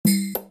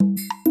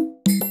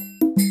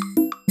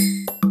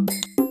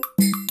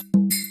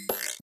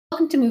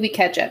to Movie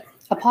Catch Up,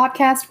 a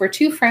podcast where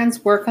two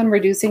friends work on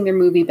reducing their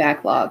movie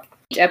backlog.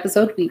 Each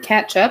episode, we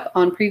catch up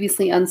on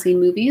previously unseen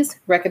movies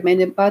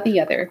recommended by the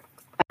other.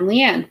 I'm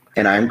Leanne.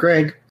 And I'm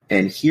Greg.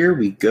 And here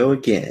we go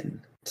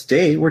again.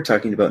 Today, we're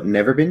talking about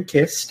Never Been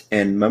Kissed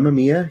and Mamma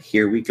Mia,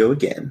 Here We Go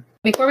Again.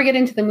 Before we get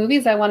into the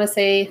movies, I want to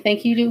say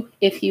thank you to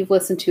if you've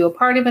listened to a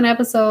part of an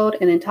episode,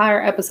 an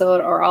entire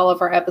episode, or all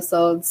of our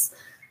episodes.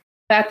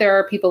 That there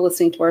are people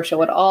listening to our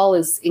show at all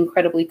is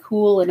incredibly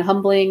cool and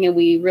humbling, and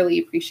we really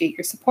appreciate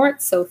your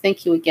support, so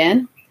thank you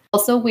again.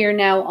 Also, we are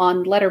now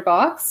on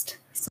Letterboxd,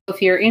 so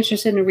if you're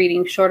interested in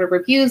reading shorter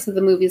reviews of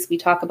the movies we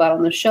talk about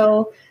on the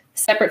show,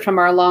 separate from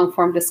our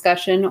long-form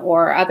discussion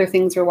or other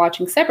things we're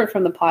watching separate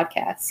from the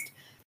podcast,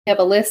 we have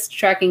a list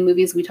tracking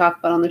movies we talk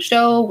about on the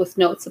show with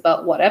notes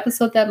about what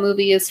episode that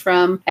movie is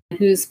from and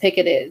whose pick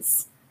it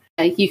is.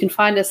 You can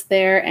find us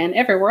there and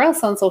everywhere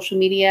else on social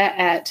media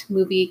at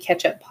Movie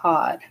Catch Up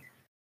Pod.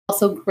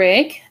 Also,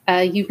 Greg,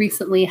 you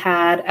recently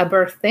had a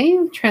birthday,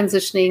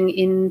 transitioning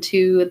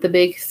into the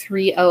big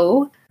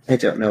 3-0. I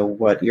don't know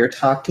what you're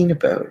talking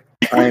about.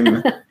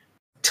 I'm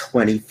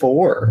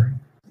 24,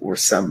 or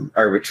some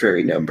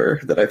arbitrary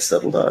number that I've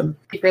settled on.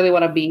 You really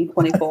want to be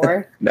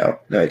 24? No,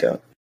 I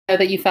don't. I know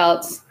that you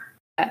felt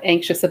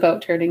anxious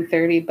about turning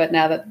 30, but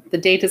now that the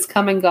date is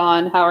come and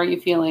gone, how are you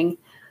feeling?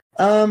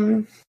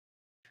 For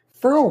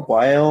a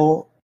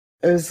while,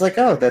 I was like,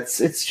 oh,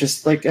 it's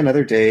just like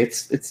another day.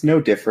 It's no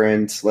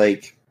different.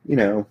 Like, you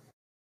know,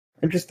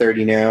 I'm just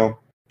 30 now.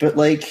 But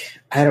like,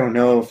 I don't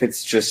know if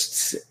it's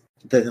just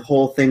the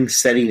whole thing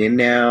setting in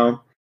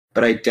now,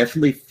 but I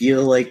definitely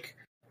feel like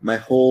my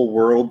whole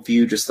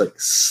worldview just like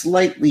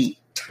slightly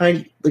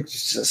tiny, like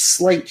just a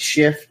slight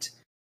shift.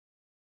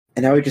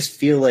 And now I just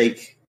feel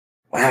like,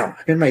 wow,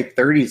 I'm in my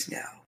 30s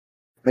now.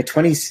 My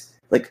 20s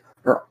like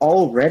are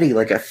already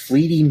like a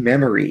fleeting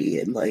memory,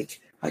 and like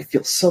I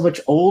feel so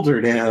much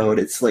older now, and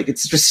it's like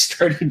it's just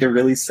starting to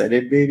really set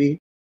in, maybe.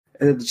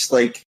 And it's just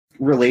like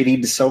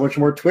relating to so much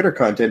more Twitter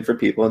content for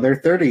people in their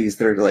 30s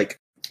that are like,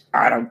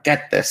 I don't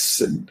get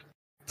this, and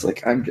it's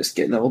like I'm just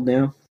getting old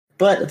now.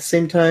 But at the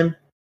same time,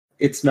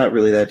 it's not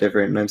really that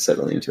different, and I'm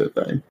settling into it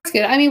fine. That's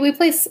good. I mean, we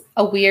place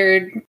a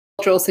weird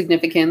cultural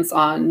significance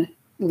on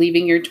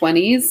leaving your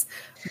 20s,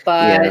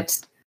 but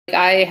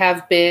I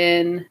have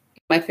been in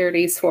my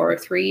 30s for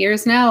 3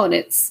 years now, and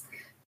it's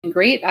been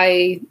great.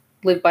 I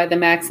live by the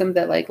maxim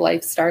that like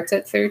life starts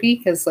at 30,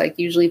 because like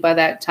usually by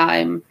that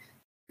time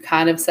you're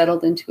kind of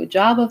settled into a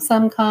job of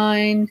some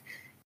kind.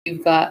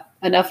 You've got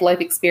enough life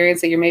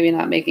experience that you're maybe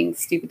not making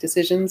stupid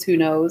decisions. Who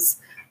knows?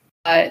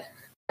 But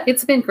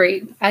it's been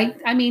great.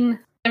 I mean,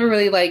 never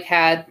really like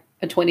had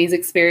a 20s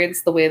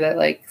experience the way that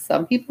like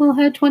some people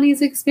had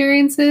 20s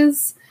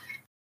experiences.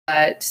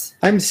 But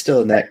I'm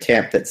still in that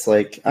camp that's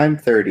like, I'm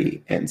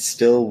 30 and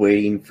still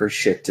waiting for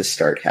shit to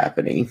start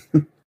happening.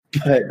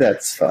 But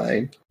that's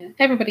fine.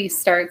 Everybody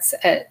starts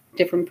at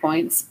different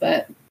points,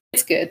 but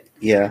it's good.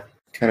 Yeah,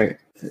 kind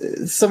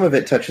of. Some of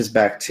it touches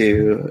back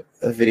to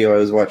a video I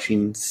was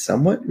watching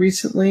somewhat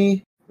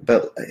recently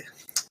about,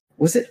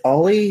 was it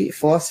Ollie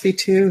Philosophy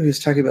 2, who's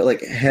talking about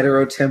like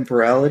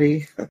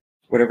heterotemporality?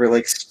 Whatever,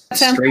 like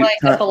straight like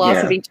a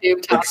Philosophy 2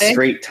 topic. Like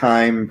straight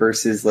time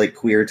versus like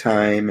queer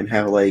time, and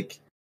how like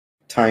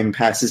time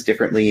passes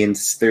differently, and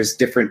there's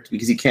different,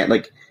 because you can't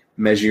like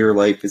measure your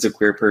life as a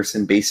queer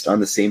person based on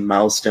the same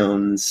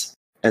milestones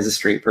as a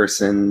straight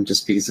person,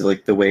 just because of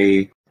like the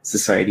way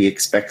society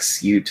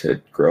expects you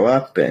to grow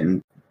up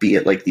and be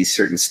at like these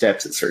certain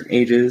steps at certain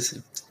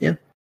ages. Yeah.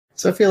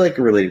 So I feel like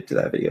I related to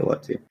that video a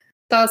lot too.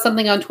 Saw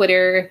something on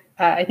Twitter,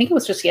 I think it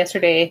was just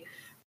yesterday,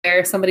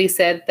 where somebody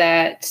said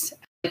that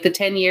like the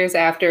 10 years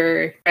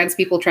after trans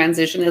people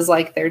transition is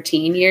like their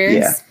teen years.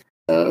 Yeah.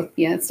 So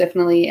yeah, it's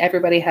definitely,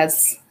 everybody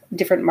has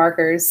different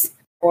markers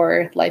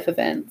for life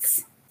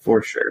events.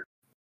 For sure.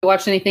 You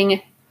watched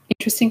anything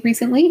interesting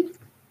recently?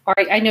 Or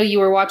I know you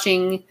were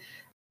watching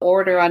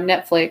Order on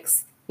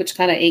Netflix, which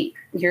kind of ate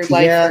your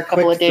life for a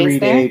couple of days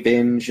there. Yeah, quick 3-day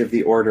binge of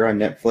The Order on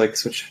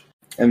Netflix, which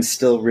I'm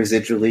still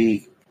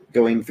residually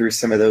going through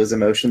some of those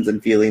emotions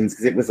and feelings,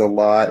 because it was a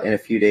lot in a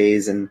few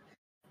days, and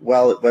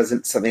while it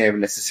wasn't something I would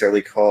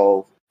necessarily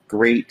call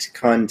great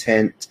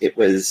content, it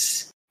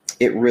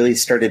really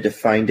started to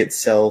find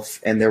itself,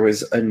 and there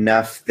was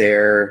enough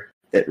there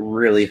that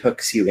really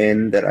hooks you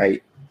in that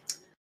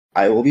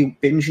I will be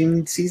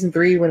binging season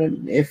 3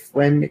 when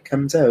it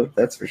comes out.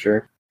 That's for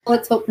sure.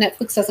 Let's hope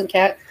Netflix doesn't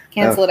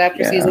cancel it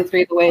after season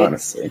 3 the way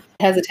honestly it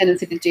has a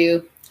tendency to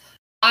do.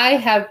 I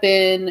have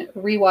been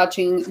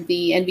rewatching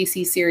the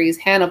NBC series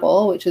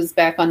Hannibal, which is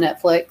back on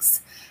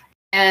Netflix,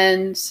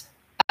 and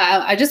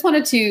I just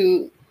wanted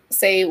to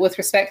say, with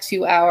respect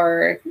to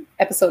our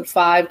episode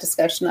 5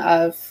 discussion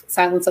of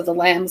Silence of the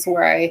Lambs,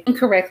 where I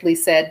incorrectly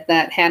said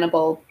that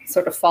Hannibal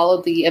sort of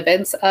followed the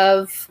events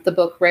of the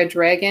book Red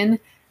Dragon,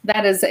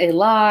 that is a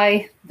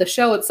lie. The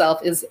show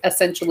itself is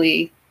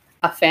essentially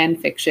a fan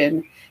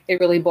fiction. It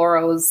really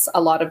borrows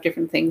a lot of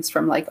different things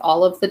from like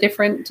all of the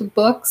different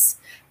books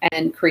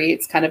and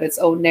creates kind of its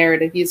own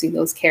narrative using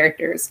those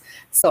characters.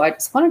 So I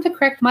just wanted to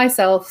correct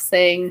myself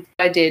saying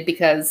I did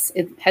because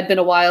it had been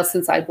a while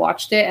since I'd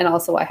watched it, and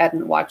also I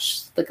hadn't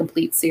watched the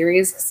complete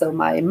series, so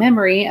my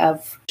memory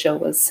of the show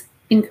was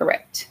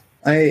incorrect.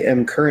 I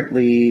am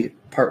currently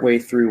partway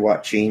through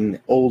watching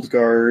Old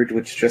Guard,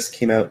 which just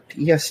came out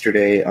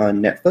yesterday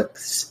on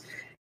Netflix,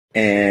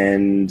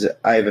 and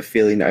I have a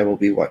feeling I will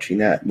be watching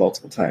that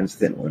multiple times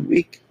within 1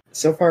 week.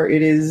 So far,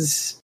 it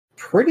is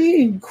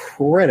pretty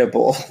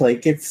incredible.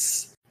 Like,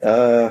 it's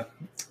I'm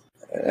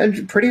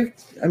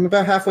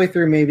about halfway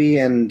through maybe,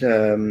 and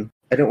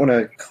I don't want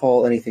to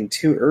call anything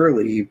too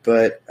early,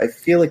 but I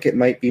feel like it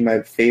might be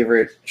my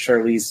favorite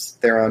Charlize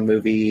Theron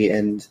movie,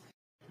 and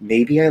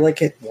maybe I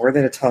like it more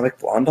than Atomic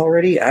Blonde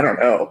already. I don't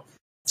know.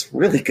 It's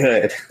really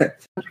good.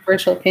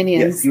 Controversial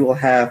opinions. Yes, you will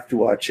have to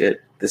watch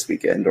it this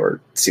weekend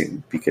or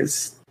soon,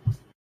 because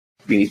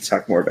we need to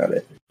talk more about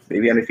it.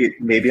 Maybe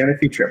on a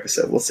future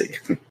episode. We'll see.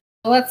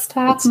 Let's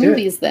talk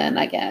movies then,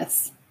 I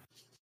guess.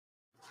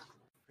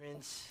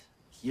 Prince,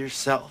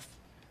 yourself.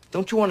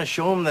 Don't you want to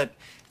show them that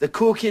the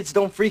cool kids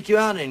don't freak you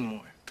out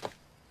anymore?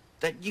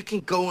 That you can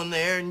go in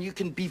there and you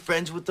can be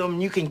friends with them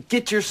and you can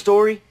get your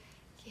story?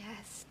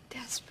 Yes,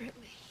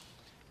 desperately.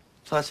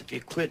 Plus, if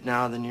you quit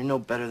now, then you're no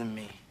better than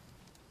me.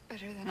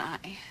 Better than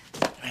I.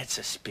 That's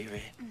a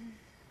spirit.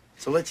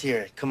 So let's hear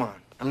it. Come on.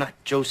 I'm not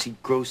Josie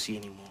Grossi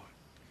anymore.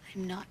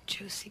 I'm not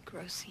Josie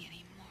Grossi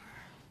anymore.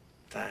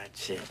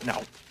 That's it.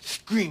 Now,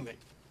 scream it.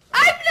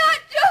 I'm not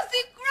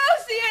Josie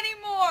Grossi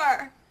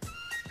anymore!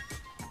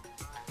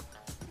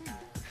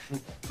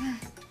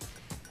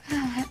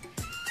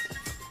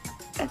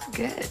 That's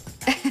good.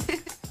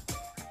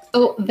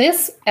 So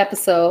this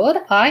episode,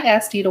 I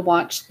asked you to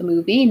watch the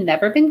movie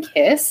Never Been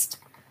Kissed.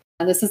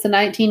 And this is the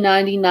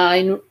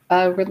 1999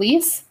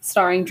 release,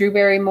 starring Drew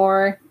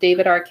Barrymore,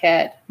 David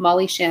Arquette,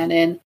 Molly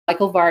Shannon,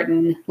 Michael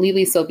Vartan,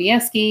 Lily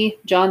Sobieski,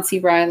 John C.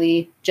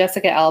 Reilly,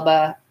 Jessica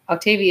Alba,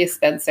 Octavia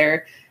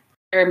Spencer,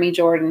 Jeremy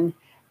Jordan.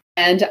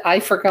 And I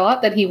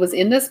forgot that he was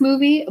in this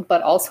movie,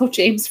 but also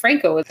James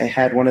Franco. I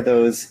had one of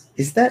those,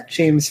 is that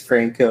James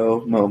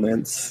Franco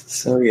moments?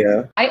 So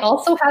yeah. I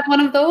also had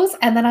one of those,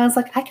 and then I was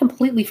like, I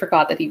completely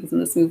forgot that he was in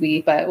this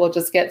movie, but we'll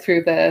just get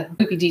through the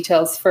movie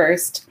details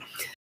first.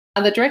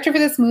 The director for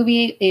this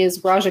movie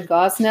is Raja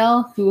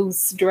Gosnell,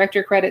 whose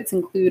director credits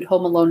include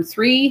Home Alone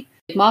 3,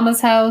 Big Mama's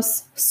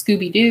House,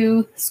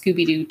 Scooby-Doo,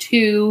 Scooby-Doo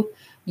 2,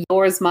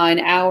 Yours, Mine,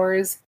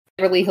 Ours,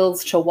 Beverly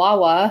Hills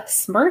Chihuahua,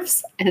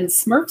 Smurfs, and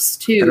Smurfs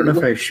 2. I don't know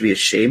if I should be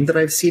ashamed that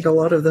I've seen a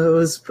lot of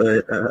those,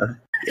 but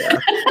yeah.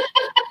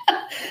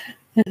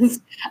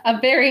 A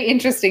very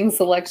interesting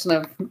selection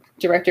of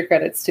director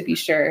credits, to be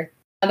sure.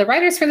 The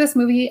writers for this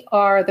movie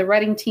are the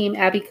writing team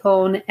Abby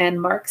Cohn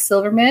and Mark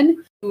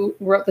Silverman, who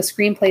wrote the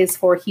screenplays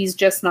for He's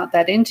Just Not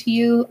That Into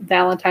You,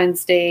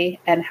 Valentine's Day,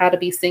 and How to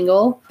Be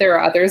Single. There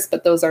are others,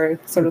 but those are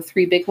sort of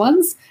three big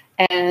ones.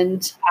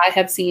 And I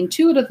have seen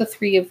two out of the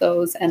three of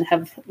those and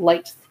have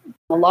liked them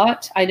a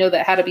lot. I know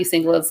that How to Be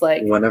Single is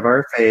like one of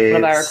our faves.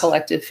 One of our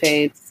collective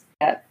faves.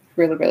 Yeah,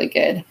 really, really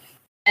good.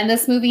 And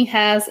this movie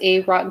has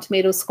a Rotten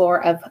Tomatoes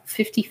score of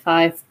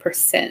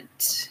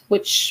 55%,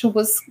 which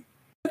was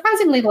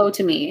surprisingly low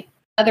to me.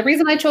 The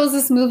reason I chose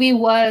this movie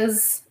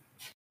was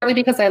partly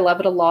because I love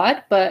it a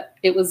lot, but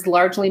it was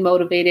largely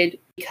motivated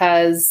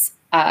because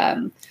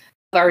of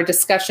our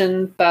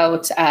discussion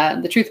about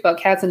The Truth About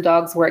Cats and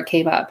Dogs, where it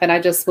came up. And I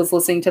just was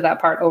listening to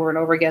that part over and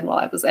over again while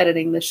I was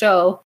editing the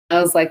show.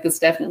 I was like, this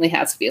definitely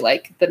has to be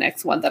like the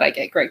next one that I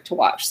get Greg to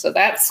watch. So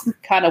that's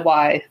kind of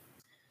why.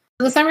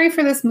 The summary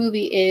for this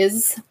movie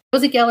is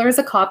Rosie Geller is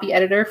a copy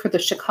editor for the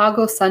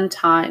Chicago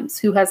Sun-Times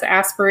who has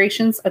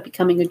aspirations of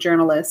becoming a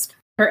journalist.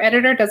 Her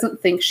editor doesn't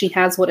think she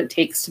has what it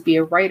takes to be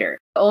a writer.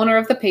 The owner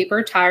of the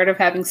paper, tired of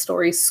having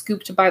stories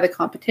scooped by the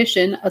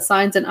competition,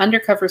 assigns an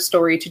undercover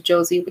story to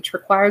Josie which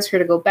requires her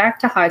to go back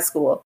to high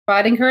school,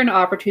 providing her an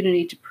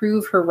opportunity to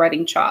prove her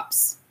writing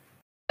chops.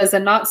 As a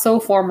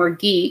not-so-former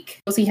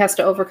geek, Josie has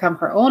to overcome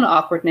her own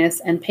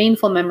awkwardness and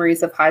painful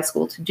memories of high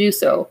school to do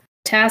so,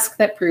 a task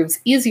that proves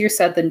easier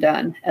said than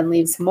done and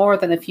leaves more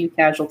than a few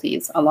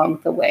casualties along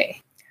the way.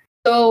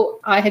 So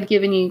I had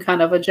given you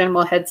kind of a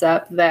general heads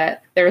up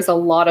that there's a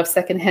lot of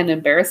secondhand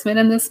embarrassment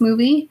in this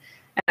movie.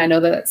 And I know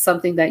that it's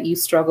something that you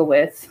struggle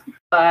with.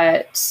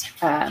 But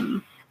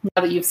now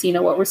that you've seen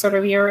it, what were sort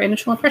of your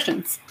initial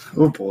impressions?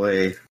 Oh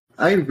boy.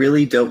 I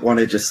really don't want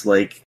to just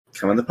like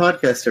come on the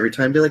podcast every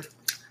time and be like,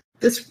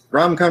 this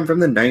rom-com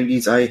from the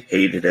 90s, I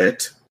hated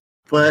it.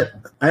 But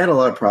I had a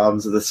lot of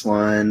problems with this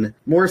one.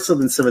 More so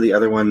than some of the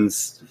other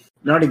ones.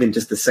 Not even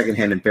just the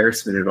secondhand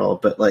embarrassment at all,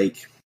 but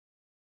like,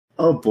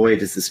 oh boy,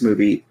 does this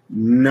movie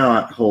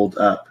not hold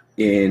up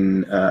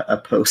in a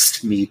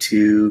post-Me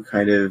Too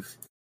kind of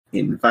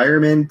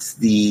environment.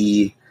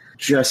 It's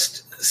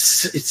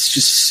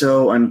just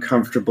so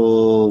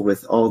uncomfortable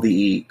with all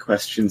the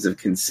questions of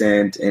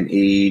consent and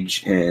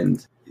age,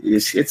 and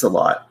it's a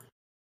lot.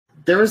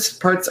 There was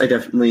parts I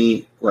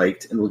definitely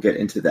liked, and we'll get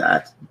into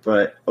that.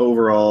 But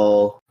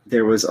overall,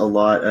 there was a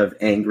lot of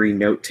angry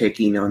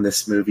note-taking on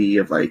this movie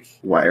of like,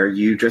 why are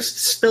you just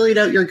spilling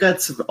out your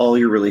guts of all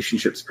your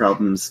relationships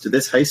problems to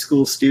this high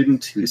school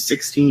student who's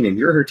 16 and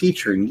you're her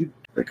teacher and you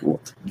like,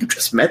 well, you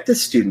just met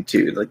this student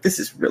too. Like, this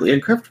is really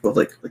uncomfortable.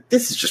 Like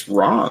this is just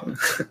wrong.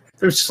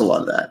 There's just a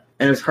lot of that.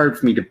 And it was hard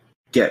for me to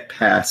get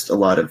past a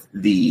lot of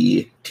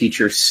the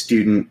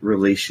teacher-student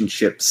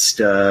relationship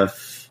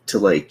stuff to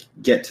like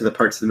get to the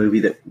parts of the movie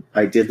that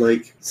I did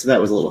like. So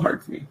that was a little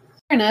hard for me.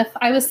 Fair enough.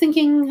 I was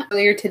thinking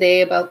earlier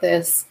today about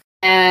this,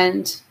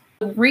 and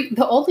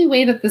the only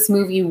way that this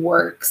movie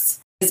works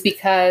is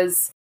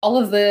because all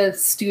of the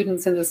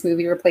students in this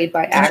movie are played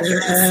by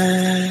actors.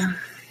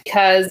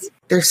 Because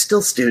they're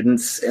still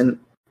students, and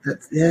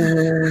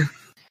yeah.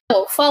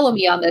 No, follow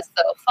me on this,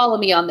 though. Follow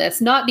me on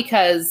this. Not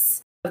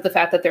because of the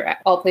fact that they're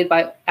all played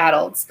by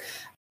adults,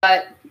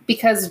 but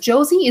because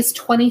Josie is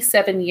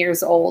 27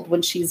 years old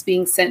when she's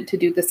being sent to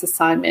do this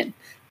assignment.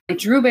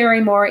 Drew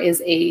Barrymore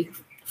is a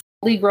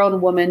fully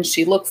grown woman.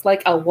 She looks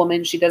like a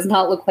woman. She does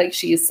not look like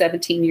she is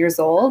 17 years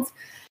old.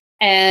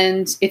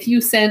 And if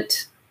you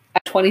sent a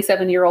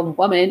 27-year-old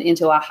woman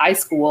into a high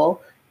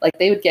school, like,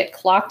 they would get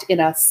clocked in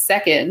a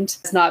second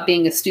as not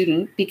being a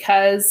student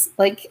because,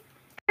 like,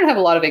 I don't have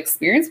a lot of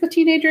experience with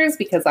teenagers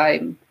because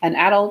I'm an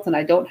adult and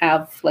I don't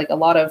have, like, a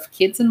lot of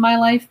kids in my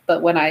life.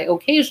 But when I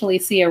occasionally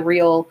see a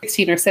real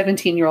 16 or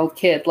 17-year-old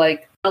kid,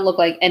 like, I don't look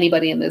like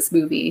anybody in this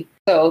movie.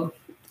 So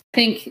I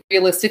think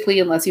realistically,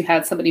 unless you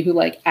had somebody who,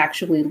 like,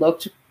 actually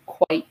looked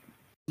quite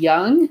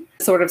young,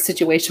 sort of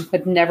situation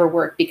would never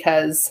work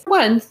because,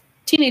 one,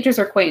 teenagers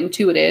are quite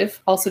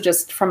intuitive. Also,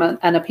 just from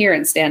an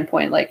appearance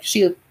standpoint, like,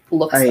 she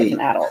looks like an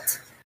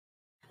adult.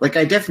 Like,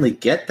 I definitely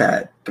get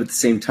that, but at the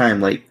same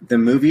time, like, the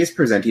movie is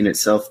presenting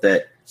itself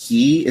that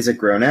he is a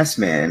grown-ass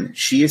man,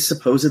 she is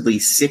supposedly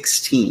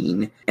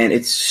 16, and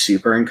it's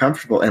super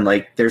uncomfortable, and,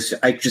 like,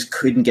 I just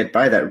couldn't get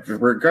by that,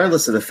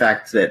 regardless of the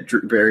fact that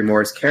Drew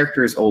Barrymore's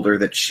character is older,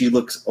 that she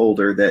looks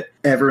older, that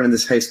everyone in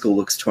this high school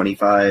looks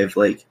 25,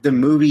 like, the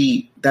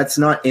movie, that's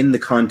not in the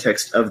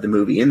context of the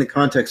movie. In the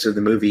context of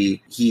the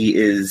movie,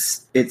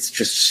 it's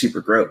just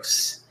super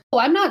gross. Well,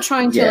 I'm not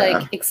trying to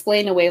like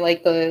explain away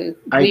like the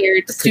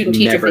weird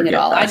student-teacher thing at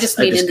all. I just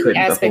mean in the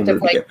aspect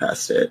of like, get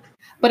past it.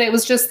 But it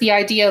was just the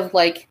idea of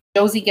like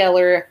Josie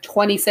Geller,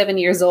 27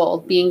 years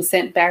old, being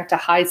sent back to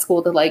high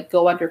school to like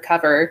go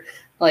undercover.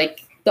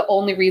 Like, the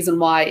only reason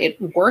why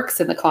it works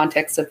in the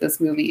context of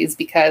this movie is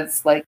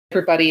because like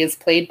everybody is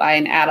played by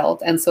an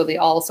adult, and so they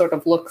all sort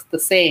of look the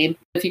same.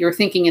 If you're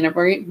thinking in a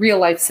real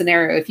life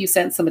scenario, if you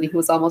sent somebody who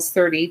was almost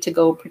 30 to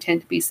go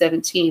pretend to be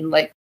 17,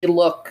 like, they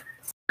look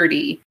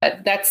 30.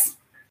 But that's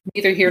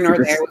neither here nor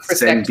there. With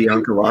send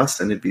Bianca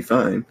Lawson, it'd be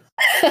fine.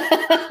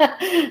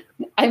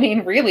 I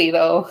mean, really,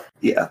 though.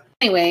 Yeah.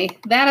 Anyway,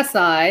 that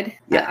aside,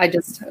 I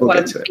just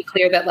want to be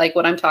clear that, like,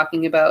 what I'm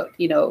talking about,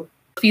 you know,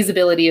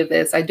 feasibility of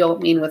this, I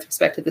don't mean with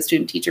respect to the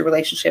student-teacher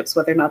relationships,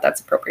 whether or not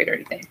that's appropriate or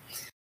anything.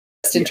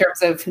 Just in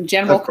terms of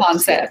general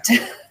concept.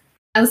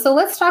 And so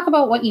let's talk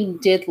about what you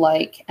did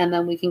like, and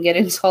then we can get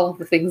into all of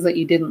the things that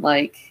you didn't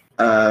like.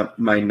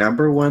 My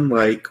number one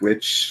like,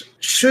 which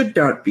should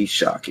not be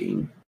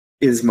shocking,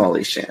 is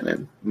Molly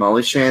Shannon.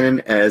 Molly Shannon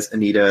as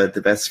Anita,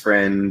 the best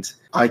friend,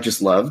 I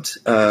just loved,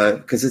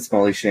 because it's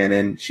Molly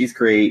Shannon. She's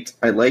great.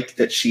 I like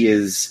that she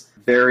is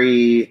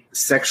very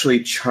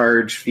sexually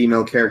charged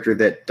female character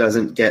that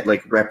doesn't get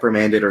like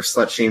reprimanded or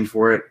slut-shamed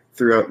for it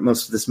throughout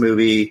most of this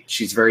movie.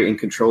 She's very in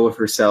control of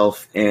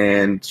herself,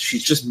 and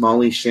she's just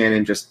Molly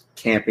Shannon just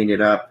camping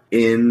it up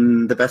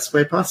in the best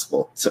way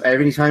possible. So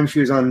every time she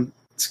was on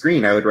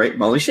screen, I would write,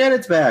 Molly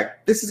Shannon's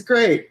back. This is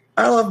great.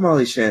 I love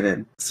Molly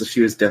Shannon. So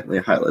she was definitely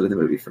a highlight of the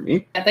movie for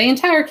me. The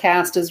entire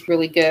cast is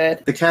really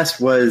good. The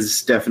cast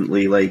was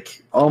definitely,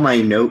 like, all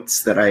my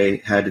notes that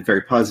I had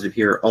very positive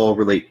here all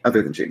relate,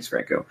 other than James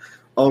Franco,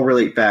 all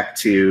relate back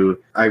to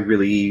I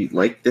really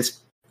like this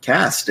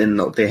cast, and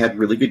they had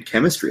really good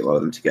chemistry, a lot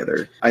of them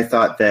together. I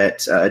thought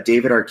that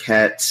David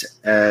Arquette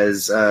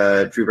as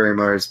Drew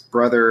Barrymore's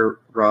brother,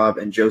 Rob,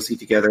 and Josie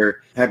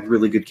together had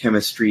really good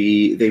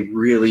chemistry. They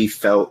really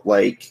felt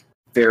like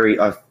very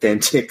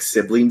authentic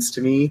siblings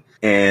to me,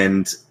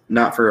 and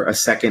not for a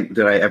second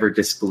did I ever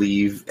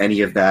disbelieve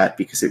any of that,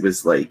 because it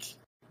was like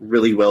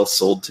really well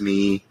sold to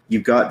me.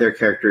 You got their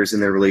characters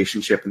and their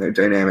relationship and their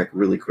dynamic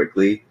really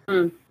quickly.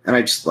 And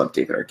I just love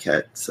David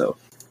Arquette, so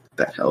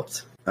that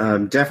helped.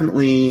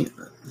 Definitely,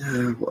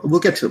 we'll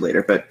get to it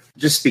later, but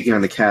just speaking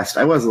on the cast,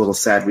 I was a little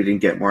sad we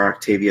didn't get more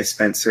Octavia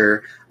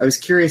Spencer. I was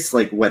curious,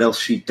 like, what else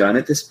she'd done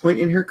at this point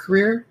in her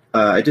career.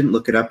 I didn't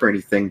look it up or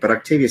anything, but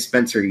Octavia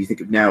Spencer, you think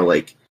of now,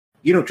 like,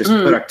 you don't just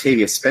put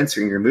Octavia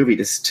Spencer in your movie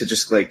to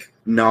just like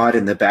nod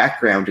in the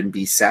background and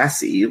be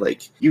sassy.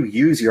 Like, you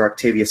use your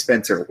Octavia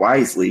Spencer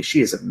wisely.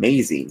 She is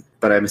amazing.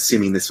 But I'm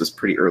assuming this was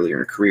pretty early in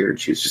her career, and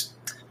she was just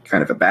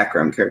kind of a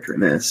background character in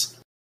this.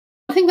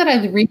 One thing that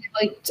I really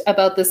liked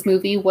about this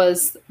movie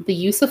was the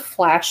use of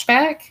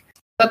flashback.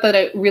 thought that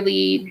it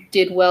really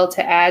did well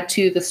to add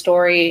to the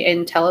story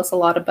and tell us a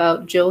lot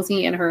about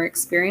Josie and her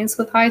experience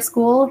with high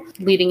school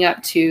leading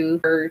up to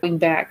her going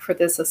back for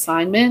this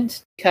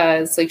assignment,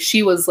 because like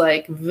she was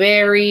like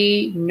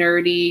very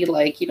nerdy,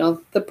 like, you know,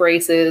 the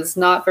braces,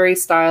 not very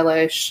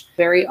stylish,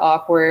 very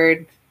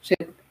awkward. She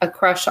had a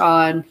crush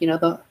on, you know,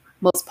 the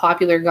most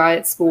popular guy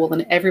at school,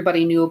 and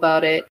everybody knew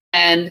about it.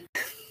 And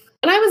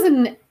when I was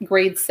in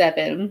grade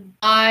 7,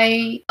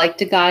 I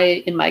liked a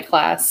guy in my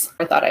class.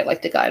 I thought I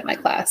liked a guy in my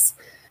class.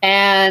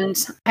 And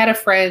I had a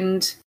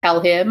friend tell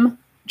him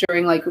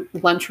during like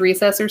lunch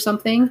recess or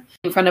something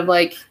in front of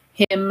like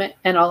him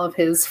and all of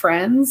his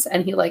friends.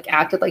 And he like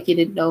acted like he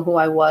didn't know who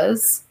I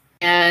was.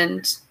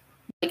 And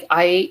like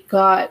I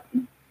got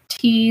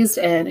teased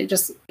and it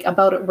just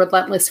about it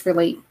relentless for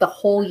like the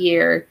whole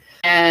year.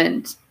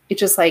 And it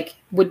just like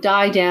would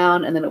die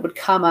down and then it would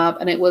come up,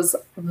 and it was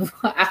the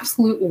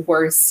absolute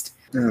worst.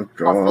 Oh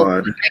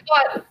God.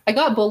 I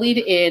got bullied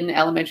in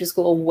elementary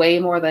school way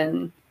more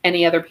than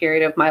any other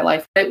period of my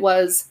life. It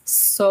was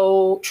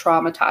so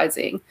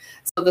traumatizing.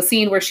 So the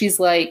scene where she's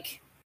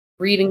like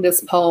reading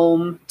this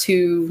poem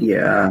to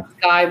the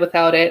guy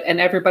without it, and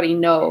everybody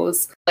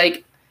knows,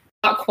 like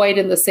not quite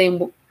in the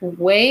same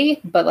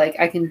way, but like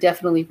I can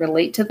definitely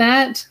relate to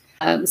that.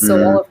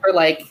 So all of her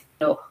like,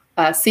 you know,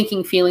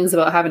 sinking feelings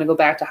about having to go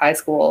back to high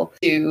school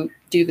to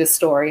do this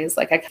story is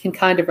like I can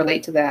kind of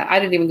relate to that. I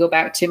didn't even go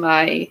back to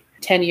my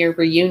 10-year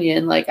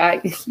reunion. Like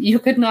you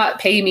could not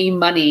pay me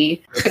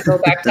money to go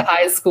back to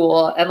high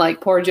school, and like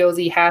poor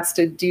Josie has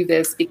to do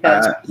this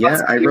because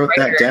I wrote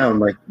that down.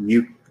 Like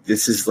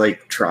this is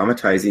like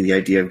traumatizing. The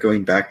idea of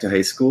going back to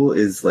high school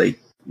is like,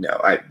 no,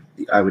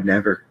 I would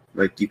never.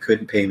 Like you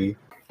couldn't pay me.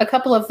 A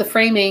couple of the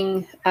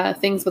framing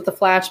things with the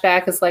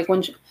flashback is like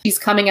when she's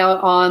coming out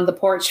on the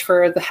porch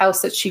for the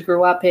house that she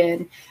grew up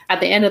in at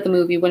the end of the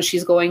movie, when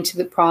she's going to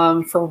the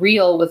prom for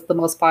real with the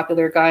most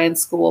popular guy in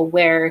school,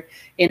 where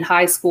in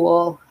high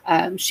school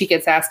she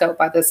gets asked out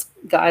by this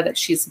guy that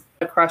she's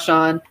a crush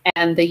on,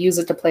 and they use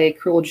it to play a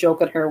cruel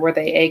joke on her where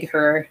they egg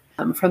her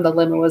from the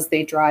limo as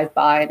they drive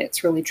by, and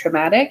it's really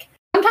traumatic.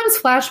 Sometimes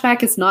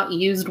flashback is not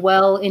used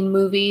well in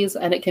movies,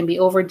 and it can be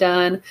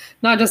overdone,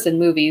 not just in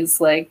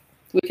movies. Like,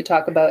 we could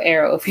talk about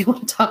Arrow if you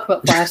want to talk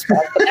about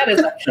flashback, but that is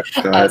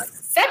a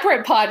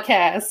separate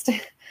podcast.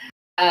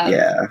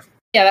 Yeah,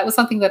 that was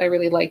something that I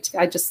really liked.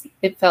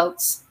 It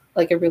felt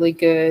like a really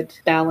good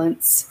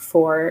balance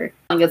for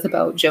telling us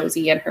about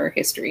Josie and her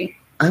history.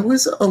 I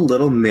was a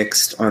little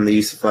mixed on the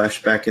use of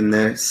flashback in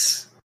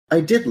this.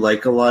 I did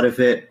like a lot of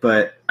it,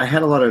 but I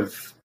had a lot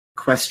of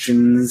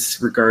questions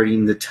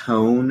regarding the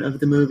tone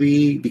of the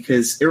movie,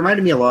 because it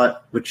reminded me a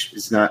lot, which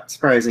is not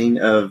surprising,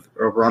 of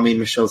Rami and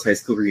Michelle's high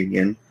school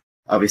reunion.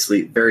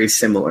 Obviously very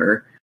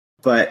similar,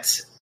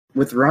 but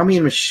with Rami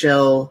and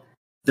Michelle,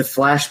 the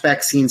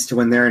flashback scenes to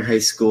when they're in high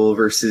school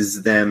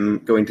versus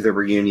them going to the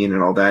reunion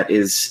and all that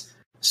is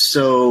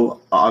so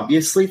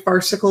obviously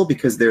farcical,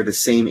 because they're the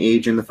same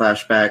age in the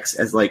flashbacks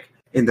as like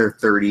in their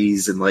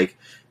 30s and like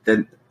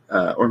then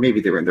or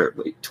maybe they were in their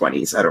late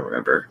 20s, I don't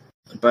remember,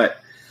 but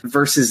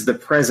versus the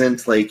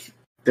present, like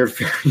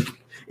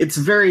it's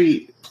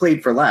very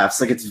played for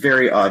laughs, like it's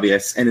very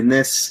obvious. And in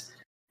this,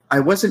 I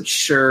wasn't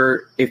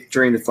sure if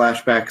during the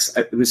flashbacks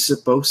it was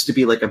supposed to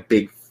be like a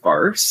big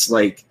farce,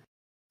 like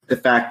the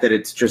fact that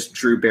it's just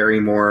Drew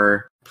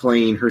Barrymore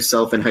playing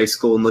herself in high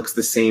school and looks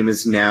the same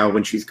as now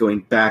when she's going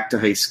back to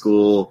high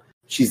school.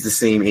 She's the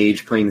same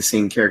age playing the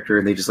same character,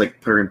 and they just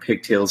like put her in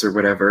pigtails or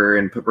whatever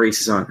and put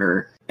braces on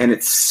her. And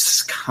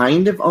it's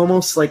kind of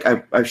almost like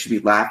I should be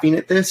laughing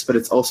at this, but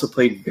it's also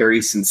played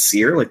very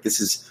sincere. Like this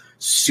is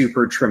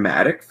super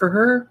traumatic for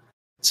her.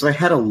 So I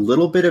had a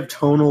little bit of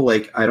tonal,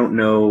 like, I don't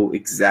know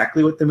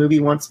exactly what the movie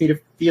wants me to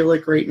feel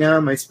like right now.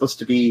 Am I supposed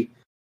to be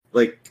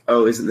like,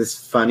 oh, isn't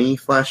this funny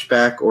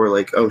flashback? Or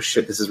like, oh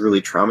shit, this is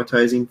really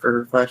traumatizing for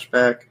her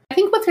flashback? I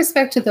think with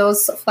respect to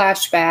those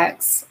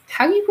flashbacks,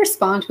 how you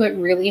respond to it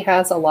really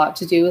has a lot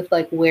to do with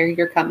like where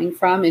you're coming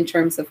from in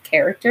terms of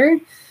character.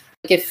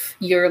 Like if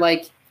you're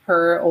like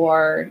her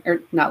or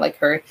not like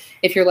her,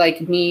 if you're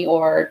like me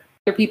or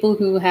other people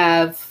who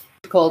have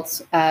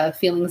difficult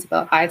feelings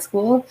about high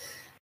school,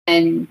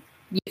 and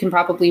you can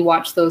probably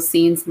watch those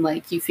scenes and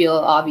like you feel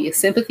obvious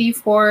sympathy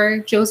for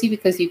Josie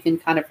because you can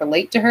kind of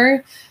relate to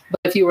her. But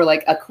if you were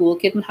like a cool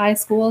kid in high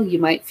school, you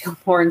might feel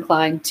more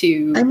inclined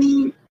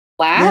to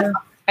laugh. Yeah.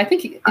 I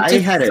think it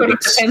just sort of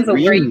depends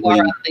on where you are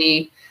on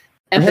the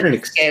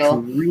empathy scale. I had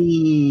an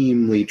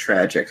extremely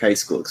tragic high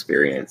school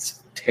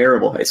experience,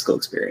 terrible high school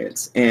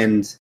experience,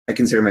 and I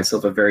consider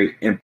myself a very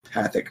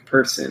empathic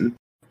person.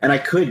 And I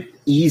could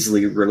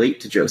easily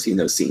relate to Josie in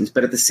those scenes,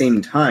 but at the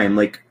same time,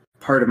 like,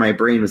 part of my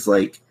brain was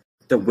like,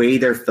 the way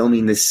they're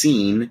filming this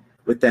scene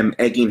with them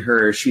egging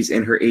her, she's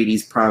in her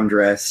 80s prom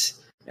dress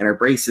and her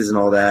braces and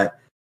all that,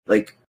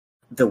 like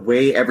the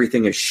way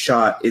everything is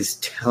shot is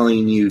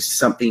telling you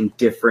something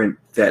different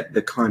that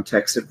the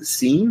context of the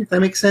scene, if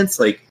that makes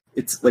sense. Like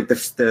it's like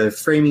the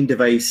framing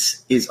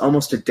device is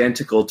almost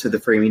identical to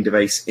the framing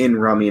device in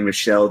Rami and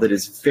Michelle that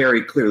is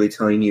very clearly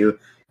telling you,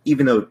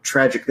 even though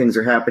tragic things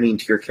are happening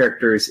to your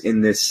characters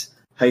in this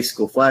high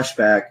school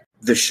flashback,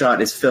 the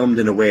shot is filmed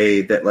in a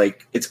way that,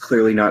 like, it's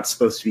clearly not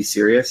supposed to be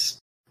serious.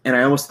 And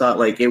I almost thought,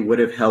 like, it would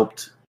have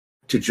helped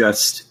to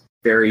just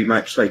very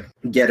much, like,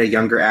 get a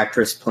younger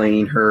actress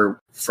playing her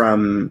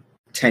from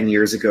 10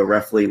 years ago,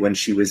 roughly, when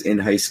she was in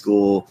high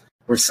school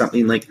or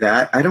something like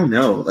that. I don't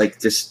know. Like,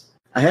 just,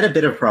 I had a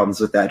bit of problems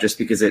with that just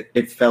because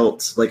it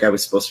felt like I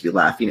was supposed to be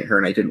laughing at her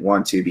and I didn't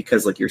want to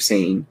because, like you're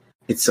saying,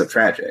 it's so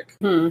tragic.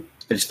 I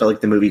just felt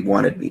like the movie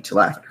wanted me to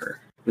laugh at her,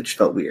 which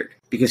felt weird.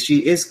 Because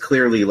she is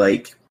clearly,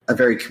 like, a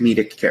very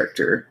comedic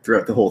character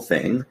throughout the whole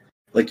thing.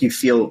 Like, you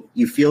feel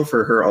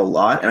for her a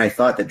lot, and I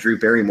thought that Drew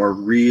Barrymore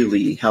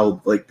really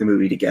held, like, the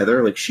movie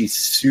together. Like, she's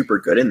super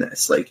good in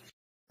this. Like,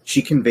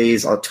 she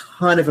conveys a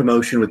ton of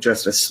emotion with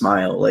just a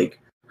smile. Like,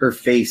 her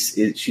face,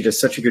 she does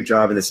such a good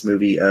job in this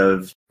movie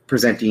of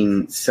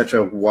presenting such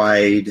a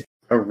wide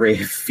array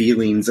of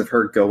feelings of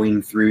her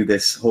going through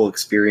this whole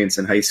experience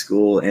in high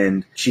school,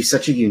 and she's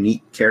such a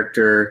unique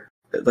character.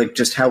 Like,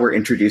 just how we're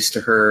introduced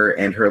to her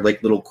and her,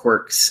 like, little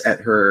quirks at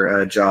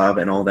her job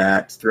and all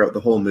that throughout the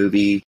whole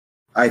movie.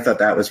 I thought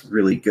that was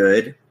really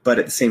good. But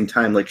at the same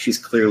time, like, she's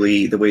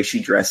clearly, the way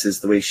she dresses,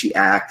 the way she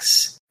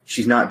acts,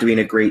 she's not doing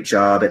a great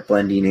job at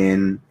blending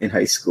in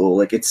high school.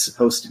 Like, it's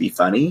supposed to be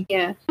funny.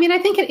 Yeah. I mean, I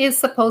think it is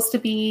supposed to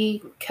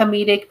be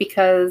comedic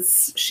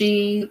because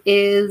she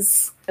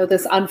is, you know,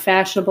 this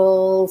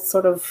unfashionable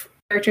sort of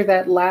character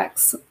that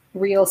lacks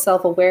real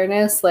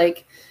self-awareness.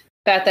 Like,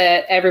 the fact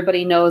that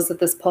everybody knows that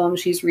this poem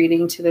she's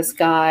reading to this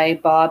guy,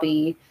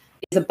 Bobby,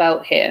 is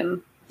about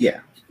him.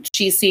 Yeah.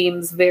 She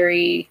seems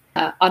very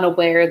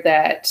unaware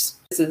that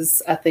this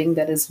is a thing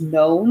that is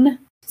known.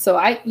 So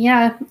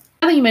now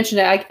that you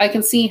mentioned it, I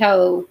can see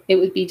how it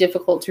would be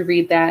difficult to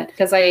read that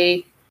because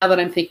now that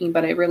I'm thinking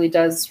about it, it really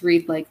does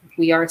read like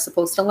we are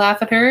supposed to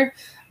laugh at her.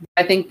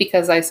 I think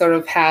because I sort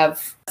of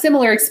have a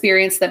similar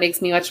experience that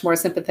makes me much more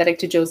sympathetic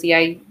to Josie,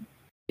 I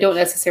don't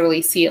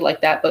necessarily see it like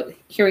that, but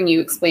hearing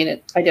you explain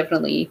it, I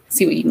definitely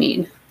see what you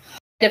mean.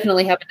 I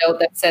definitely have a note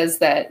that says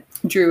that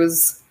Drew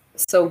is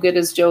so good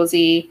as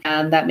Josie,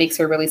 and that makes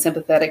her a really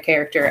sympathetic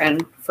character,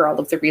 and for all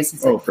of the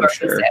reasons that for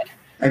sure. Said.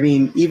 I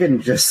mean,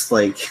 even just,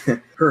 like,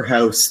 her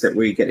house that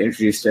we get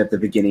introduced to at the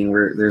beginning,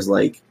 where there's,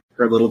 like,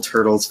 her little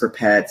turtles for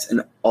pets,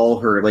 and all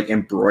her, like,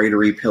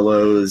 embroidery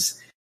pillows,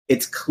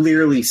 it's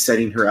clearly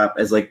setting her up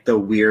as, like, the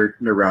weird,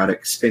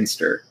 neurotic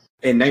spinster.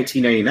 In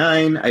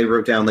 1999, I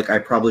wrote down, like, I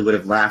probably would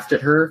have laughed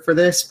at her for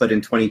this, but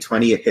in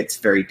 2020, it hits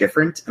very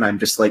different, and I'm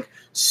just, like,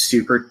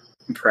 super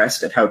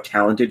impressed at how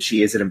talented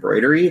she is at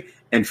embroidery,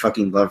 and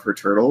fucking love her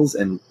turtles,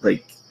 and,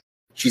 like,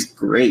 she's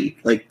great.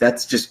 Like,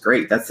 that's just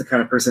great. That's the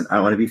kind of person I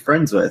want to be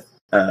friends with,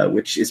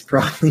 which is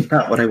probably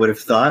not what I would have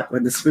thought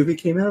when this movie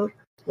came out,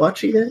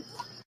 watching it.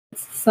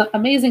 It's an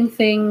amazing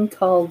thing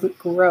called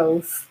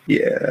growth.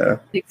 Yeah.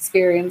 The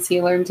experience,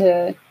 you learn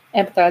to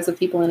empathize with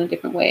people in a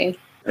different way.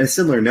 And a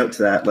similar note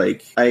to that,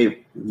 like, I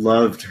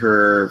loved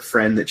her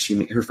friend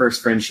her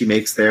first friend she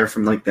makes there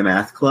from, like, the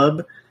math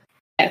club.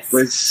 Yes.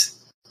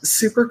 Was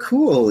super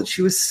cool.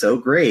 She was so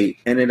great.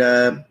 And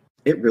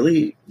it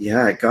really,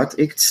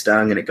 it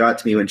stung, and it got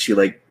to me when she,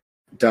 like,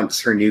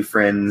 dumps her new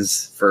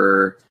friends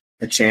for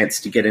a chance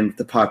to get in with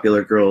the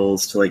popular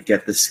girls to, like,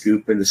 get the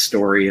scoop and the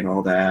story and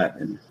all that,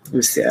 and it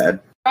was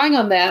sad. Drawing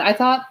on that, I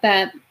thought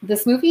that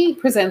this movie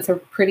presents a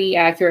pretty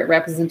accurate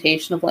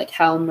representation of, like,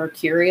 how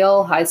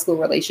mercurial high school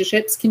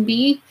relationships can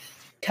be,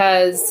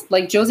 because,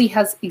 like, Josie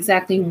has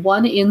exactly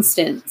one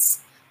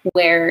instance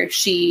where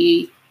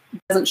she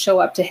doesn't show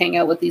up to hang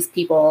out with these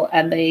people,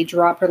 and they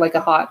drop her like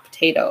a hot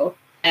potato.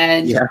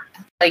 And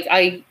like,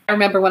 I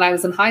remember when I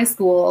was in high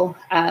school,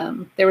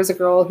 there was a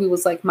girl who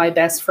was, like, my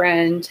best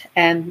friend,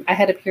 and I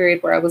had a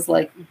period where I was,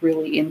 like,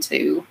 really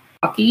into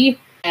hockey,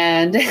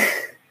 and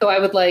so I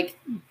would, like,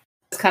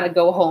 just kind of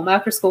go home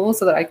after school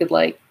so that I could,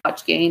 like,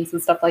 watch games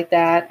and stuff like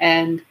that.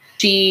 And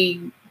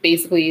she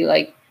basically,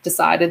 like,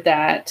 decided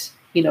that,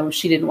 you know,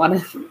 she didn't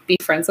want to be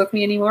friends with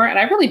me anymore, and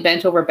I really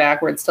bent over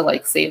backwards to,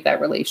 like, save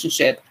that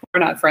relationship. We're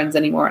not friends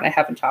anymore, and I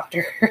haven't talked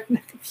to her in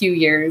a few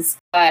years,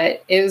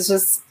 but it was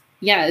just,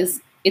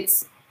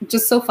 it's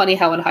just so funny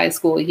how in high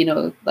school, you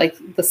know, like,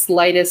 the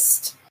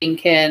slightest thing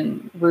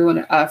can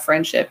ruin a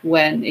friendship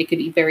when it could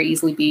very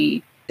easily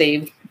be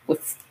saved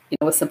with, you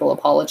know, a simple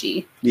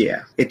apology.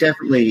 Yeah, it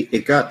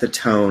got the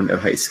tone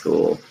of high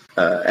school,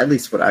 at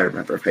least what I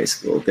remember of high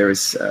school. There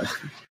was,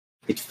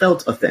 it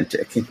felt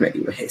authentic in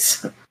many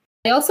ways.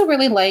 I also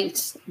really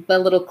liked the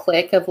little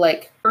clique of,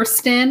 like,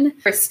 Kristen,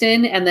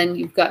 and then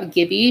you've got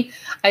Gibby.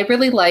 I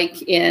really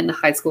like in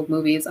high school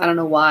movies, I don't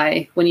know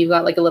why, when you've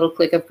got, like, a little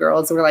clique of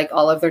girls where, like,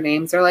 all of their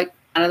names are, like,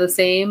 kind of the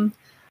same.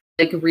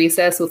 Like,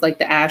 Recess with, like,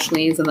 the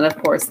Ashleys, and then, of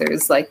course,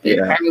 there's, like, the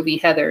entire movie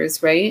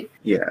Heathers, right?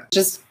 Yeah.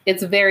 Just,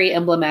 it's very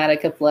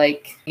emblematic of,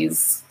 like,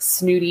 these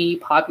snooty,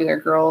 popular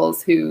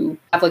girls who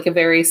have, like, a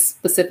very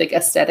specific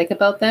aesthetic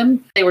about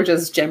them. They were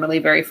just generally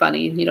very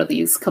funny. You know,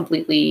 these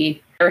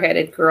completely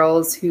airheaded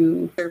girls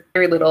who serve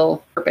very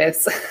little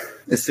purpose.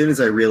 As soon as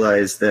I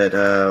realized that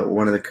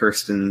one of the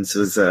Kirstens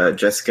was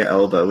Jessica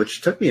Alba,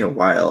 which took me a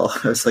while,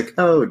 I was like,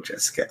 oh,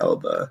 Jessica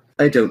Alba.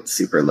 I don't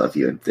super love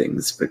you in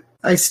things, but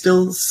I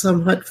still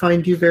somewhat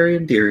find you very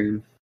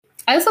endearing.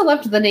 I also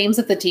loved the names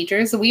of the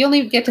teachers. We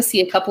only get to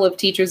see a couple of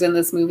teachers in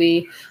this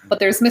movie, but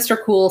there's Mr.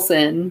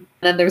 Coulson and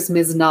then there's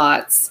Ms.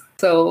 Knotts.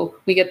 So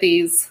we get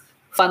these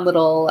fun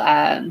little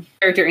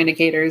character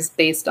indicators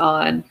based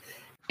on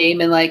name.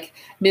 And like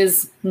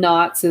Ms.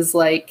 Knotts is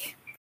like,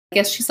 I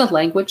guess she's a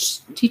language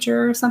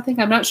teacher or something.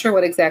 I'm not sure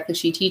what exactly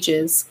she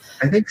teaches.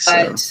 I think so.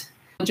 But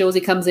when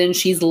Josie comes in,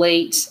 she's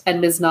late,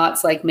 and Ms.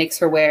 Knotts like makes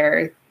her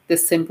wear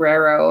this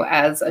sombrero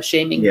as a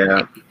shaming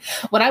thing.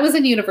 When I was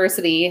in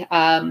university,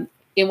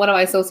 in one of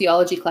my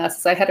sociology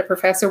classes, I had a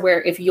professor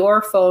where if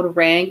your phone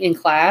rang in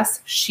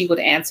class, she would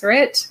answer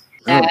it.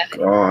 Oh,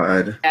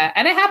 God.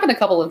 And it happened a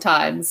couple of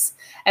times,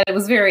 and it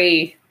was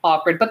very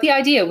awkward. But the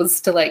idea was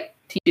to like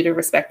teach you to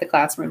respect the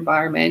classroom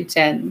environment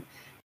and make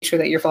sure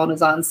that your phone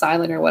is on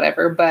silent or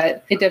whatever.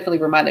 But it definitely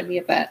reminded me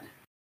of that.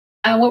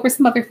 What were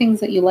some other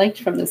things that you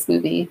liked from this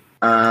movie?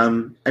 I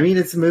mean,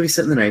 it's a movie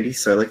set in the 90s,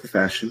 so I like the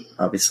fashion,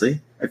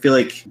 obviously. I feel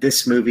like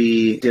this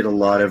movie did a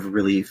lot of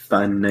really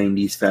fun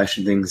 90s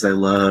fashion things I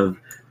love.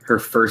 Her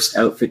first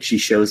outfit she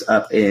shows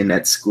up in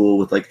at school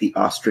with like the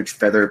ostrich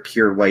feather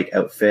pure white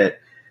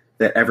outfit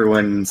that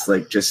everyone's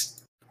like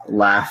just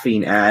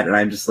laughing at, and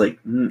I'm just like,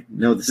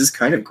 no, this is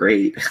kind of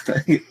great.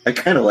 I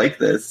kind of like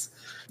this.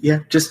 Yeah,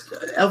 just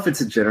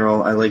outfits in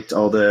general. I liked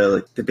all the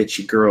like the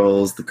bitchy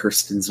girls, the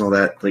Kirstens and all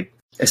that. Like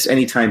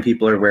anytime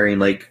people are wearing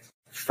like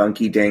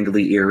funky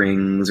dangly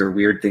earrings or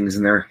weird things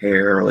in their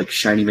hair or like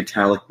shiny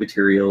metallic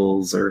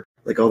materials or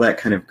like all that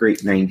kind of great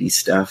 90s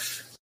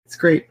stuff. It's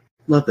great.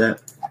 Love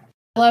that.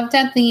 I loved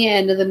at the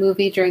end of the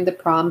movie during the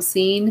prom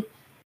scene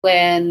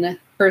when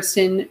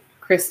Kristen,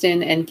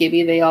 and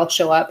Gibby, they all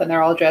show up and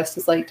they're all dressed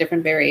as like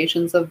different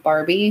variations of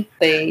Barbie.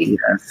 They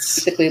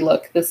basically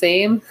look the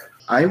same.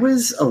 I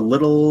was a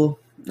little,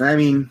 I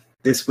mean,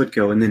 this would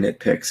go in the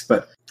nitpicks,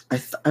 but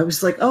I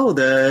was like, oh,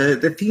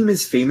 the theme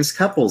is famous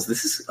couples.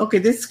 This is, okay,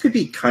 this could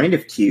be kind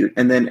of cute.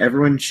 And then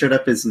everyone showed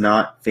up as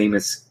not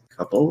famous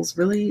couples,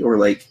 really? Or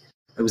like,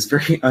 it was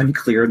very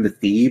unclear in the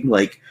theme.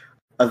 Like,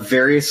 of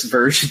various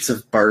versions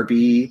of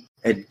Barbie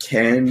and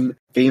Ken,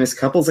 famous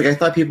couples. Like, I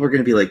thought people were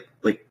going to be like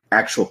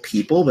actual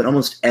people, but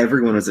almost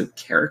everyone was a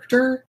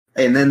character.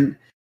 And then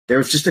there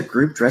was just a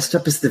group dressed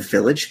up as the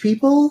Village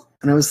People.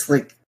 And I was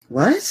like,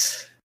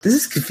 what? This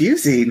is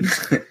confusing.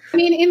 I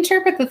mean,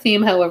 interpret the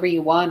theme however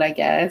you want, I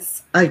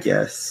guess. I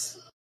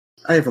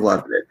have a lot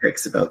of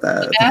nitpicks about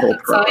that. The math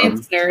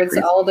and science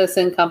nerds, Aldous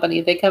and company,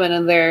 they come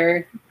in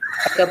their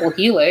double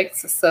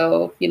helix,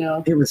 so, you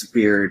know. It was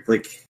weird.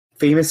 Like,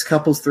 famous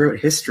couples throughout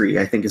history,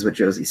 I think is what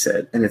Josie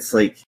said. And it's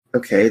like,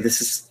 okay,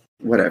 this is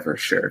whatever,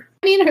 sure.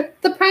 I mean,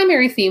 the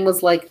primary theme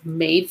was, like,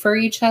 made for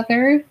each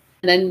other.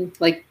 And then,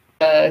 like,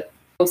 the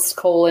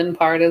post-colon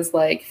part is,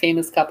 like,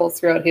 famous couples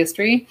throughout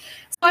history.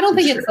 So I don't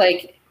think it's,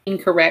 like,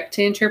 incorrect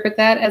to interpret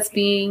that as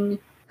being...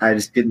 I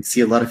just didn't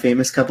see a lot of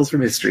famous couples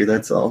from history,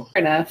 that's all.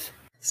 Fair enough.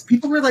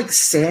 People were like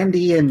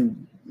Sandy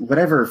and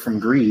whatever from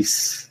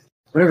Greece.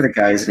 Whatever the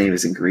guy's name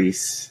is in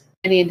Greece.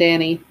 Annie and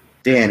Danny.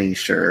 Danny,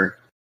 sure.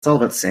 It's all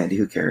about Sandy,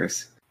 who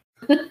cares?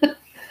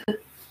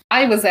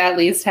 I was at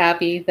least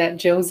happy that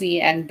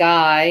Josie and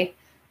Guy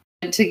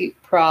went to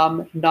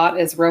prom not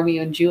as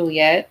Romeo and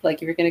Juliet. Like,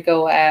 if you're going to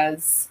go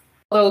as...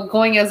 Although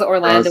going as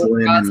Orlando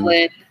and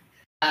Rosalind...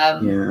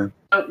 yeah.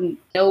 I don't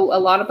know a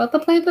lot about the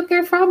planet that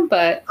they're from,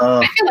 but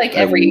I feel like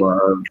every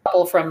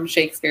couple from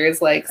Shakespeare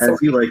is like... I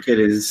feel like it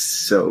is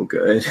so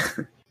good.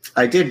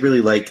 I did really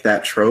like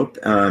that trope.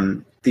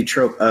 The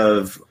trope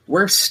of,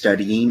 we're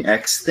studying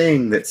X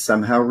thing that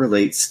somehow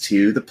relates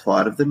to the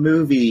plot of the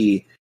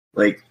movie.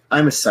 Like,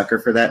 I'm a sucker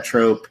for that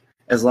trope,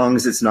 as long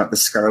as it's not the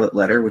Scarlet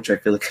Letter, which I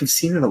feel like I've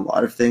seen in a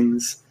lot of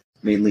things,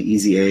 mainly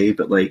Easy A,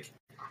 but like,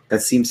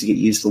 that seems to get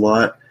used a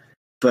lot.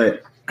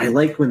 But I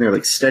like when they're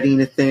like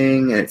studying a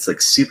thing and it's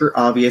like super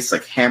obvious,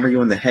 like hammer you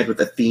on the head with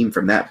a theme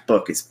from that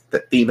book is the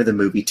theme of the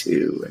movie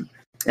too.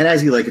 And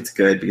as you like, it's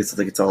good because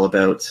like it's all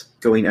about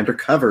going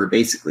undercover,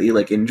 basically,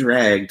 like in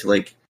drag to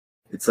like,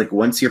 it's like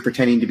once you're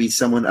pretending to be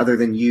someone other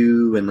than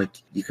you and like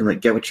you can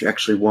like get what you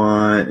actually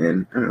want.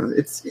 And I don't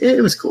know,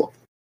 it was cool.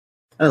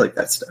 I like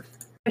that stuff.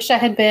 Wish I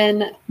had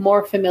been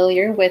more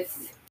familiar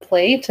with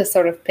play to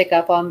sort of pick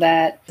up on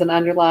that as an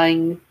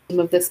underlying theme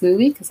of this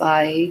movie, because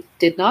I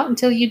did not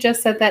until you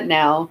just said that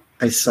now.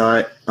 I saw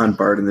it on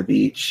Bard on the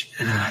Beach,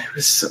 and it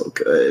was so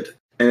good.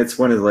 And it's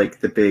one of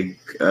like the big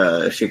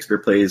Shakespeare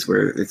plays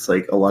where it's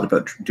like a lot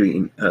about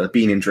doing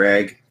being in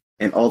drag,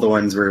 and all the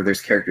ones where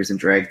there's characters in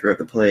drag throughout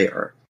the play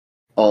are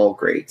all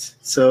great.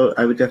 So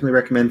I would definitely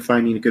recommend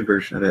finding a good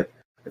version of it.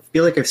 I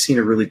feel like I've seen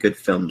a really good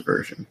filmed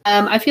version.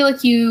 I feel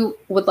like you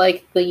would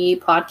like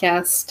the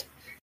podcast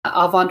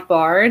Avant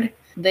Bard.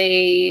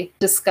 They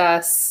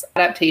discuss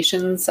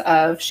adaptations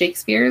of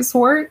Shakespeare's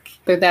work,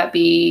 whether that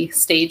be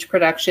stage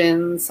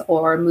productions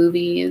or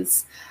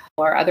movies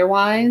or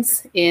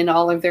otherwise, in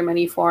all of their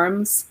many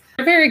forms.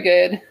 They're very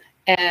good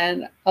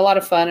and a lot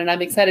of fun, and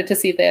I'm excited to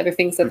see the other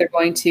things that they're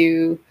going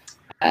to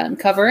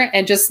cover.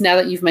 And just now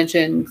that you've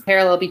mentioned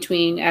parallel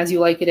between As You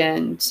Like It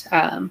and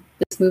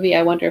this movie,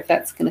 I wonder if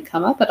that's going to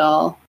come up at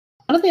all.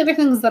 One of the other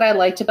things that I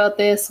liked about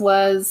this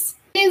was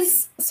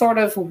his sort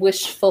of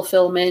wish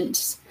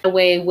fulfillment, a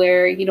way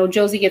where, you know,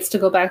 Josie gets to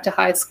go back to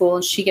high school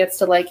and she gets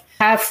to like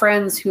have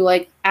friends who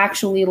like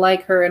actually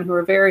like her and who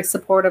are very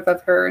supportive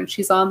of her, and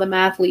she's on the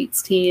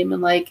mathletes team,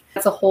 and like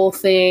that's a whole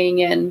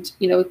thing, and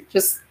you know,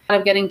 just kind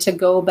of getting to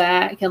go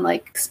back and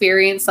like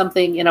experience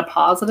something in a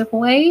positive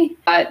way.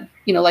 But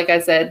you know, like I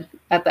said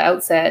at the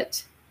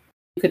outset,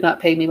 you could not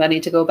pay me money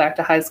to go back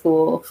to high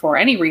school for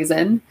any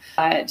reason.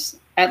 But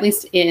at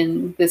least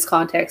in this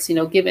context, you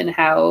know, given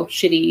how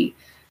shitty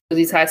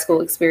Josie's high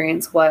school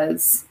experience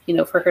was, you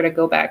know, for her to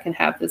go back and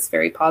have this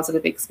very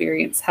positive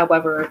experience,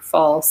 however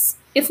false,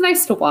 it's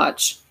nice to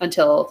watch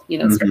until, you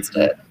know, it starts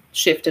to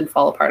shift and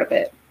fall apart a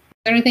bit. Is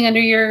there anything under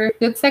your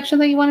good section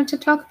that you wanted to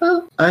talk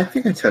about? I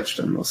think I touched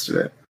on most of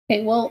it.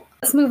 Okay, well,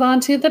 let's move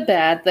on to the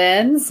bad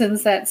then,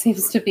 since that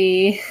seems to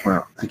be...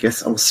 Well, I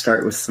guess I'll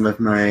start with some of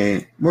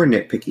my more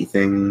nitpicky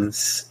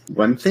things.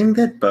 One thing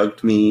that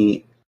bugged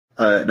me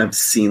an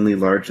obscenely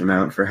large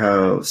amount for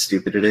how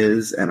stupid it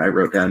is, and I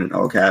wrote down in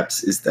all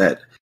caps, is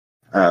that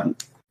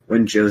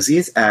when Josie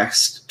is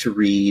asked to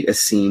read a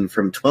scene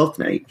from Twelfth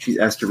Night, she's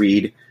asked to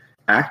read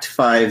Act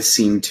 5,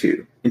 Scene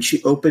 2, and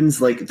she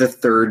opens like the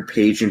third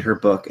page in her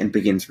book and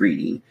begins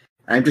reading.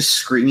 I'm just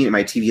screaming at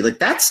my TV, like,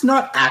 that's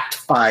not Act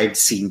 5,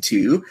 Scene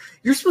 2.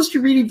 You're supposed to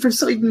be reading from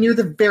something near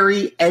the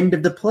very end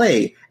of the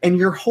play, and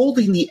you're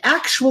holding the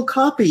actual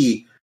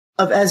copy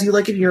of As You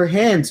Like It in your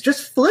hands.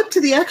 Just flip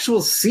to the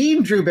actual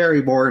scene, Drew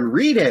Barrymore, and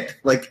read it.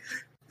 Like,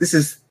 this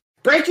is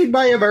breaking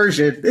my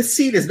immersion. This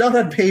scene is not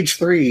on page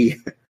 3.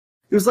 It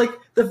was like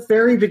the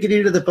very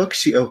beginning of the book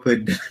she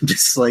opened. I'm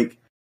just like,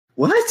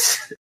 what?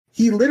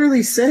 He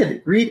literally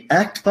said, read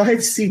Act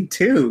 5, Scene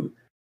 2.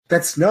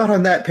 That's not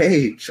on that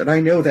page, and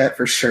I know that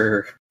for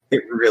sure.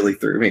 It really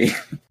threw me.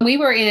 We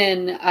were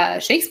in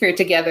Shakespeare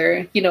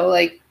together, you know,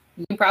 like,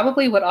 you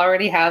probably would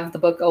already have the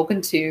book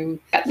open to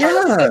that part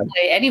of the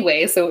play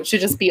anyway, so it should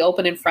just be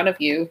open in front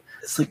of you.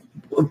 It's like,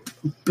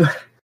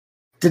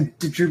 did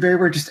Drew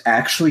Barrymore just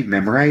actually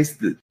memorize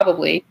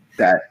Probably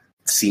that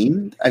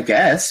scene? I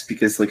guess,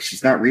 because like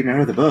she's not reading out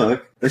of the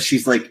book, but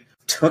she's like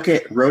took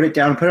it, wrote it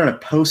down, put it on a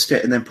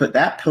post-it, and then put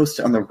that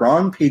post-it on the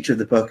wrong page of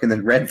the book, and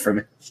then read from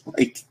it.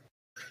 Like,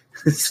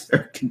 it's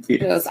very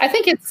confusing. I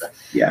think it's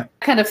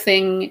kind of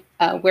thing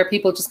where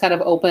people just kind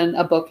of open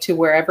a book to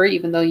wherever,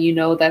 even though you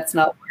know that's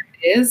not where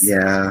it is.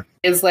 Yeah.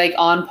 Is like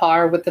on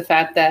par with the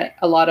fact that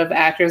a lot of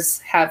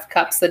actors have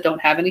cups that don't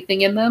have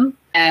anything in them.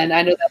 And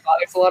I know that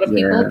bothers a lot of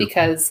people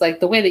because like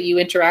the way that you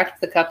interact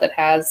with the cup that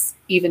has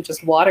even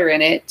just water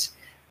in it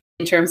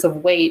in terms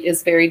of weight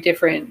is very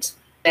different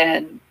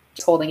than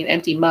just holding an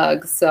empty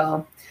mug.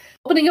 So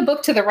opening a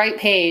book to the right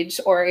page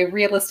or a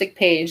realistic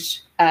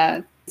page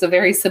is a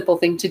very simple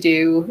thing to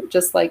do,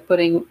 just like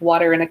putting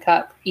water in a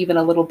cup, even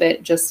a little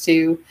bit, just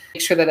to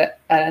make sure that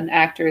an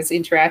actor is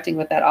interacting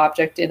with that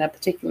object in a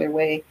particular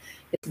way.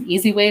 It's an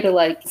easy way to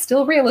like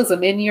still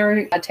realism in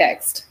your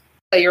text.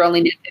 So you're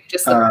only nitpick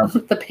just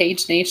the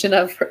page nation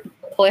of the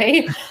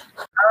play.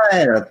 I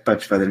had a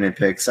bunch of other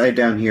nitpicks. I had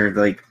down here,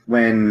 like,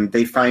 when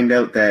they find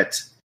out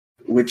that,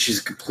 which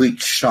is a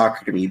complete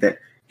shocker to me, that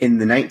in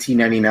the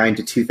 1999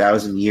 to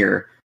 2000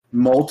 year,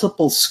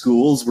 multiple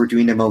schools were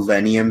doing a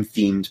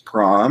Millennium-themed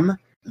prom.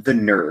 The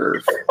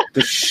nerve.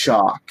 The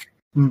shock.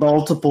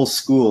 Multiple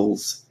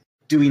schools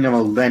doing a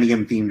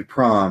Millennium-themed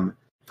prom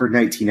for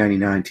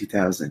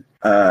 1999-2000.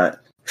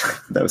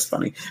 That was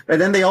funny. But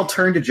then they all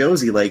turned to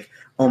Josie like,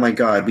 oh my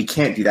god, we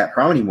can't do that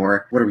prom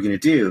anymore. What are we going to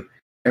do?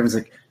 Everyone's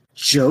like,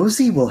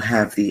 Josie will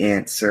have the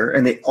answer.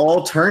 And they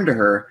all turn to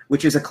her,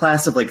 which is a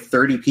class of like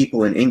 30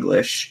 people in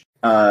English.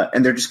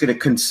 And they're just going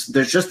to,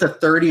 there's just the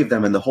 30 of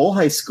them in the whole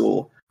high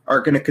school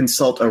are going to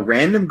consult a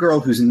random girl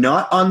who's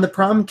not on the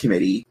prom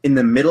committee in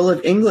the middle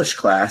of English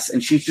class.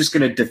 And she's just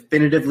going to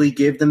definitively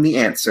give them the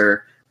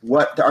answer,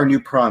 what our new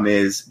prom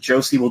is.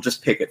 Josie will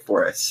just pick it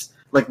for us.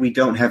 Like, we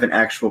don't have an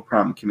actual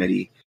prom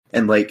committee.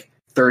 And like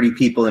 30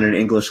 people in an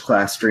English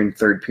class during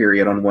third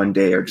period on one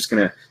day are just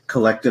going to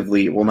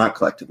collectively, well, not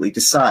collectively,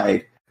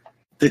 decide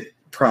the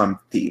prom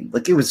theme.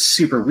 Like, it was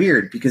super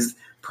weird because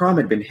prom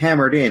had been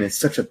hammered in as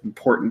such an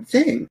important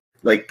thing.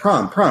 Like,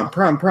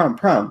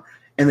 prom.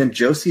 And then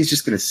Josie's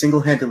just going to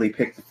single-handedly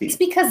pick the theme. It's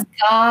because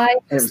Guy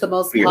is the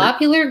most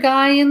popular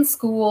guy in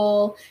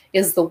school,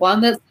 is the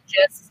one that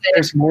suggests that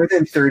there's more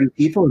than 30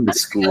 people in the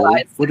school.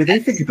 What do they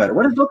think about it?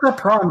 What about the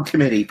prom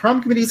committee?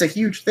 Prom committee is a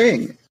huge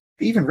thing.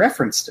 They even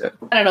referenced it.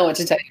 I don't know what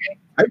to tell you.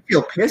 I'd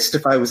feel pissed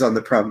if I was on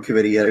the prom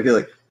committee and I'd be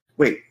like,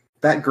 wait,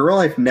 that girl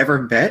I've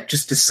never met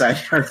just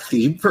decided our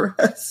theme for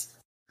us?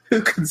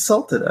 Who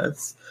consulted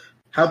us?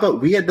 How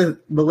about we had the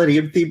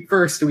Millennium theme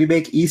first and we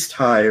make East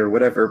High or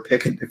whatever,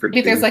 pick a different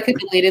theme. There's like a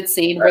deleted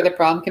scene where the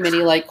prom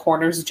committee like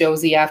corners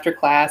Josie after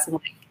class and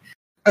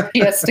like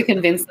she has to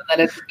convince them that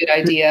it's a good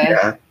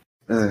idea.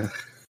 Yeah.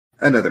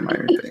 Another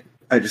minor thing.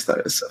 I just thought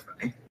it was so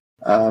funny.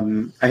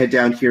 I had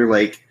down here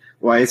like,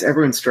 why is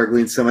everyone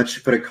struggling so much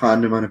to put a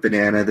condom on a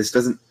banana? This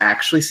doesn't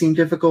actually seem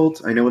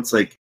difficult. I know it's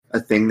like a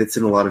thing that's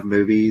in a lot of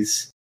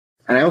movies.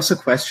 And I also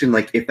question,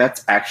 like, if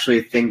that's actually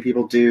a thing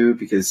people do,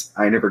 because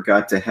I never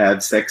got to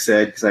have sex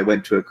ed because I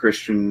went to a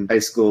Christian high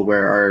school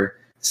where our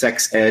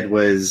sex ed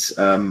was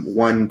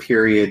one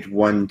period,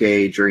 one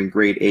day during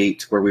grade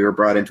 8, where we were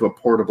brought into a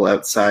portable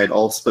outside,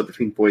 all split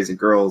between boys and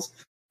girls.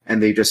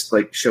 And they just,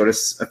 like, showed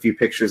us a few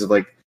pictures of,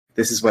 like,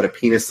 this is what a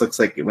penis looks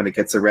like when it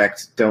gets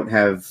erect. Don't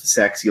have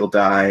sex, you'll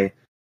die.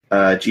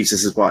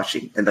 Jesus is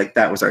watching. And, like,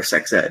 that was our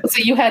sex ed.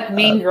 So you had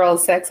Mean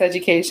Girls sex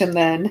education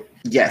then?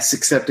 Yes,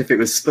 except if it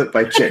was split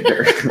by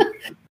gender.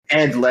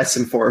 And less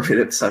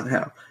informative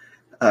somehow.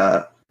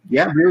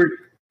 Yeah,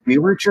 we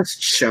were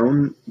just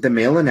shown the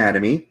male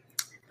anatomy.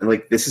 And,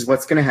 like, this is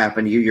what's going to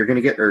happen to you. You're going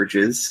to get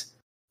urges.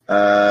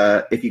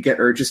 If you get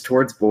urges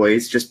towards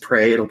boys, just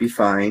pray. It'll be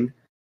fine.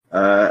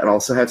 And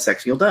also have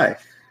sex and you'll die.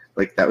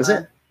 Like, that was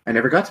it. I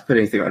never got to put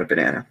anything on a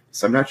banana.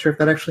 So I'm not sure if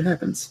that actually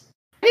happens.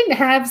 I didn't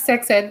have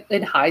sex ed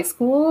in high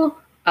school.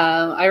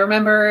 I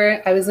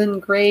remember I was in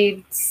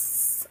grade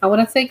 6.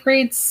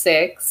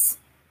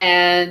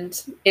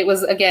 And it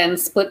was, again,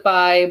 split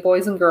by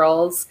boys and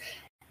girls.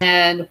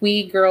 And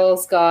we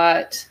girls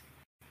got,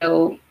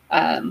 I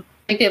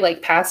think they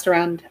like passed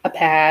around a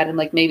pad and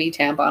like maybe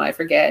tampon, I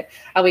forget.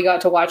 And we got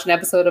to watch an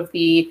episode of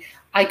the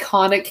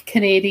iconic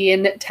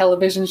Canadian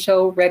television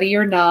show Ready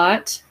or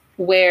Not,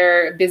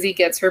 where Busy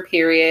gets her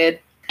period.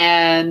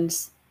 And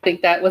I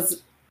think that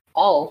was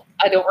all.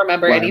 I don't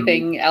remember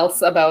anything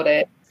else about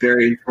it.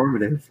 Very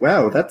informative.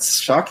 Wow, that's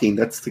shocking.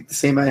 That's like the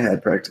same I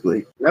had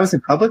practically. That was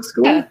in public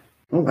school? Yeah.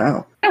 Oh,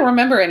 wow. I don't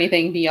remember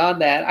anything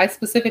beyond that. I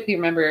specifically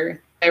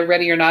remember a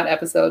Ready or Not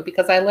episode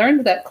because I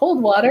learned that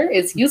cold water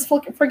is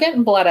useful for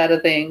getting blood out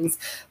of things.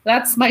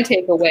 That's my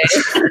takeaway.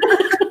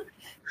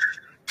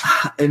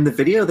 In the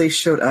video they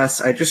showed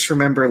us, I just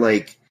remember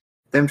like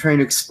them trying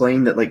to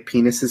explain that like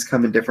penises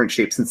come in different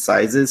shapes and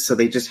sizes. So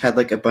they just had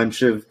like a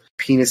bunch of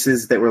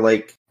penises that were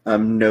like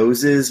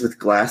noses with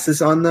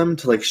glasses on them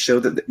to like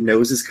show that the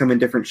noses come in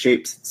different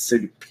shapes. So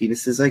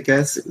penises, I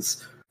guess. It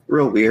was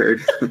real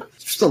weird.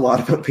 Just a lot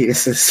about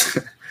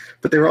penises.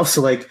 But they were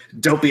also like,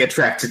 don't be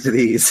attracted to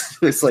these.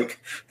 It's like,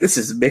 this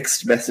is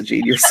mixed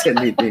messaging you're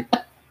sending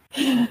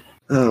me.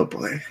 Oh,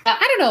 boy.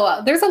 I don't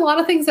know. There's a lot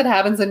of things that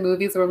happens in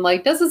movies where I'm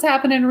like, does this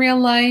happen in real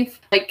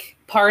life? Like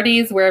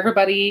parties where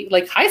everybody,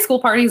 like high school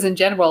parties in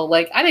general,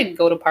 like I didn't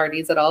go to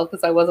parties at all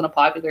because I wasn't a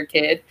popular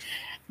kid.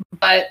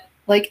 But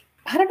like,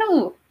 I don't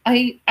know.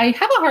 I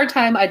have a hard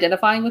time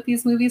identifying with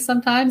these movies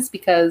sometimes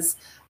because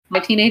my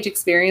teenage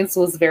experience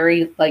was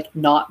very like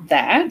not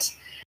that.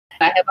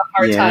 I have a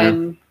hard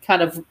time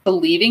kind of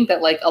believing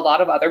that like a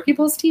lot of other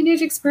people's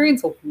teenage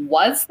experience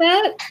was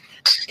that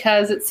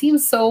because it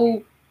seems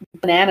so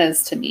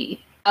bananas to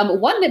me.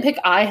 One nitpick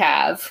I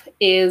have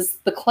is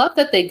the club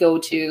that they go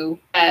to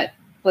at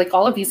like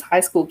all of these high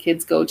school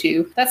kids go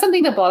to. That's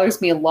something that bothers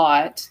me a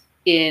lot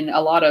in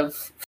a lot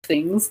of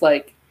things,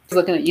 like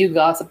looking at you,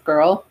 Gossip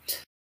Girl,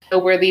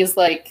 where these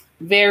like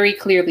very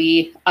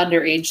clearly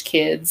underage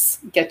kids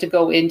get to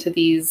go into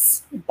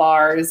these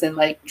bars and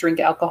like drink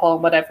alcohol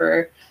and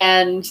whatever.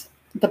 And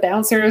the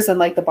bouncers and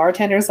like the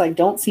bartenders like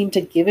don't seem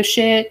to give a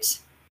shit.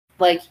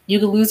 Like you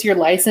could lose your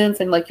license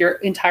and like your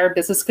entire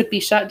business could be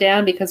shut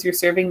down because you're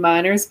serving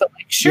minors. But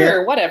like,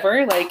 sure,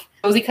 whatever. Like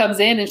Rosie comes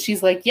in and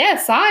she's like,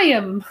 yes, I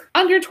am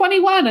under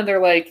 21. And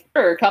they're like,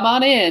 sure, come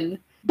on in.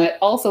 But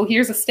also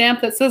here's a stamp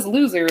that says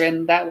loser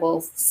and that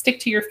will stick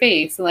to your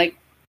face. And like,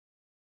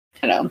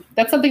 I don't know.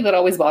 That's something that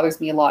always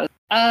bothers me a lot.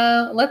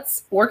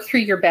 Let's work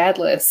through your bad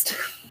list.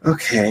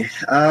 Okay.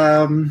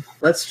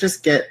 Let's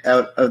just get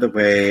out of the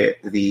way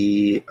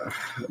the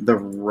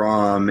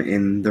rom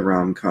in the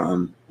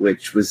rom-com,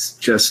 which was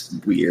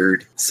just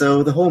weird.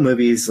 So the whole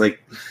movie's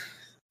like,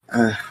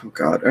 oh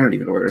god, I don't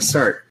even know where to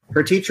start.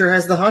 Her teacher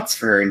has the hots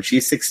for her, and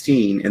she's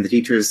 16, and the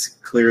teacher's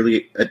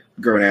clearly a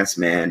grown-ass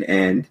man,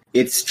 and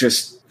it's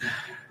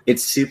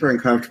super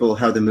uncomfortable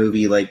how the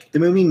movie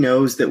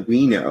knows that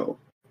we know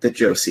that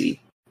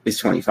Josie is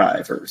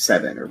 25 or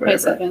 7 or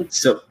whatever. 27.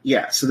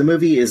 So the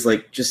movie is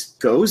like just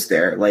goes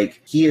there.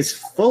 Like he is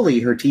fully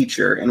her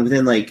teacher, and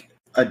within like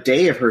a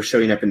day of her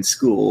showing up in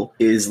school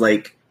is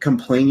like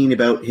complaining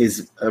about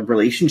his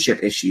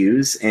relationship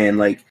issues and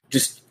like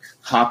just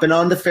hopping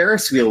on the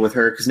Ferris wheel with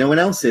her because no one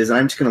else is. And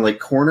I'm just going to like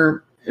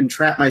corner and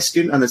trap my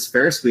student on this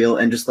Ferris wheel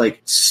and just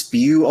like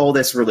spew all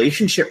this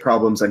relationship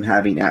problems I'm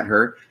having at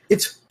her.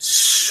 It's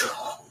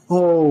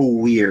so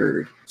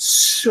weird.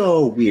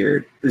 So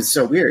weird. It's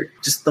so weird.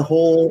 Just the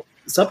whole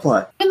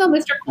subplot. Even though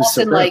Mr.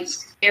 Paulson like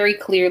very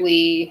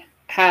clearly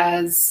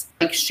has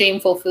like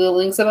shameful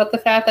feelings about the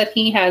fact that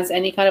he has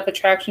any kind of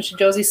attraction to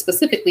Josie,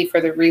 specifically for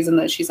the reason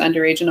that she's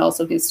underage and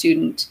also his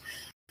student.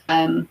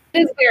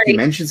 He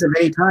mentions it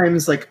many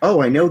times, like,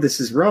 oh, I know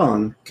this is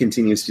wrong,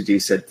 continues to do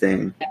said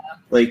thing. Yeah.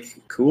 Like,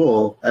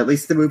 cool. At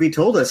least the movie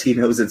told us he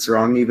knows it's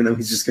wrong, even though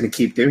he's just going to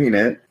keep doing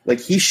it. Like,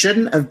 he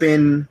shouldn't have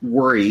been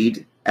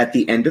worried at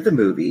the end of the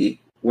movie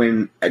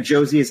when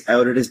Josie is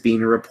outed as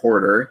being a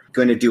reporter,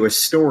 going to do a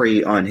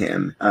story on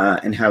him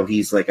and how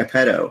he's like a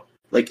pedo.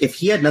 Like, if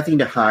he had nothing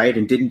to hide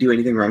and didn't do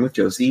anything wrong with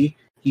Josie,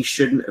 he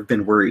shouldn't have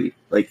been worried.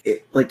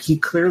 Like he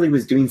clearly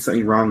was doing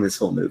something wrong this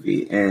whole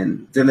movie.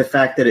 And then the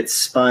fact that it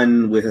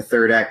spun with a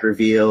third act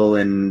reveal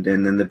and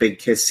then the big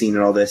kiss scene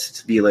and all this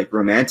to be like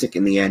romantic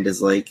in the end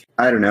is like,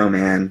 I don't know,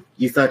 man.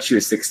 You thought she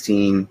was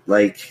 16.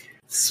 Like,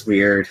 it's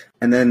weird.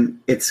 And then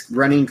it's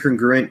running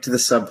congruent to the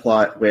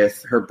subplot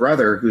with her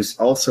brother, who's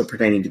also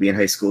pretending to be in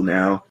high school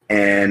now,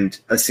 and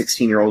a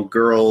 16-year-old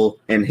girl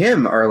and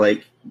him are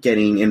like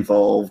getting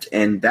involved,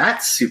 and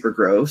that's super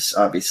gross,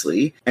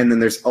 obviously. And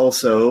then there's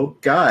also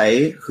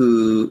Guy,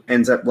 who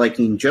ends up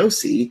liking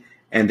Josie,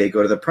 and they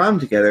go to the prom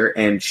together,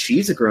 and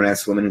she's a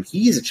grown-ass woman, and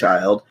he's a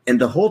child.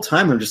 And the whole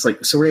time, I'm just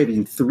like, so we're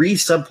having 3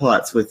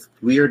 subplots with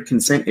weird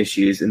consent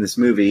issues in this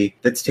movie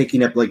that's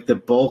taking up, like, the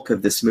bulk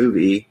of this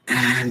movie. And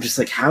I'm just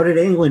like, how did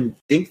anyone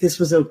think this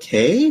was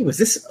okay? Was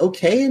this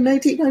okay in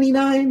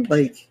 1999?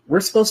 Like, we're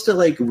supposed to,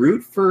 like,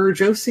 root for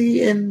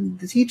Josie and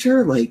the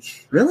teacher?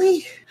 Like,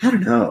 really? I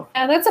don't know.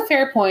 Yeah, that's a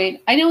fair point.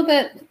 I know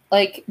that,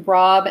 like,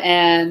 Rob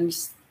and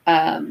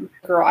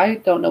girl, I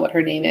don't know what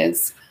her name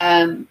is.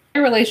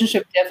 Their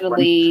relationship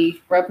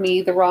definitely rubbed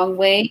me the wrong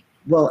way.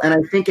 Well, and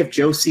I think if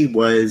Josie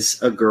was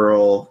a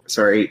girl,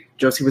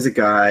 Josie was a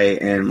guy,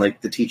 and like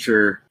the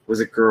teacher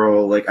was a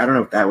girl, like I don't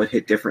know if that would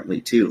hit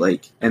differently too.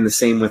 Like, and the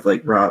same with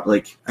like Rob,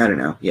 like I don't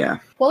know, yeah.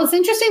 Well, it's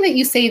interesting that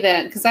you say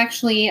that because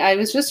actually I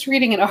was just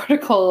reading an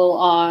article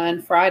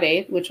on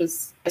Friday, which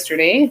was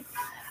yesterday,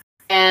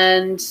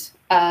 and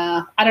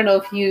I don't know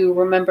if you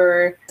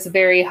remember this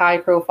very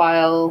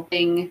high-profile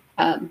thing,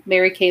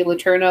 Mary Kay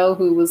Letourneau,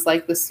 who was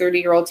like this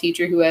 30-year-old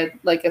teacher who had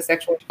like a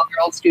sexual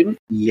 12-year-old student.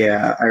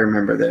 Yeah, I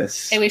remember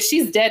this. Anyway,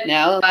 she's dead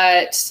now,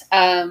 but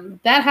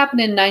that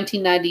happened in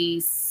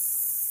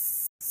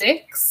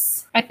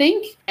 1996, I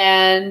think.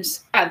 And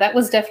yeah, that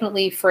was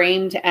definitely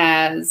framed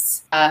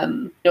as,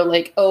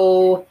 like,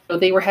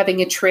 they were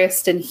having a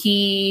tryst and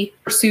he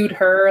pursued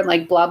her and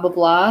like blah, blah,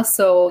 blah.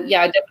 So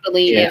yeah,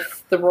 definitely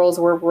if the roles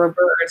were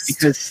reversed.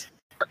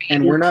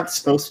 And we're not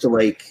supposed to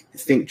like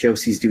think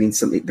Josie's doing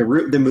something.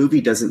 The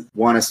movie doesn't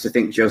want us to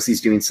think Josie's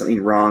doing something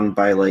wrong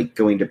by like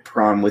going to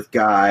prom with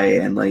Guy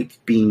and like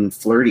being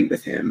flirty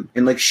with him.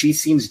 And like she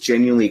seems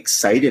genuinely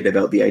excited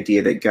about the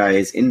idea that Guy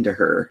is into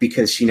her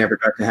because she never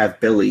got to have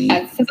Billy.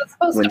 Yeah, because it's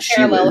supposed to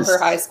parallel her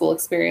high school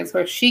experience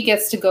where she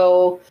gets to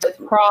go to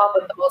prom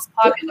with the most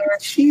popular.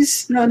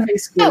 She's not in high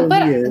school. No,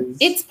 but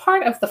it's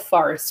part of the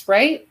farce,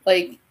 right?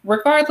 Like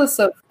regardless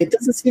of, it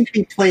doesn't seem to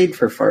be played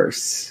for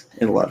farce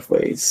in a lot of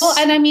ways. Well,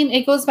 and I mean,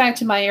 it goes back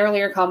to my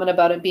earlier comment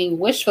about it being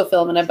wish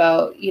fulfillment,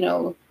 about,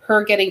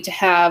 her getting to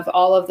have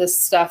all of this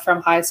stuff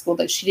from high school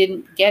that she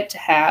didn't get to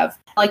have.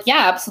 Like,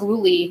 yeah,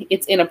 absolutely,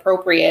 it's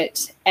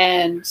inappropriate.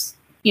 And,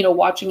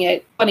 watching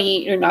it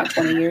 20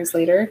 years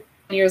later,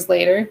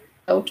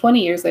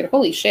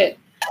 holy shit.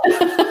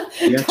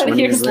 Yeah,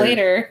 20 years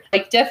later,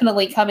 like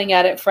definitely coming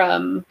at it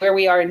from where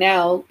we are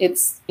now,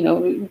 it's,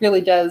 it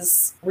really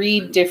does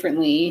read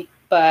differently.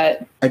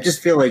 But I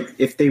just feel like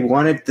if they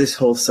wanted this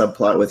whole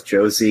subplot with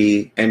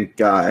Josie and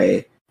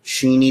Guy,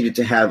 she needed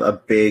to have a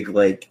big,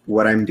 like,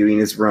 what I'm doing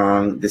is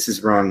wrong, this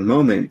is wrong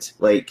moment.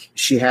 Like,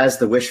 she has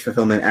the wish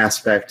fulfillment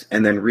aspect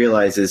and then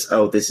realizes,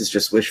 oh, this is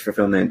just wish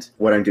fulfillment,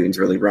 what I'm doing is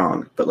really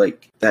wrong. But,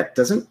 like, that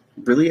doesn't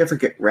really ever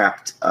get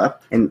wrapped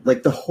up. And,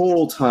 like, the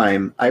whole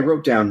time, I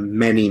wrote down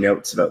many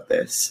notes about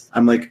this.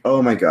 I'm like,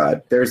 oh my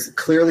god, there's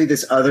clearly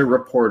this other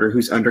reporter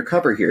who's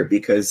undercover here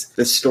because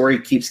the story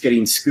keeps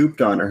getting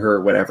scooped on her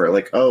or whatever.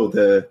 Like, oh,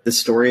 the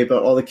story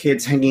about all the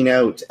kids hanging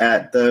out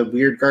at the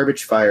weird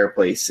garbage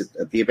fireplace,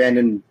 at the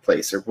abandoned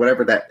place, or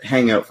whatever that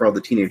hangout for all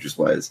the teenagers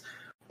was.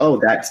 Oh,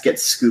 that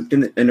gets scooped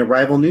in a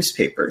rival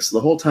newspaper. So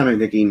the whole time I'm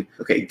thinking,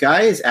 okay,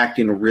 Guy is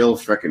acting real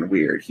freaking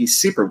weird. He's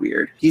super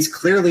weird. He's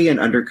clearly an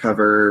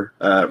undercover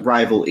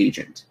rival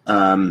agent.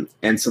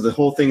 And so the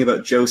whole thing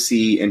about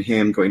Josie and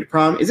him going to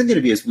prom isn't going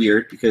to be as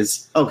weird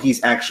because,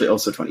 he's actually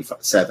also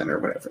 27 or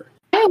whatever.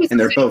 I always and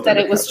they're both that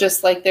undercover. It was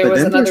just like there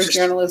was another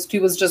journalist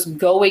who was just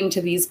going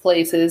to these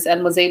places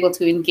and was able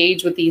to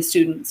engage with these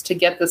students to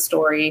get the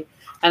story,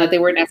 and that they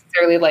weren't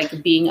necessarily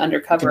like being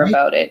undercover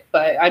about it.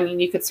 But I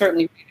mean, you could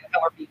certainly read it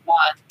however you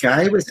want.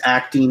 Guy was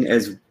acting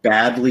as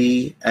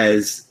badly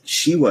as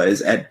she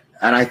was and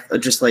I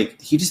just like,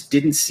 he just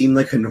didn't seem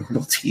like a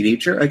normal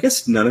teenager. I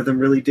guess none of them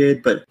really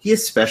did, but he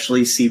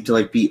especially seemed to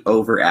like be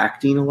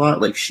overacting a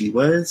lot like she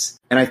was.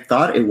 And I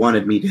thought it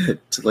wanted me to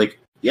like,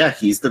 yeah,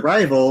 he's the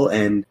rival,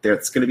 and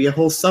there's going to be a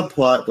whole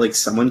subplot, like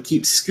someone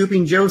keeps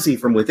scooping Josie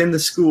from within the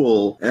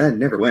school, and it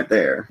never went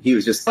there. He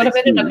was just... Would have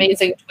been an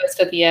amazing twist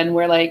at the end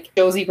where, like,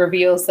 Josie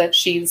reveals that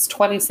she's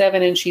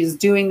 27 and she's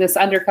doing this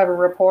undercover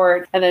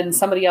report, and then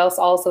somebody else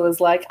also is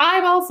like,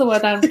 I'm also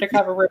an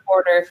undercover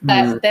reporter.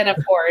 That then, of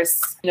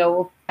course,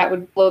 that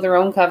would blow their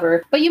own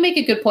cover. But you make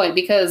a good point,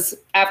 because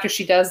after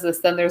she does this,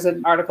 then there's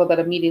an article that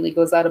immediately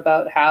goes out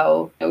about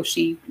how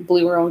she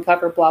blew her own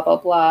cover, blah, blah,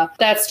 blah.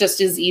 That's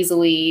just as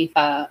easily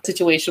a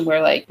situation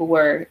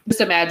where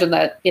just imagine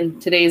that in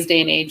today's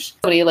day and age,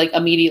 somebody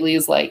immediately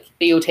is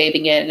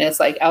videotaping it and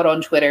it's out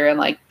on Twitter,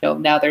 and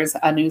now there's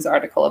a news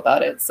article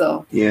about it.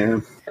 So yeah.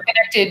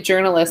 Connected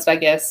journalist, I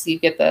guess you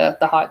get the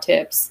hot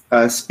tips.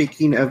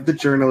 Speaking of the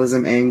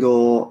journalism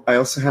angle, I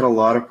also had a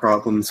lot of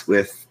problems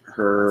with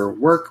her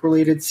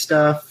work-related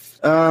stuff.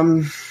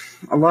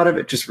 A lot of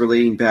it just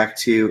relating back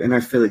to, and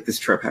I feel like this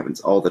trope happens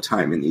all the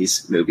time in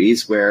these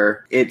movies,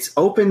 where it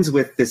opens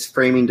with this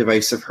framing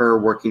device of her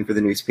working for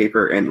the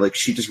newspaper, and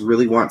she just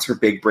really wants her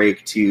big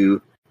break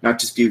to not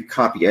just do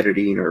copy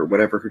editing or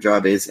whatever her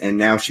job is, and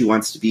now she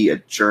wants to be a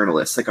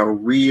journalist, a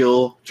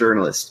real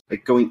journalist,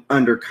 going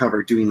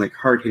undercover, doing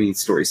hard-hitting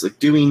stories,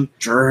 doing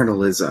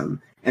journalism.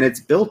 And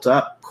it's built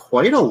up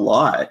quite a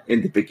lot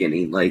in the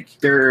beginning.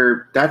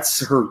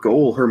 That's her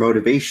goal, her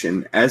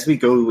motivation. As we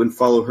go and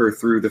follow her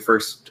through the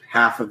first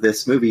half of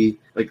this movie,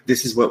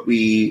 this is what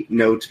we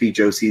know to be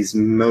Josie's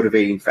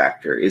motivating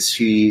factor. Is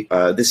she,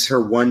 this is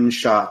her one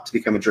shot to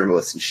become a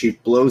journalist, and she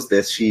blows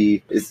this,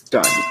 she is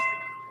done.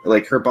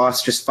 Her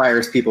boss just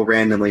fires people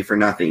randomly for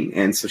nothing.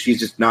 And so she's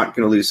just not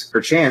going to lose her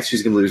chance.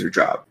 She's going to lose her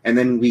job. And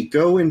then we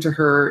go into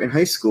her in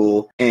high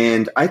school,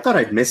 and I thought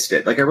I'd missed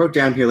it. I wrote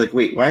down here,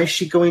 wait, why is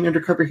she going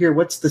undercover here?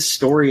 What's the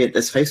story at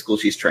this high school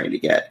she's trying to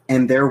get?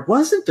 And there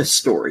wasn't a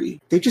story.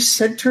 They just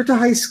sent her to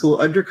high school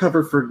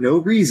undercover for no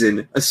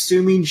reason,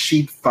 assuming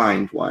she'd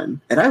find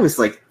one. And I was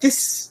like,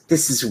 this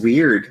is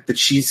weird that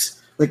she's...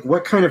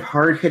 what kind of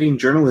hard-hitting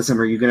journalism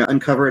are you going to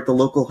uncover at the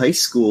local high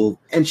school?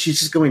 And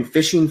she's just going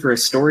fishing for a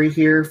story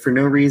here for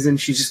no reason.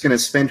 She's just going to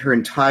spend her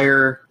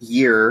entire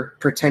year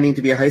pretending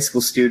to be a high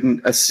school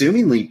student,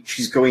 assumingly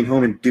she's going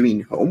home and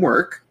doing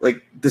homework.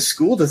 The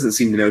school doesn't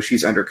seem to know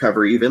she's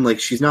undercover even.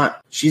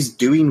 She's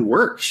doing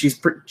work.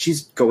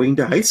 She's going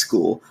to high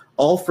school.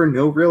 All for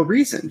no real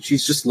reason.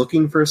 She's just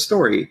looking for a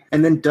story,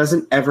 and then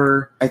doesn't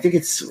ever... I think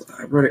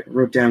I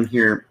wrote down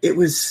here, it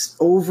was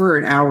over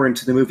an hour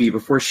into the movie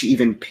before she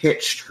even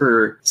pitched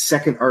her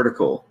second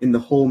article in the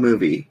whole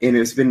movie. And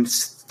it's been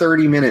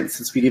 30 minutes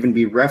since we'd even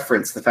be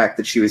referenced the fact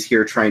that she was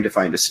here trying to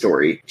find a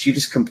story. She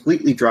just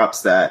completely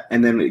drops that,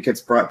 and then it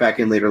gets brought back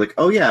in later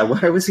oh yeah,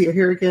 why was he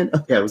here again?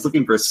 Oh yeah, I was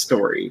looking for a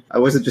story. I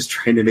wasn't just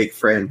trying to make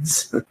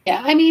friends.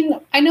 Yeah,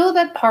 I know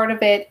that part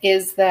of it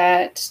is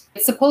that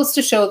it's supposed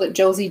to show that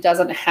Josie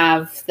doesn't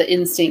have the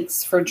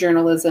instincts for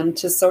journalism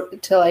to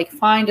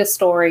find a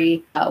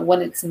story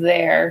when it's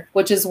there,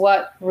 which is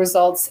what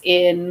results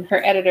in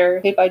her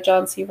editor, played by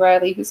John C.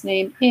 Reilly, whose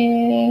name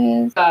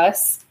is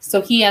Gus.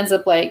 So he ends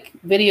up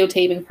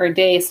videotaping her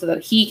day so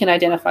that he can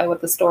identify what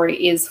the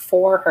story is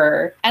for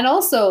her. And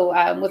also,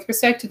 with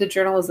respect to the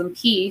journalism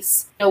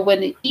piece,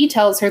 when he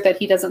tells her that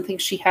he doesn't think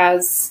she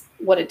has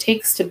what it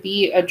takes to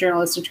be a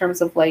journalist in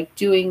terms of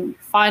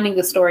finding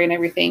the story and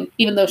everything,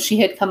 even though she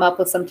had come up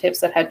with some tips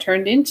that had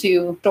turned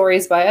into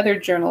stories by other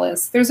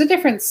journalists. There's a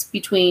difference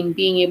between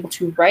being able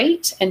to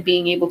write and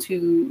being able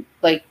to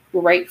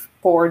write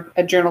for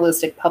a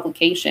journalistic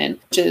publication,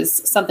 which is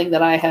something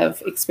that I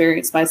have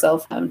experienced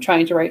myself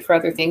trying to write for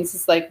other things.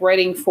 It's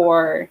writing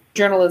for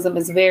journalism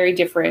is very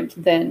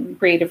different than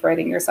creative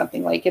writing or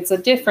something. It's a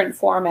different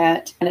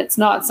format, and it's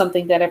not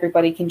something that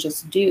everybody can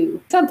just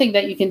do. Something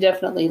that you can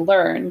definitely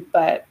learn,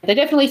 but they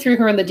definitely threw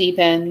her in the deep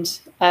end.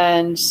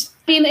 And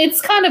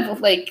it's kind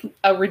of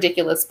a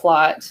ridiculous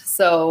plot,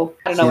 so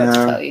I don't know what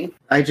to tell you.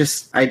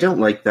 I don't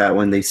like that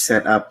when they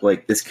set up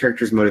this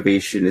character's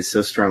motivation is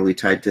so strongly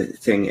tied to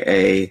thing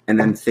A, and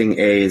then thing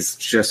A is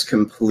just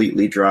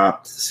completely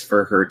dropped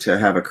for her to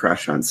have a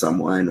crush on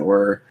someone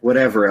or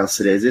whatever else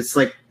it is. It's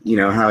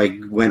how I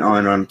went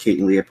on Kate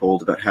and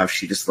Leopold about how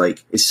she just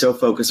is so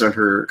focused on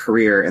her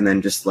career, and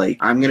then just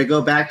I'm going to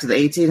go back to the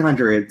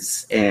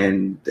 1800s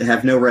and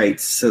have no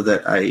rights so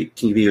that I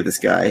can be with this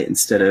guy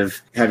instead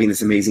of having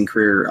this amazing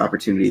career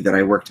opportunity that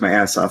I worked my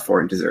ass off for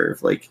and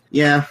deserve.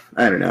 Yeah,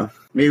 I don't know.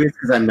 Maybe it's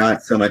because I'm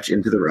not so much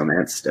into the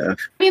romance stuff.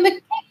 The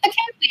Kate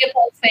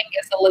Leopold thing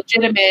is a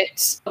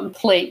legitimate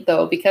complaint,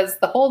 though, because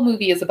the whole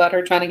movie is about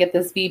her trying to get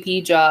this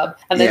VP job,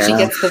 and then she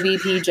gets the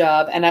VP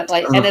job, and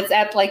and it's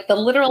at the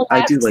literal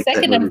last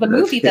second of the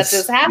movie that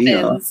this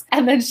happens,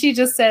 and then she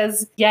just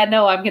says, "Yeah,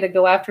 no, I'm going to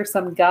go after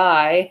some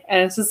guy,"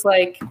 and it's just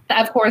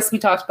of course, we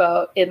talked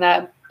about in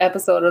that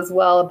episode as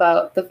well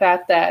about the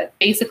fact that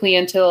basically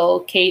until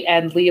Kate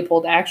and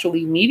Leopold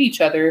actually meet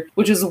each other,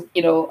 which is,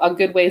 a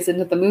good ways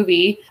into the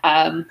movie,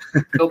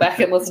 go back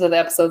and listen to the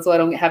episode so I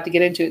don't have to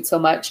get into it so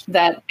much,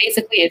 that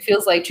basically it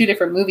feels like two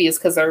different movies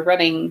because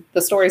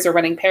the stories are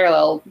running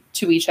parallel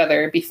to each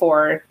other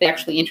before they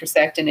actually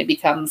intersect, and it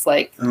becomes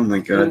oh my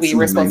God, the movie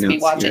we're supposed to be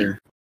watching. Here.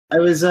 I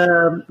was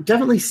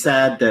definitely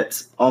sad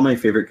that all my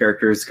favorite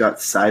characters got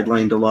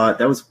sidelined a lot.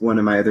 That was one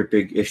of my other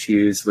big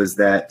issues, was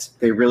that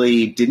they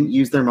really didn't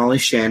use their Molly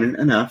Shannon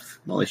enough.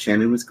 Molly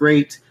Shannon was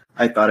great.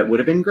 I thought it would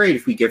have been great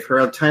if we give her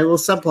a tiny little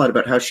subplot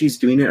about how she's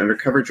doing an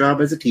undercover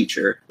job as a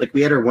teacher. Like,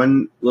 we had her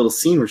one little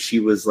scene where she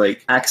was,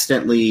 like,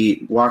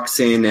 accidentally walks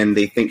in and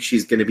they think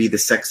she's going to be the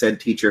sex ed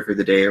teacher for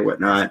the day or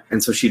whatnot.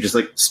 And so she just,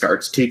 like,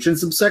 starts teaching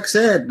some sex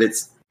ed.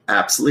 It's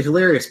absolutely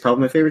hilarious.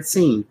 Probably my favorite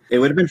scene. It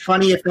would have been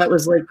funny if that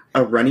was, like,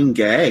 a running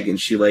gag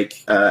and she,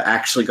 like,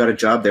 actually got a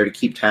job there to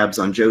keep tabs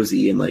on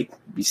Josie and, like,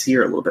 we see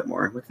her a little bit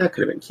more. Like, that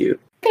could have been cute.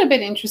 Could have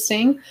been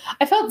interesting.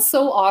 I felt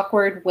so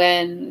awkward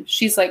when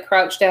she's like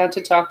crouched down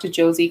to talk to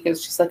Josie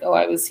because she's like, oh,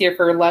 I was here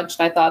for lunch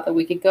and I thought that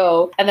we could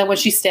go. And then when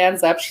she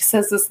stands up, she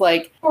says this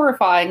like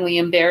horrifyingly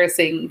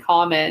embarrassing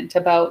comment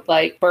about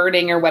like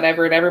burning or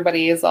whatever, and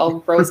everybody is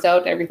all grossed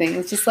out and everything.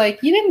 It's just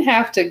like, you didn't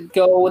have to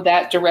go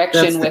that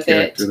direction with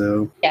it.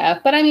 Though.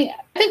 Yeah, but I mean,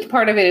 I think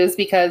part of it is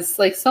because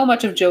like so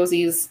much of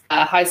Josie's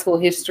high school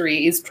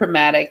history is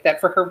traumatic that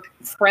for her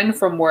friend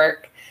from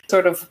work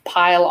sort of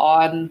pile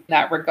on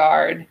that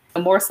regard.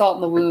 More salt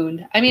in the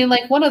wound. I mean,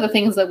 like, one of the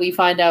things that we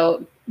find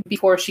out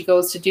before she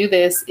goes to do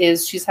this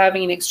is she's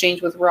having an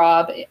exchange with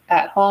Rob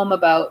at home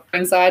about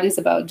anxieties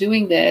about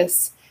doing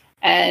this.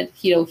 And,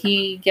 you know,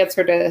 he gets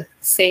her to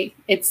say,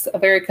 it's a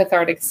very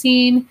cathartic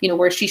scene, you know,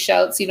 where she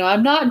shouts, you know,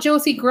 I'm not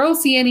Josie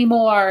Grossi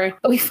anymore.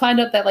 But we find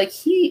out that, like,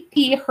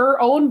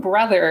 her own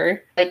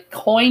brother, like,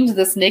 coined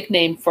this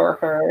nickname for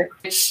her,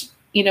 which,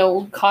 you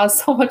know,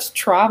 caused so much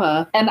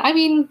trauma. And I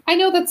mean, I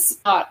know that's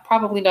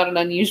probably not an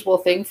unusual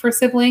thing for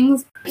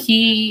siblings.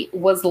 He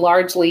was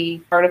largely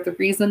part of the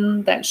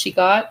reason that she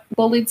got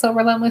bullied so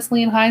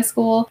relentlessly in high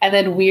school. And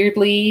then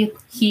weirdly,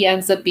 he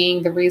ends up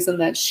being the reason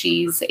that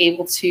she's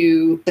able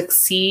to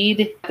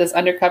succeed at this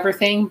undercover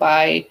thing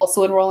by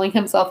also enrolling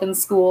himself in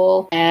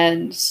school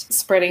and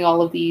spreading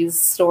all of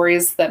these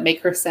stories that make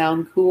her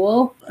sound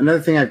cool. Another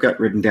thing I've got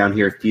written down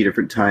here a few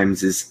different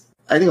times is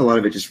I think a lot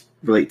of it just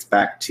relates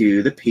back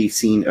to the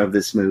pacing of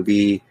this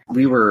movie.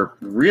 We were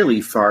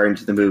really far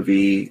into the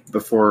movie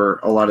before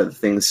a lot of the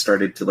things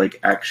started to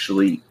like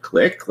actually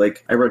click.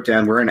 Like, I wrote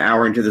down, we're an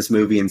hour into this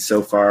movie and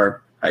so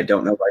far I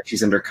don't know why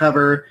she's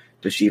undercover.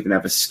 Does she even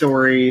have a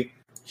story?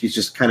 She's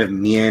just kind of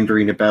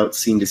meandering about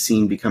scene to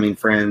scene, becoming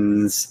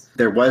friends.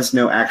 There was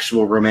no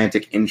actual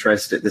romantic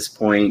interest at this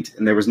point,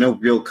 and there was no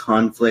real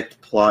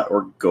conflict, plot,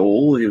 or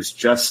goal. It was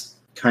just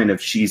kind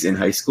of she's in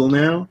high school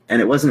now, and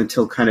it wasn't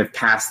until kind of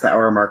past the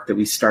hour mark that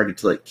we started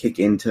to like kick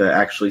into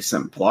actually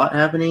some plot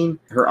happening.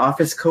 Her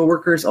office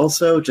coworkers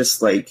also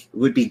just like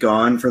would be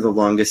gone for the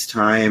longest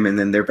time and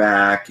then they're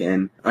back,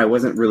 and I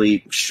wasn't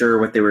really sure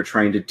what they were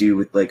trying to do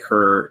with like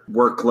her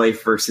work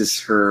life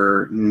versus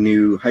her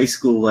new high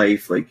school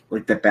life, like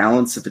the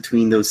balance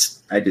between those.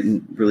 I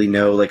didn't really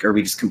know, like, are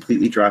we just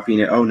completely dropping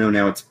it? Oh no,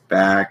 now it's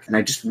back. And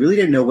I just really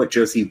didn't know what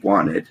Josie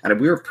wanted.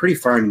 And we were pretty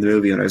far into the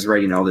movie when I was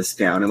writing all this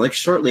down. And like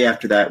shortly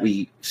after that,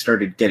 we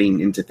started getting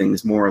into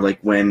things more, like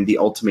when the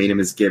ultimatum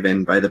is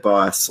given by the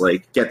boss,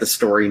 like, get the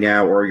story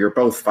now or you're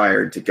both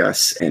fired, to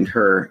Gus and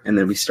her. And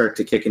then we start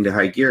to kick into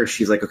high gear.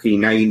 She's like, okay,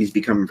 now you need to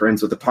become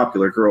friends with the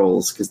popular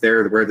girls because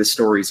they're where the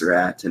stories are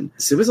at. And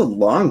so it was a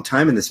long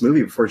time in this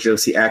movie before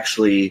Josie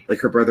actually, like,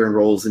 her brother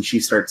enrolls and she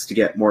starts to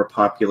get more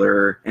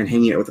popular and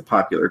hanging out with the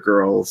popular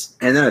girls.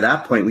 And then at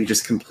that point, we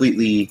just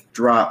completely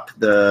drop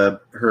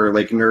her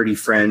like nerdy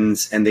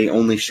friends and they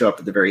only show up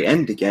at the very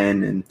end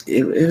again. And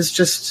it was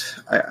just,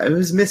 I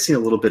was missing a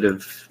little bit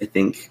of, I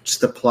think,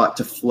 just the plot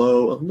to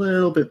flow a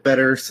little bit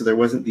better. So there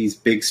wasn't these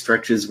big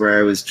stretches where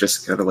I was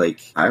just kind of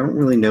like, I don't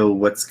really know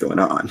what's going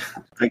on.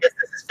 I guess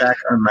this is back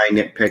on my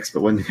nitpicks,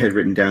 but one thing I'd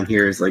written down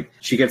here is like,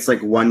 she gets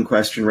like one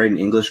question right in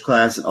English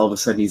class and all of a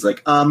sudden he's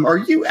like, are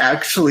you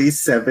actually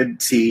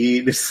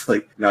 17? It's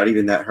like not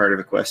even that hard of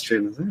a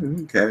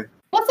question. Okay.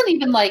 It wasn't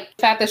even like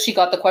the fact that she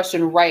got the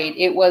question right.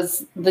 It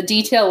was the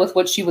detail with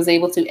which she was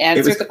able to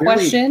answer the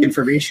question.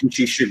 Information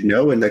she should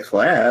know in the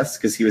class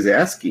because he was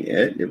asking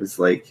it. It was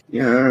like,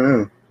 yeah, I don't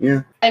know.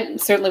 Yeah. I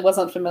certainly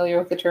wasn't familiar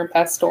with the term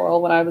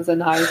pastoral when I was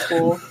in high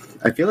school.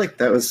 I feel like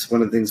that was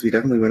one of the things we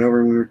definitely went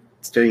over when we were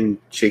studying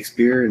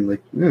Shakespeare and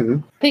like, I don't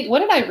know. I think, what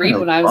did I read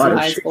when I was in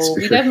high school?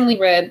 We definitely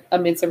read A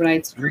Midsummer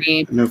Night's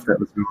Dream. I don't know if that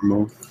was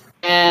normal.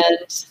 And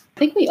I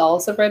think we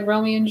also read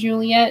Romeo and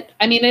Juliet.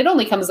 I mean, it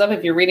only comes up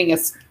if you're reading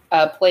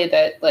a play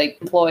that like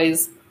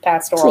employs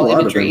pastoral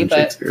imagery, but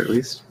Shakespeare, at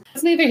least.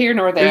 It's neither here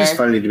nor there. It's just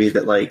funny to me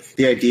that like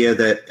the idea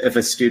that if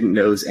a student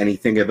knows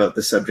anything about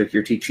the subject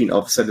you're teaching, all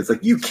of a sudden it's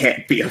like, you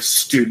can't be a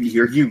student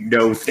here. You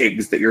know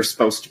things that you're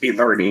supposed to be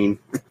learning.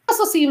 It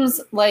also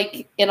seems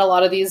like in a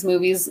lot of these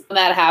movies, when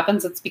that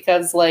happens, it's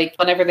because like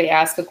whenever they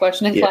ask a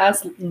question in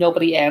class,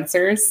 nobody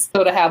answers.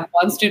 So to have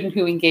one student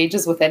who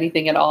engages with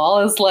anything at all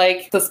is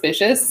like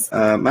suspicious.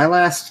 My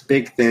last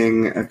big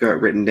thing I've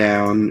got written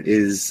down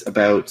is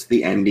about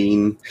the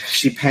ending.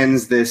 She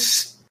pens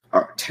this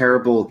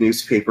terrible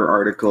newspaper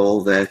article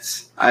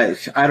that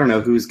I don't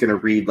know who's going to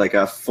read like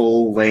a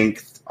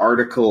full-length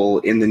article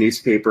in the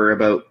newspaper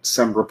about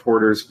some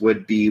reporters'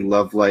 would-be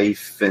love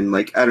life, and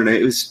like I don't know,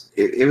 it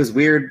was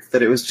weird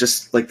that it was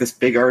just like this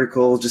big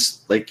article,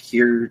 just like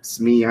here's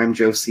me, I'm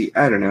Josie.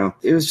 I don't know,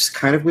 it was just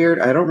kind of weird.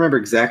 I don't remember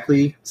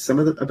exactly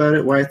about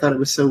it, why I thought it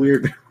was so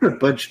weird. But I'm gonna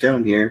budge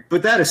down here.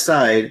 But that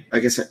aside, I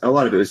guess a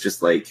lot of it was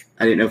just like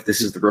I didn't know if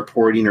this is the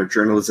reporting or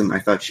journalism I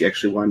thought she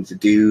actually wanted to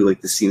do.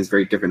 Like the scene is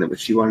very different than what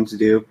she wanted to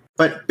do.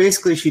 But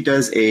basically, she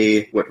does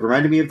what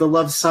reminded me of the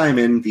Love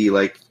Simon, the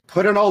like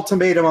put an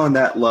ultimatum on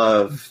that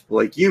love.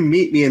 Like, you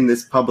meet me in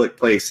this public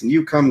place and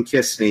you come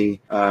kiss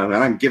me, and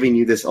I'm giving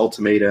you this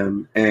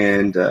ultimatum.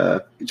 And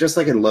just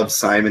like in Love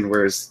Simon,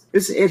 whereas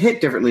it hit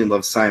differently in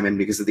Love Simon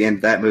because at the end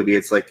of that movie,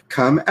 it's like,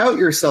 come out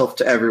yourself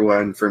to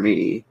everyone for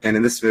me. And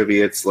in this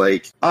movie, it's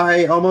like,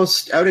 I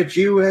almost outed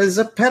you as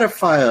a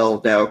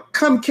pedophile. Now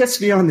come kiss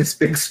me on this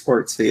big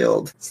sports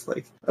field. It's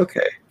like,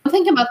 okay. I'm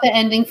thinking about the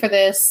ending for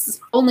this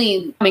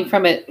only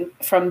coming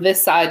from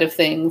this side of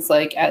things,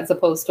 like as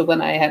opposed to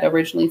when I had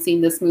originally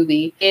seen this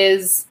movie,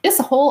 is this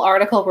whole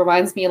article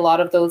reminds me a lot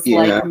of those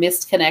like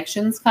missed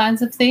connections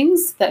kinds of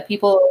things that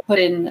people put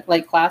in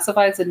like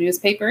classifieds in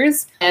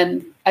newspapers.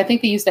 And I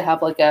think they used to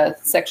have like a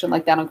section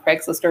like that on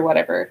Craigslist or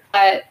whatever.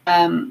 But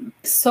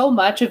so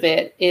much of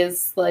it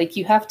is like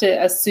you have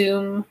to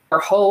assume or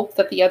hope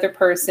that the other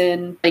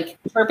person like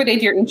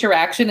interpreted your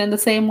interaction in the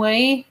same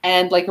way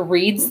and like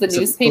reads the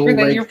newspaper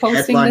that you're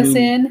posting this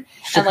in.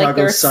 Chicago and like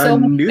there's Sun so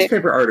many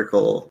newspaper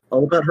article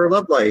all about her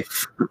love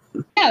life.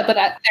 Yeah, but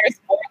there's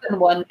more than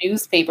one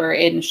newspaper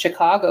in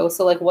Chicago.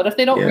 So, like, what if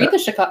they don't read the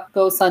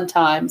Chicago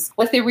Sun-Times?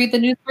 What if they read the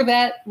newspaper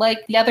that,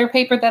 like, the other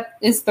paper that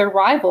is their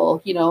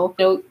rival? You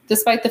know,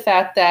 despite the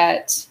fact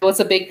that it's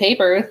a big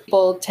paper,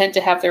 people tend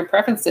to have their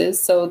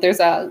preferences. So there's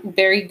a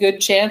very good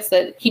chance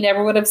that he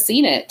never would have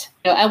seen it.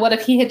 You know, and what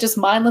if he had just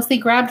mindlessly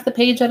grabbed the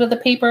page out of the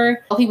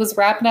paper while he was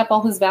wrapping up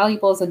all his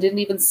valuables and didn't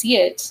even see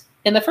it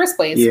in the first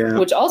place,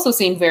 which also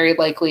seemed very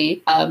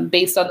likely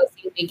based on the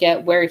scene we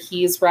get where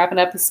he's wrapping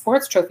up his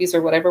sports trophies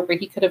or whatever, where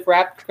he could have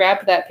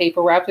grabbed that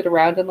paper, wrapped it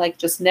around, and like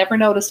just never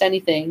noticed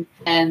anything,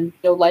 and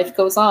life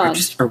goes on.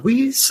 Are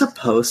we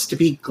supposed to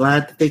be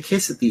glad that they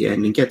kiss at the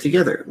end and get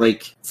together?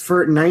 Like,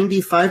 for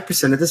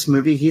 95% of this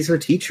movie, he's her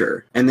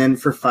teacher, and then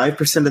for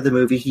 5% of the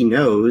movie, he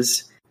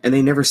knows. And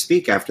they never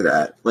speak after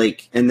that.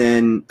 Like, and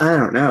then, I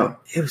don't know.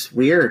 It was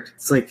weird.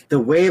 It's like, the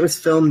way it was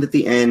filmed at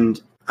the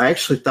end, I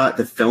actually thought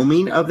the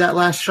filming of that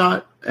last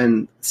shot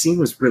and scene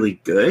was really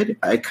good.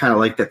 I kind of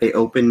like that they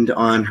opened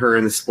on her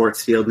in the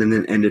sports field and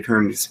then ended her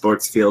in the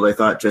sports field. I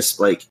thought just,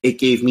 like, it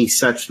gave me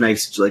such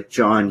nice, like,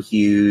 John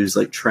Hughes,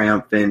 like,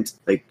 triumphant,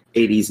 like,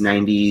 80s,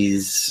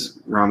 90s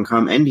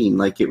rom-com ending.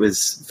 Like, it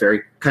was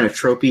very kind of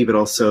tropey, but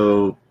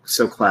also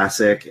so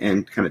classic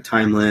and kind of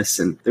timeless,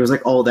 and there was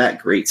like all that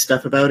great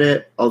stuff about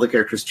it, all the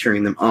characters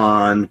cheering them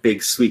on,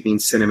 big sweeping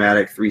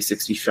cinematic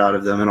 360 shot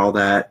of them and all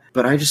that,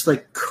 but I just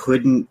like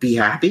couldn't be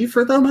happy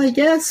for them, I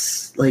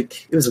guess.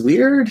 Like, it was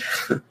weird.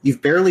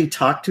 You've barely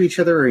talked to each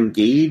other or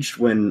engaged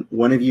when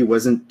one of you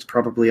wasn't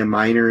probably a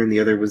minor and the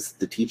other was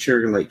the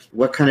teacher. Like,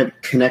 what kind of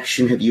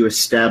connection have you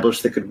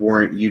established that could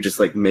warrant you just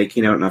like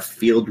making out in a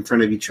field in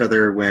front of each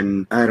other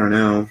when, I don't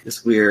know,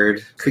 it's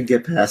weird. Could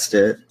get past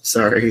it.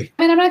 Sorry.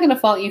 I mean, I'm not going to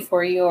fault you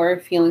for your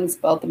feelings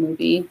about the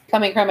movie.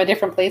 Coming from a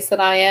different place than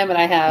I am, and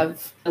I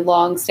have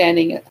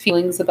long-standing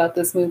feelings about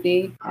this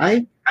movie.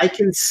 I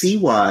can see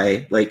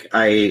why. Like,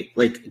 I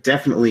like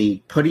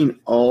definitely putting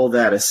all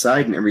that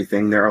aside and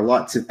everything, there are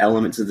lots of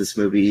elements of this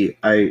movie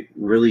I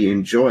really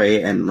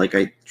enjoy, and like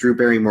Drew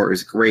Barrymore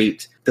is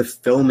great. The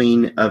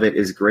filming of it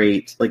is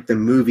great. Like, the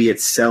movie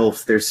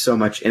itself, there's so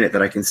much in it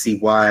that I can see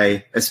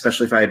why,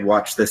 especially if I had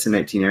watched this in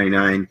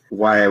 1999,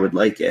 why I would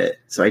like it.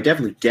 So I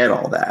definitely get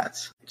all that.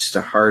 It's just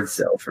a hard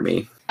sell for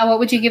me. What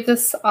would you give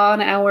this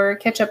on our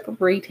ketchup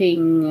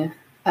rating?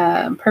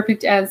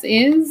 Perfect as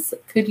is,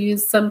 could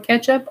use some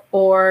ketchup,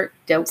 or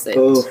douse it?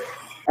 Oh,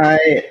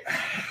 I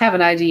have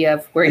an idea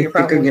of where you're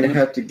probably I'm going to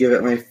have to give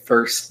it my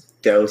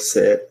first dose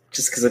it,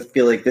 just because I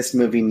feel like this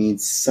movie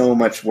needs so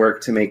much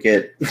work to make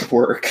it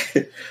work.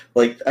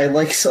 Like, I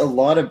like a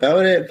lot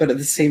about it, but at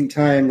the same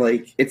time,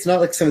 like, it's not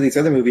like some of these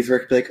other movies where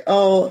I could be like,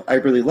 oh, I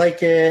really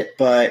like it,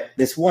 but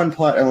this one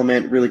plot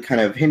element really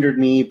kind of hindered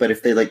me, but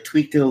if they, like,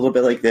 tweaked it a little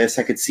bit like this,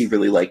 I could see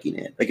really liking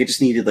it. Like, it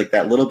just needed, like,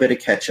 that little bit of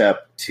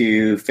ketchup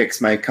to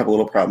fix my couple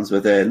little problems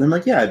with it, and then,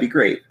 like, yeah, it'd be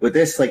great. With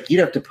this, like, you'd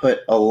have to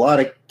put a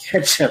lot of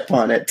ketchup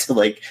on it to,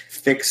 like,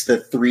 fix the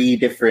three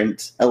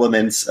different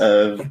elements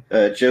of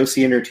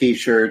Josie and her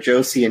teacher,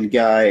 Josie and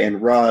Guy, and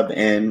Rob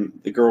and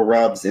the girl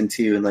Rob's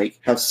into, and, like,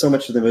 how so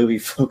much of the movie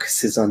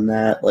focuses on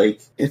that. Like,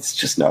 it's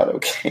just not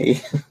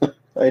okay.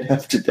 I'd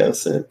have to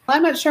douse it.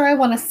 I'm not sure I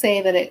want to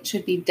say that it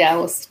should be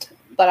doused,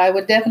 but I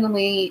would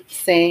definitely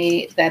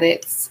say that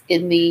it's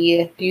in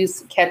the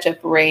use ketchup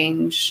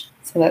range.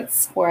 So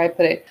that's where I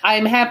put it.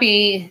 I'm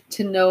happy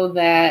to know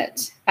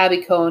that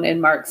Abby Cohn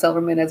and Mark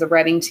Silverman as a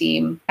writing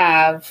team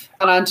have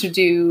gone on to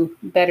do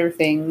better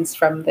things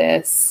from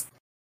this.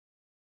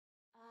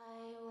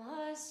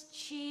 I was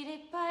cheated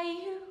by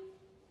you,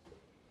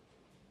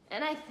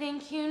 and I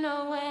think you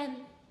know when.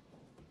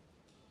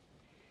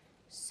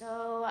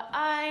 So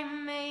I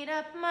made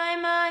up my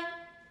mind.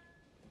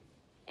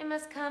 It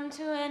must come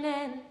to an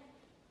end.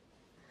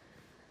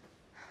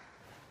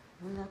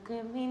 Look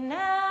at me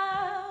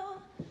now.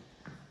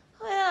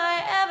 Will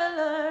I ever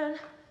learn?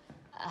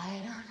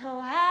 I don't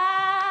know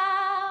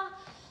how,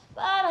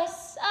 but I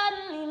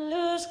suddenly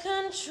lose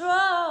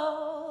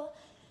control.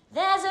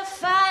 There's a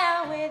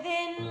fire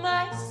within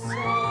my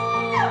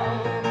soul.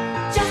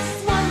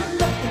 Just one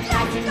look and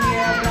I can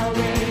hear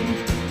blowing.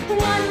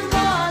 One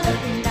more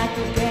look and I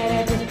can get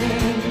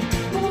everything.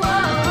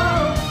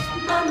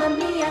 Whoa, mamma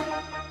mia,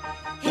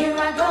 here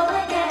I go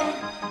again.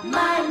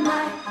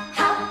 My,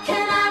 how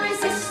can I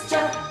resist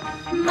you?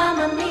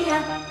 Mamma mia,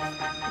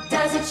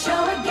 does it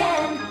show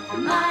again?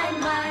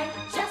 My,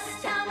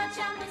 just how much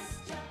I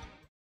missed you.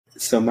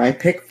 So my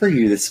pick for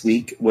you this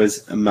week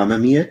was Mamma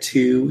Mia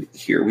 2,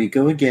 Here We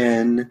Go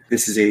Again.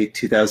 This is a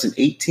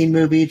 2018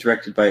 movie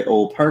directed by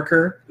Ole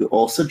Parker, who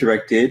also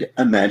directed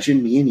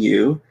Imagine Me and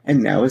You,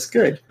 and Now Is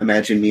Good.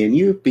 Imagine Me and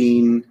You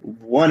being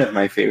one of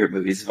my favorite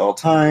movies of all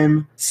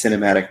time,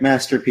 cinematic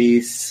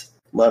masterpiece.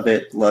 Love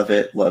it, love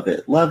it, love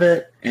it, love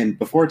it. And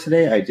before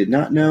today, I did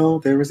not know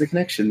there was a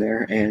connection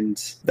there,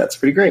 and that's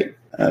pretty great.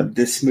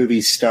 This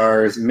movie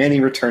stars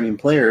many returning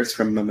players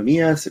from Mamma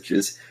Mia, such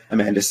as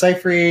Amanda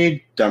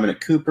Seyfried,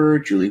 Dominic Cooper,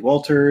 Julie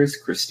Walters,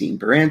 Christine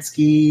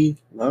Baranski,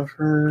 love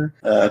her,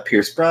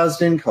 Pierce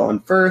Brosnan, Colin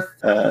Firth,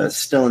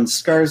 Stellan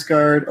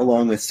Skarsgård,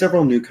 along with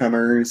several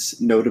newcomers,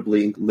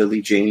 notably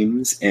Lily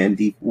James and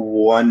the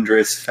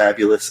wondrous,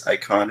 fabulous,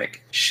 iconic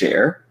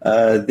Cher.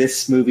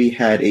 This movie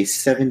had a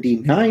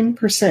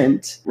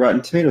 79%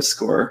 Rotten Tomatoes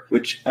score,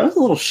 which I was a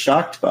little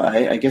shocked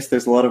by. I guess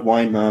there's a lot of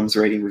wine moms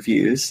writing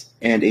reviews,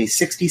 and a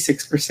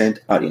 66%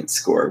 audience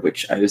score,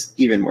 which I was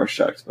even more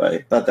shocked by.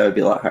 Thought that would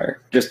be a lot higher,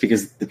 just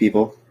because of the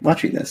people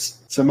watching this.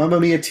 So Mamma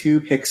Mia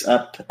 2 picks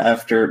up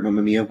after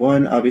Mamma Mia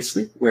 1,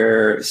 obviously,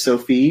 where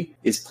Sophie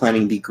is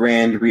planning the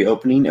grand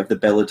reopening of the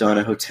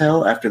Belladonna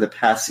Hotel after the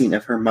passing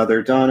of her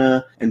mother,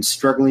 Donna, and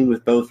struggling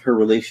with both her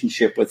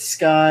relationship with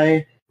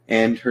Sky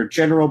and her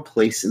general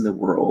place in the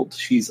world.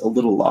 She's a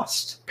little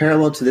lost.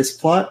 Parallel to this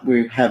plot,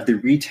 we have the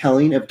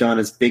retelling of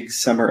Donna's big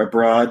summer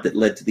abroad that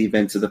led to the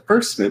events of the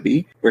first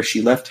movie, where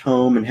she left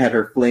home and had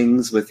her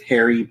flings with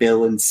Harry,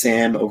 Bill, and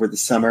Sam over the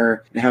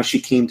summer, and how she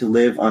came to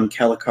live on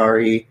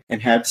Calicari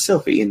and have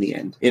Sophie in the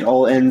end. It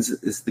all ends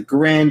as the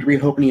grand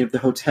reopening of the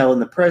hotel in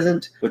the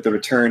present, with the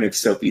return of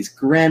Sophie's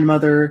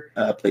grandmother,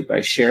 played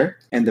by Cher,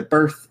 and the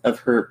birth of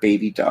her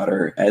baby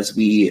daughter, as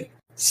we...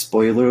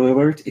 Spoiler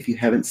alert, if you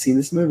haven't seen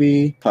this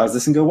movie, pause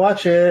this and go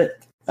watch it.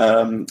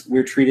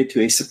 We're treated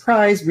to a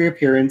surprise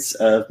reappearance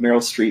of Meryl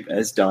Streep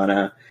as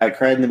Donna. I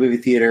cried in the movie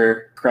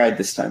theater, cried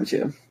this time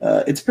too.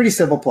 It's a pretty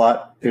simple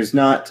plot. There's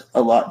not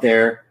a lot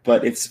there,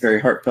 but it's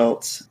very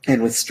heartfelt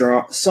and with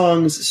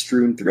songs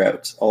strewn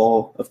throughout,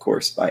 all, of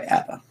course, by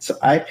ABBA. So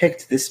I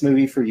picked this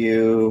movie for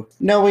you,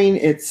 knowing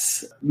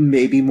it's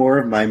maybe more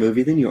of my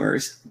movie than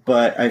yours,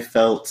 but I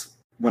felt...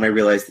 when I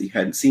realized that you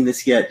hadn't seen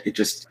this yet, it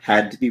just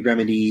had to be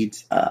remedied.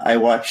 I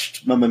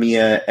watched Mamma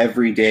Mia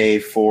every day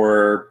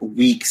for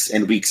weeks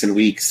and weeks and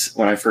weeks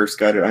when I first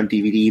got it on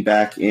DVD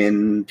back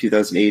in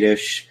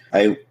 2008-ish.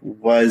 I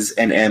was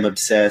and am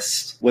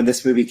obsessed. When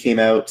this movie came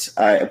out,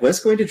 I was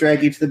going to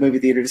drag you to the movie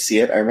theater to see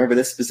it. I remember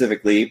this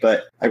specifically,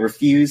 but I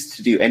refused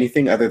to do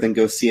anything other than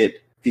go see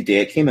it the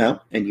day it came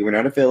out, and you were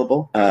not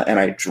available. And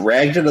I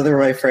dragged another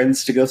of my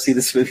friends to go see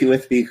this movie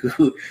with me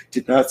who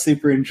did not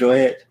super enjoy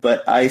it.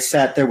 But I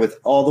sat there with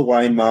all the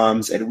wine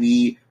moms, and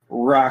we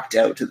rocked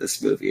out to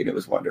this movie, and it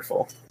was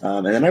wonderful.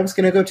 And then I was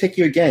going to go take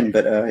you again,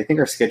 but I think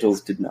our schedules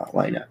did not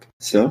line up.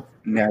 So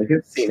now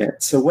you've seen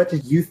it. So what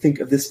did you think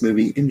of this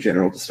movie in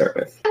general to start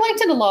with? I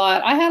liked it a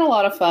lot. I had a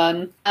lot of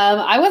fun.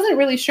 I wasn't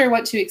really sure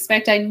what to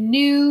expect. I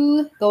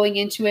knew going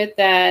into it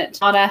that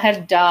Anna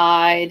had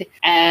died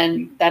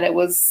and that it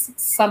was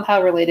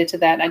somehow related to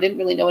that. And I didn't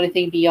really know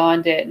anything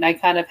beyond it. And I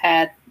kind of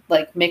had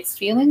like mixed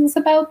feelings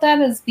about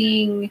that as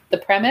being the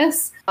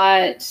premise.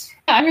 But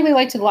I really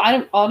liked it a lot. I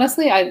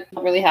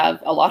don't really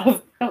have a lot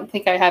of... I don't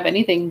think I have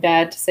anything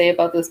bad to say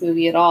about this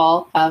movie at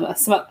all.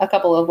 A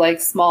couple of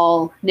like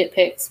small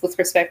nitpicks with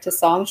respect to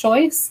song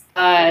choice.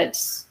 But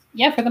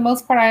yeah, for the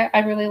most part, I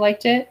really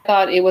liked it.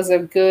 Thought it was a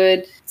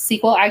good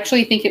sequel. I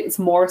actually think it was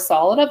more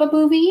solid of a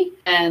movie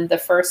than the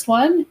first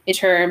one in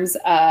terms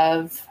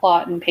of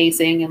plot and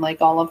pacing and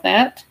like all of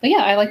that. But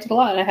yeah, I liked it a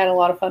lot and I had a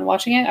lot of fun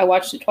watching it. I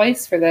watched it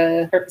twice for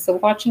the purpose of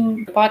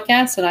watching the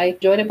podcast and I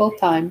enjoyed it both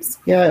times.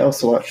 Yeah, I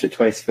also watched it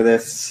twice for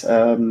this.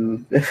 I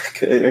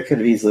could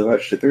have easily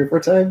watched it 3 or 4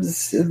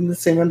 times in the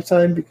same amount of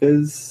time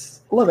because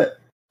I love it.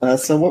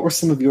 So what were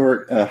some of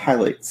your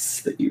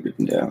highlights that you've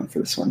written down for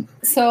this one?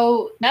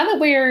 So now that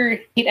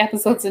we're 8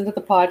 episodes into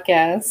the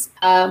podcast,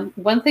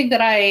 one thing that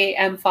I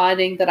am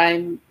finding that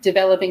I'm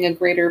developing a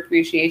greater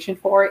appreciation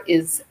for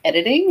is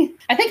editing.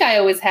 I think I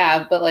always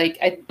have, but like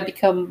I've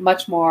become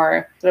much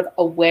more sort of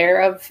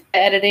aware of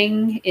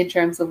editing in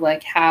terms of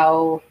like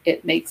how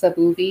it makes a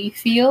movie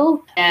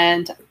feel.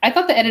 And I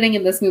thought the editing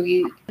in this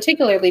movie,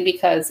 particularly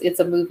because it's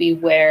a movie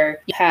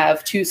where you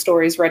have 2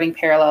 stories running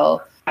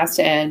parallel, past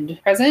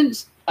and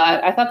present,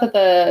 I thought that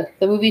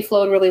the movie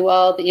flowed really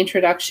well. The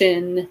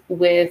introduction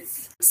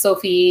with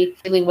Sophie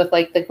dealing with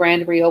like the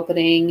grand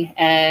reopening,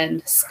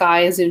 and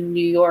Sky is in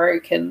New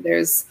York, and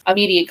there's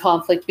immediate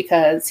conflict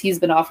because he's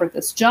been offered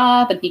this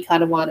job and he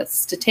kind of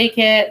wants to take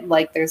it.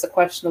 Like there's a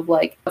question of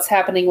like what's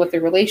happening with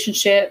the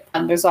relationship.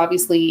 There's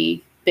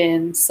obviously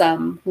been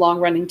some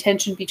long-running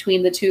tension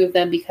between the two of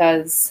them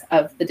because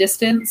of the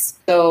distance.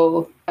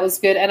 So that was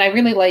good. And I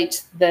really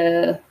liked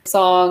the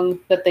song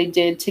that they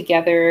did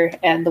together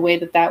and the way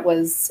that that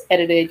was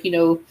edited. You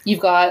know,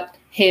 you've got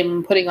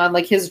him putting on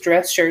like his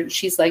dress shirt.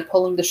 She's like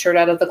pulling the shirt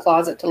out of the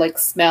closet to like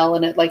smell,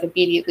 and it like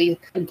immediately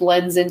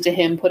blends into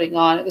him putting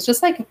on. It was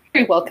just like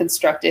very well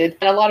constructed.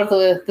 And a lot of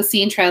the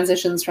scene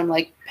transitions from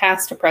like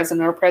past to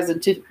present or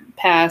present to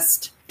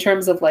past in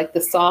terms of like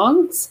the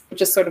songs,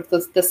 just sort of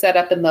the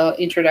setup and the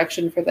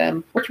introduction for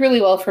them worked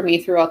really well for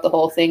me throughout the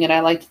whole thing, and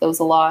I liked those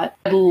a lot.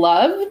 I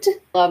loved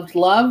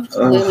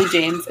Lily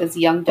James as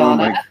young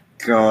Donna. Oh my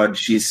god,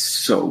 she's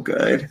so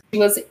good. She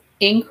was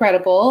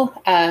incredible.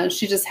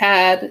 She just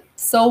had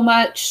so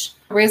much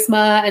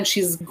charisma, and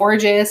she's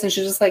gorgeous, and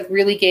she just like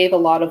really gave a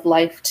lot of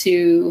life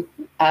to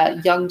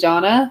young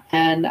Donna,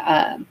 and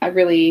I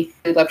really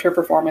loved her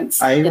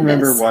performance. I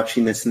remember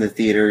watching this in the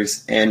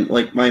theaters, and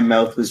like my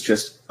mouth was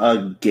just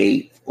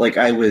agape. Like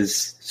I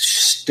was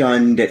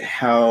stunned at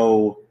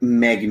how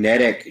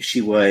magnetic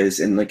she was,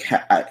 and like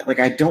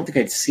I don't think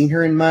I'd seen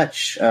her in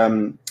much.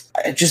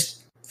 Just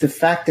the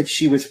fact that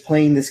she was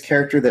playing this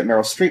character that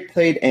Meryl Streep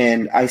played,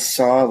 and I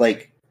saw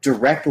like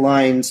direct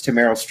lines to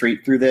Meryl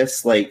Streep through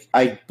this. Like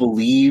I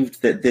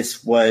believed that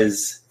this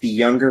was the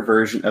younger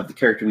version of the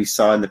character we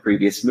saw in the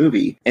previous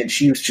movie, and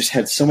she just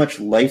had so much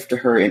life to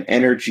her and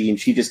energy, and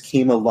she just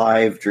came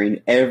alive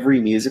during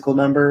every musical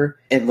number,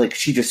 and like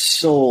she just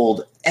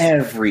sold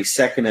every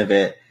second of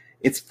it.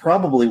 It's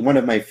probably one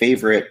of my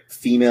favorite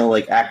female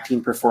like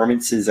acting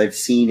performances I've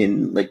seen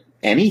in like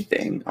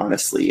anything,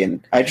 honestly.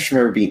 And I just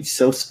remember being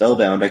so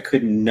spellbound. I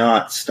could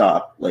not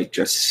stop like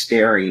just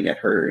staring at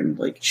her, and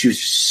like she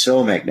was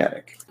so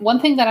magnetic. One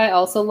thing that I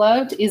also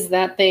loved is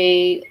that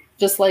they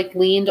just like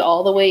leaned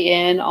all the way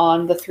in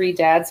on the three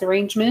dads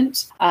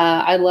arrangement.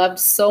 I loved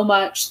so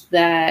much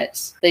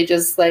that they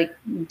just like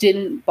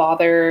didn't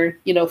bother,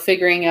 you know,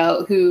 figuring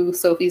out who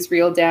Sophie's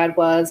real dad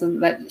was,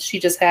 and that she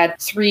just had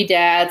three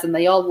dads and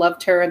they all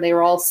loved her and they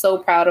were all so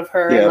proud of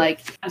her. Yeah. And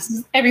like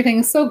everything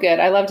is so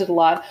good. I loved it a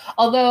lot.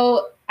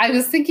 Although I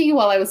was thinking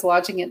while I was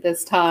watching it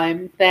this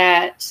time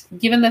that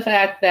given the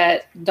fact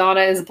that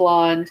Donna is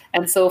blonde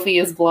and Sophie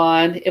is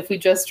blonde, if we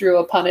just drew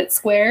a Punnett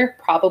square,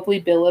 probably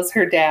Bill is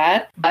her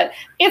dad, but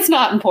it's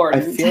not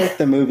important. I feel like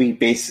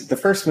the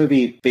first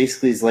movie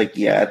basically is like,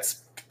 yeah,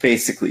 it's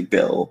basically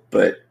Bill,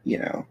 but you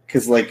know,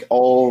 because like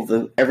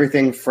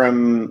everything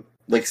from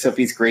like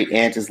Sophie's great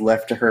aunt is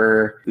left to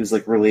her, who's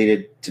like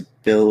related to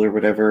Bill or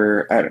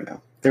whatever. I don't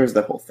know. There was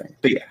the whole thing.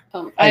 But yeah,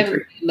 I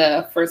haven't seen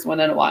the first one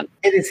in a while.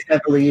 It is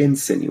heavily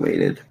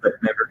insinuated, but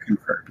never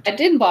confirmed. It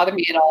didn't bother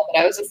me at all, but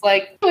I was just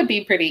like, it would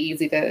be pretty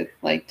easy to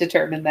like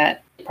determine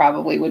that it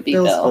probably would be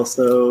Bill's Bill.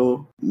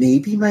 Also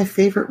maybe my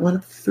favorite one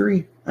of the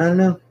three. I don't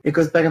know. It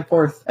goes back and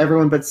forth.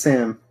 Everyone but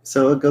Sam.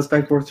 So it goes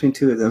back and forth between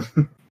two of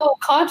them. Oh,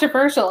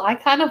 controversial. I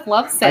kind of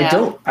love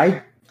Sam.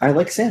 I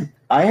like Sam.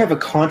 I have a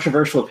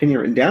controversial opinion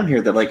written down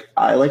here that, like,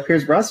 I like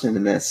Pierce Brosnan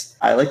in this.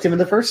 I liked him in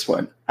the first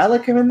one. I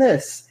like him in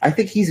this. I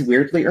think he's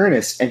weirdly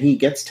earnest, and he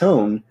gets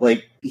tone.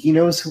 Like, he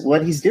knows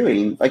what he's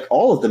doing. Like,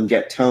 all of them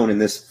get tone in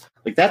this.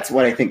 Like, that's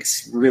what I think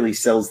really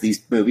sells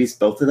these movies,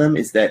 both of them,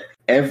 is that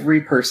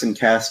every person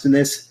cast in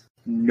this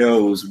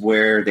knows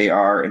where they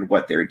are and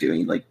what they're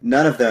doing. Like,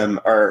 none of them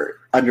are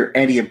under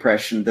any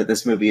impression that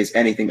this movie is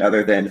anything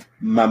other than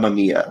Mamma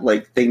Mia.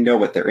 Like, they know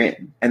what they're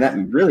in, and that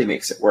really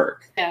makes it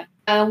work. Yeah.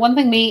 One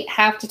thing we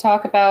have to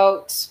talk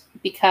about,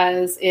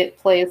 because it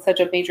plays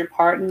such a major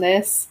part in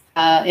this,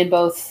 in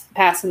both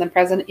past and the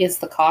present, is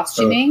the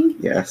costuming. Oh,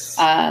 yes.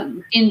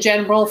 In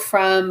general,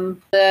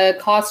 from the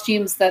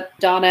costumes that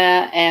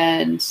Donna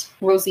and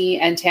Rosie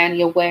and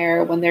Tanya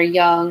wear when they're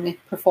young,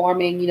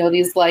 performing, you know,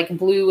 these like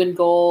blue and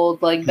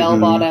gold, like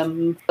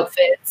bell-bottom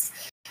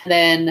outfits. And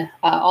then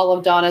all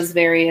of Donna's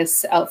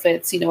various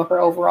outfits, you know, her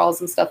overalls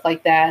and stuff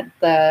like that,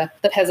 the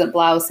peasant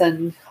blouse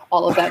and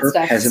all of that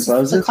stuff. Peasant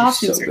blouses are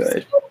so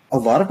good. A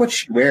lot of what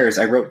she wears,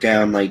 I wrote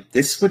down, like,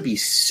 this would be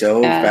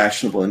so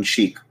fashionable and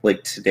chic,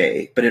 like,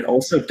 today. But it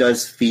also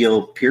does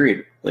feel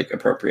period, like,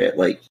 appropriate.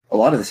 Like, a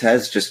lot of this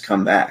has just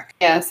come back.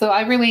 Yeah, so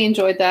I really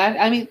enjoyed that.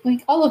 I mean,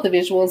 like, all of the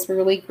visuals were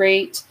really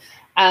great.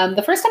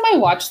 The first time I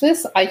watched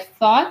this, I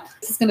thought,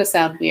 this is going to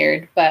sound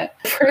weird, but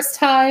the first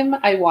time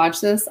I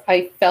watched this,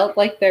 I felt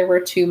like there were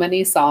too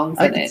many songs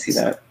in it. I can see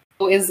that.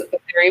 Is a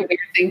very weird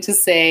thing to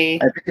say.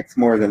 I think it's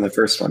more than the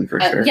first one,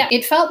 for sure. Yeah,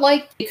 it felt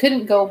like it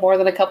couldn't go more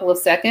than a couple of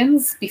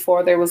seconds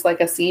before there was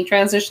like a scene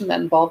transition that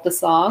involved a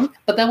song.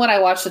 But then when I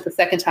watched it the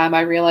second time,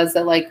 I realized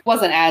that like it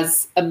wasn't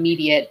as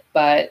immediate,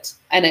 but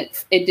and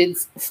it did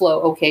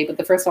flow okay. But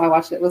the first time I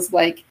watched it, it was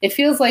like, it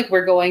feels like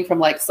we're going from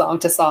like song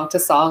to song to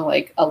song,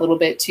 like a little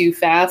bit too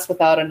fast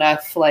without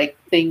enough like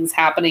things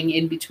happening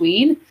in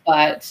between.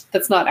 But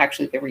that's not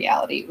actually the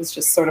reality. It was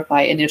just sort of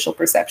my initial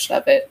perception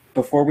of it.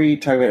 Before we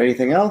talk about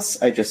anything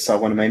else, I just saw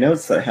one of my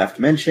notes that I have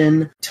to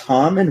mention.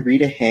 Tom and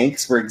Rita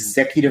Hanks were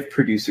executive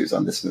producers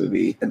on this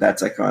movie, and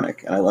that's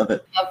iconic, and I love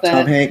it. Love that.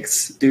 Tom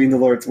Hanks doing the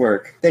Lord's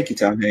work. Thank you,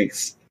 Tom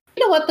Hanks.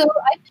 You know what,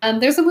 though?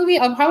 There's a movie,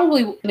 I'm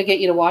probably going to get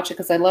you to watch it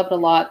because I love it a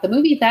lot. The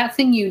movie That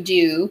Thing You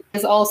Do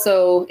is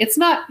also, it's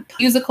not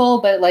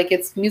musical, but like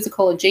it's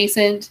musical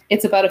adjacent.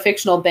 It's about a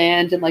fictional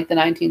band in like the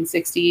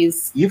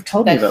 1960s. You've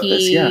told me about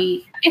this, yeah.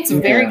 It's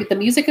very good. The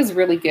music is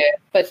really good,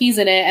 but he's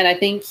in it, and I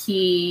think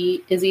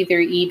he is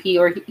either EP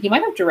or he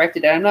might have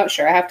directed it. I'm not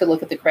sure. I have to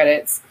look at the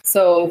credits.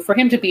 So for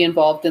him to be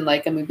involved in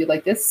like a movie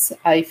like this,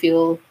 I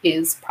feel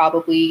is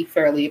probably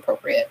fairly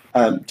appropriate.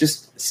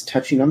 Just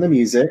touching on the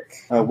music,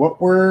 what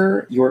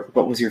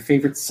was your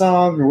favorite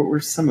song, or what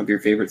were some of your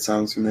favorite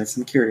songs from this?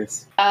 I'm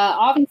curious.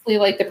 Obviously,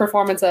 like the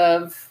performance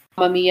of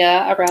Mamma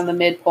Mia around the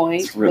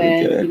midpoint really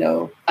when good. You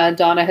know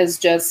Donna has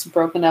just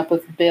broken up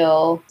with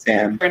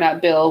Sam. Or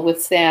not Bill,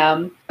 with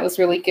Sam. That was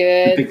really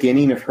good. The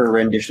beginning of her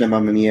rendition of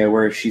Mamma Mia,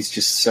 where she's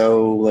just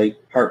so like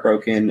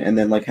heartbroken, and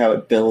then like how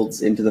it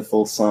builds into the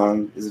full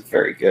song is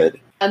very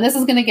good. And this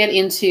is going to get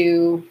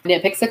into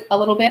nitpicks a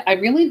little bit. I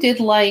really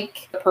did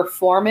like the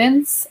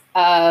performance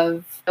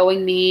of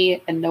Knowing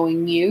Me and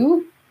Knowing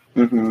You,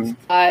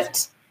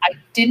 but I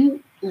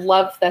didn't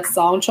love the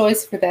song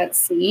choice for that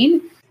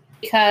scene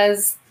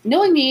because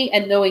Knowing Me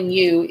and Knowing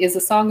You is a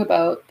song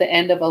about the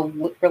end of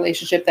a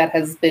relationship that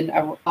has been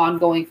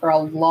ongoing for a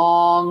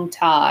long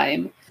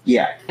time.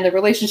 Yeah. And the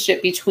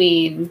relationship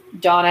between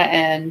Donna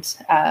and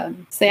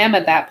Sam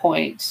at that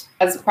point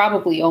has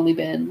probably only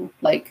been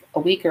like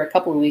a week or a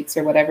couple of weeks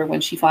or whatever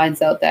when she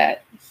finds out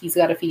that he's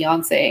got a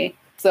fiance.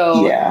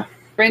 So yeah.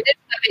 rendition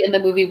of it in the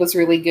movie was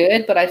really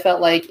good, but I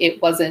felt like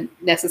it wasn't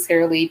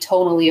necessarily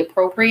tonally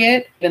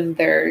appropriate in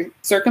their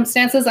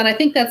circumstances. And I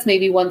think that's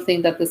maybe one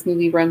thing that this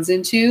movie runs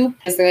into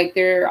is like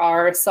there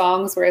are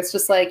songs where it's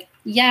just like,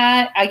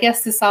 yeah, I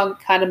guess this song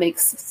kind of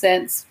makes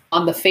sense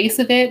on the face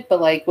of it,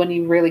 but like when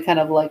you really kind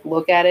of like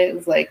look at it,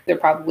 it's like there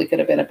probably could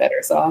have been a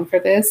better song for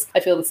this. I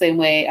feel the same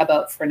way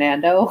about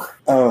Fernando.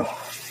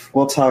 Oh,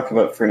 we'll talk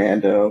about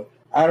Fernando.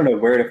 I don't know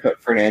where to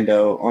put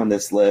Fernando on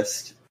this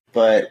list,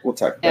 but we'll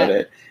talk about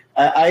it.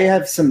 I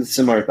have some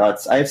similar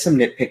thoughts. I have some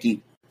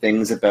nitpicky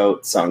things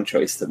about song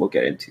choice that we'll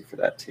get into for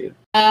that too.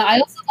 I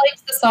also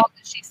liked the song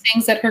that she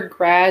sings at her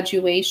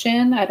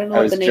graduation. I don't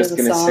know what the name of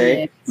the song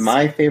is.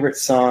 My favorite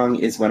song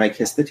is When I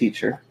Kissed the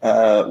Teacher,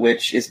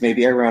 which is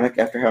maybe ironic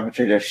after how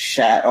much I just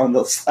shat on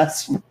those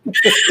last one.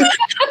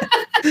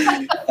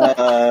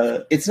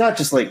 It's not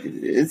just like,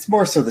 it's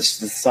more so the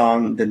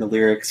song than the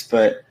lyrics,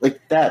 but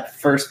like that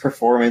first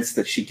performance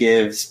that she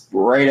gives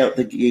right out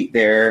the gate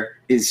there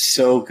is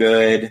so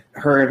good.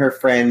 Her and her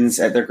friends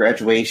at their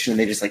graduation,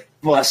 they just like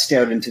bust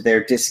out into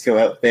their disco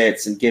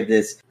outfits and give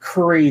this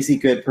crazy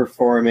good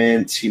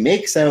performance. She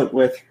makes out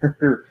with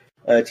her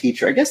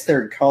teacher. I guess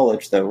they're in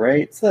college though,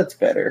 right? So that's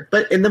better.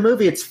 But in the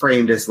movie, it's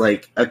framed as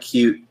like a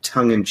cute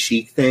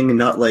tongue-in-cheek thing,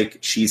 not like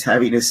she's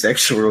having a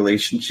sexual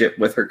relationship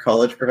with her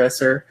college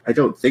professor. I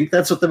don't think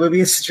that's what the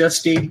movie is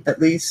suggesting, at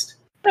least.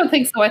 I don't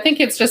think so. I think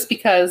it's just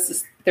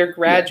because they're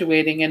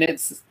graduating and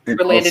it's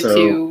related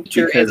to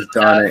because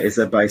Donna is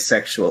a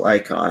bisexual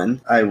icon.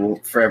 I will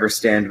forever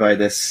stand by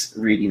this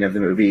reading of the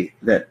movie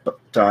that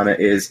Donna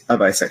is a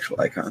bisexual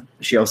icon.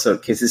 She also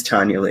kisses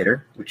Tanya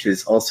later, which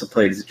is also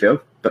played as a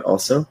joke, but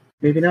also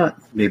maybe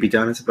not. Maybe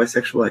Donna's a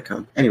bisexual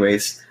icon.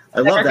 Anyways,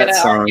 I love that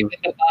song. With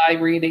the bi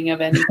reading of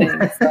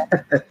anything. So.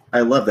 I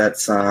love that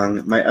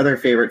song. My other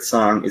favorite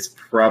song is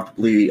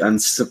probably,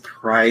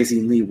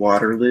 unsurprisingly,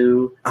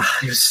 Waterloo.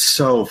 It was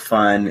so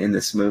fun in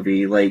this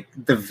movie. Like,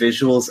 the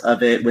visuals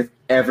of it with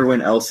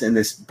everyone else in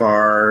this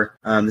bar.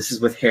 This is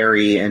with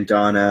Harry and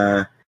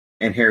Donna,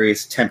 and Harry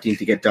is attempting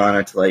to get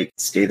Donna to, like,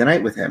 stay the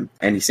night with him.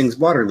 And he sings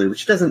Waterloo,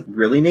 which doesn't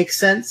really make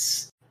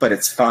sense. But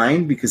it's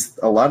fine because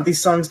a lot of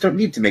these songs don't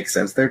need to make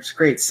sense. They're just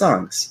great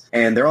songs.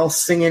 And they're all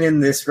singing in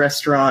this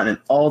restaurant and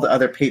all the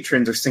other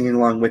patrons are singing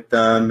along with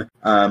them.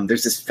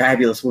 There's this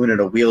fabulous woman in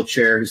a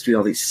wheelchair who's doing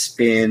all these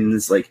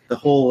spins, like the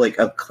whole like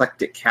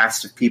eclectic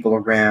cast of people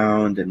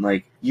around and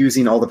like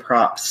using all the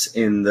props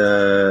in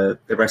the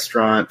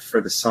restaurant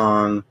for the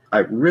song.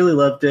 I really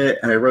loved it.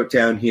 And I wrote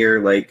down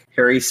here, like,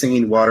 Harry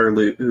singing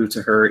Waterloo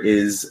to her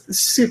is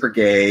super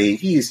gay.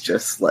 He's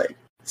just like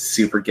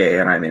super gay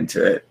and I'm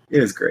into it.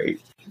 It was great.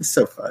 It's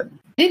so fun.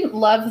 I didn't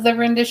love the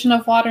rendition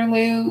of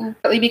Waterloo,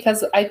 partly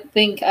because I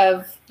think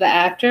of the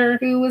actor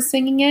who was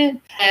singing it.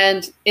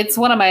 And it's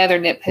one of my other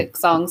nitpick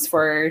songs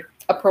for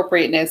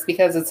appropriateness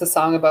because it's a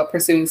song about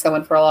pursuing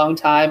someone for a long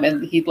time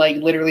and he like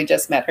literally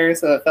just met her,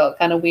 so it felt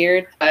kind of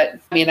weird. But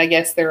I mean, I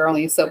guess there are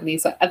only so many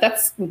songs.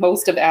 That's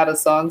most of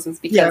Ada's songs is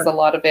because a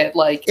lot of it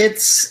like...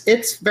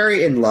 It's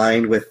very in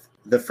line with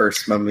the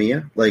first Mamma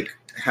Mia. Like,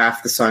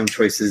 half the song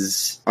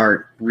choices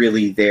aren't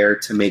really there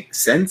to make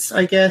sense,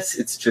 I guess.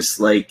 It's just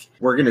like,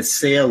 we're going to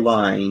say a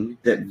line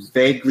that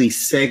vaguely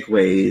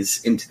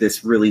segues into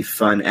this really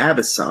fun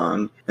ABBA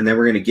song, and then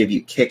we're going to give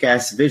you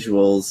kick-ass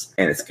visuals,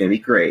 and it's going to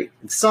be great.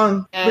 The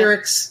song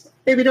lyrics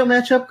maybe don't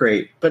match up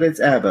great, but it's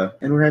ABBA,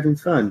 and we're having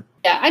fun.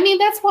 Yeah, I mean,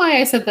 that's why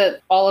I said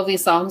that all of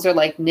these songs are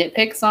like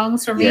nitpick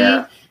songs for me.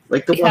 Yeah.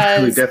 Like the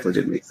one who definitely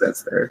didn't make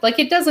sense there. Like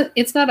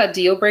it's not a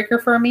deal breaker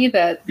for me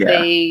that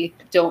they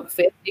don't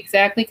fit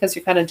exactly, because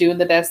you're kind of doing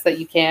the best that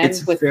you can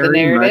with the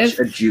narrative. It's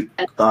very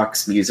much a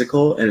jukebox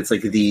musical, and it's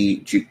like the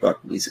jukebox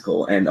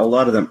musical. And a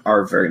lot of them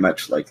are very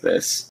much like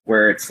this,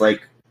 where it's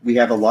like, we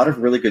have a lot of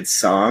really good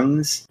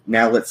songs.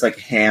 Now let's like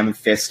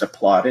ham-fist a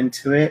plot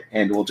into it,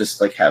 and we'll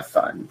just like have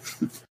fun.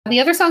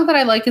 The other song that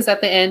I like is at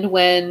the end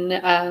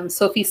when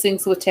Sophie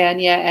sings with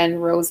Tanya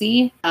and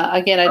Rosie.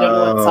 Again, I don't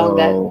know what song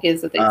that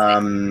is that they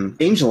sing.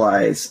 Angel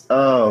Eyes.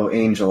 Oh,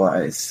 Angel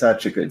Eyes.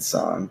 Such a good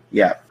song.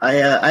 Yeah. I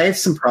have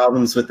some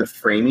problems with the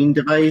framing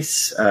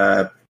device.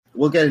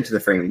 We'll get into the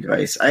framing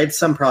device. I had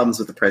some problems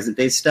with the present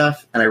day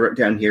stuff, and I wrote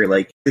down here,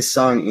 like, this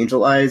song,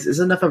 Angel Eyes, is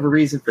enough of a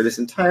reason for this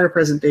entire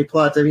present day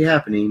plot to be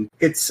happening.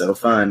 It's so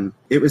fun.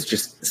 It was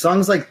just,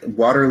 songs like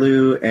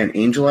Waterloo and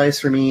Angel Eyes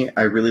for me,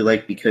 I really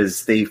like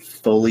because they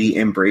fully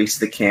embrace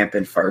the camp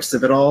and farce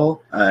of it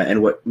all.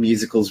 And what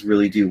musicals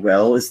really do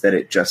well is that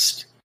it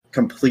just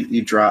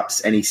completely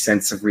drops any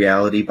sense of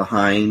reality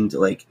behind.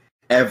 Like,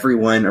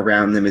 everyone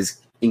around them is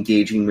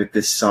engaging with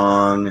this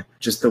song.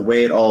 Just the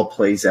way it all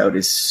plays out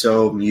is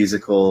so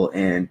musical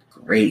and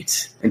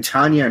great. And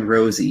Tanya and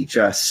Rosie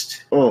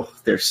just,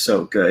 they're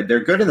so good. They're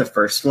good in the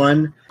first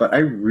one, but I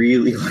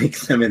really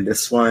like them in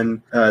this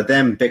one.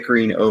 Them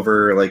bickering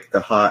over like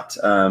the hot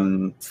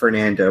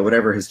Fernando,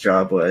 whatever his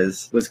job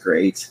was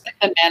great.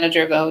 The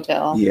manager of the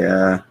hotel.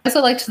 Yeah. I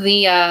also liked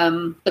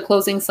the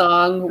closing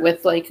song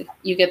with like,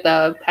 you get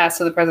the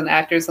past and the present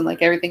actors and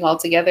like everything all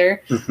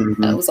together.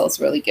 Mm-hmm. That was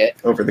also really good.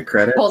 Over the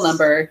credits. Whole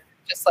number.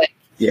 Just like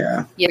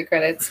the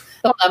credits.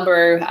 The whole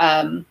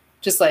number,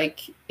 just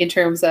like in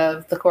terms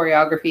of the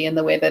choreography and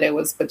the way that it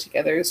was put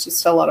together, is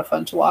just a lot of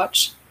fun to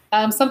watch.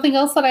 Something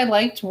else that I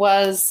liked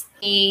was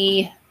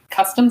the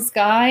customs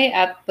guy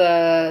at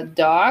the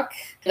dock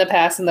in the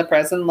past and the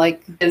present,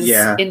 like his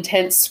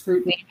intense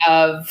scrutiny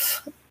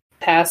of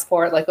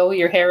passport, like, oh,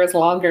 your hair is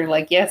longer,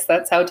 like, yes,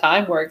 that's how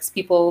time works.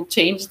 People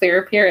change their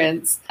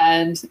appearance,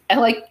 and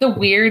like the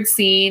weird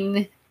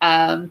scene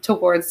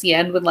towards the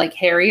end when like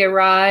Harry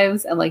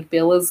arrives and like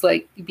Bill is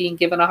like being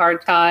given a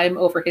hard time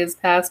over his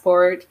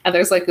passport, and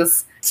there's like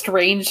this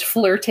strange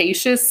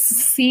flirtatious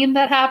scene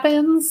that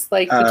happens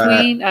like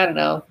between I don't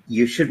know.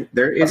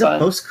 There is a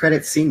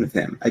post-credit scene with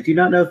him. I do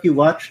not know if you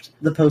watched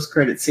the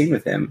post-credit scene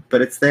with him,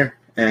 but it's there.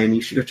 And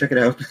you should go check it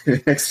out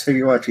next time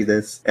you're watching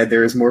this. And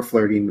there is more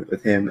flirting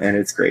with him, and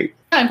it's great.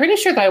 I'm pretty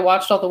sure that I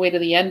watched all the way to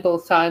the end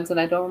both times, and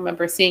I don't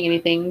remember seeing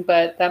anything,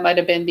 but that might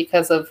have been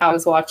because of how I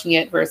was watching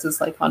it versus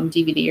like on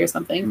DVD or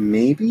something.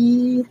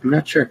 Maybe? I'm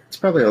not sure. It's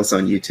probably also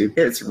on YouTube.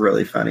 It's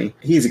really funny.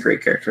 He's a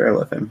great character. I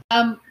love him.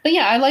 But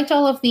yeah, I liked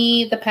all of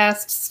the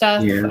past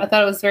stuff. Yeah. I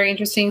thought it was very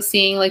interesting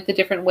seeing like the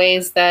different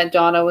ways that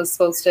Donna was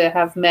supposed to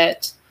have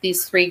met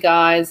these three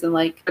guys and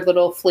like her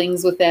little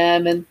flings with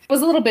them. And it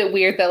was a little bit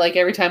weird that like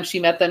every time she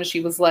met them, she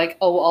was like,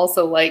 oh,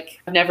 also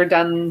like, I've never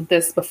done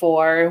this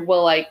before.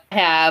 Well, like I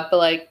have, but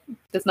like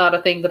it's not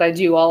a thing that I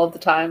do all of the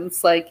time.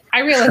 It's like, I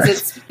realize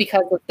it's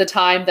because of the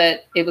time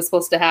that it was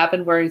supposed to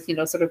happen, whereas, you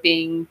know, sort of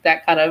being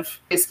that kind of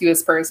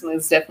promiscuous person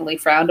is definitely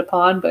frowned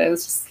upon, but it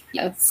was just,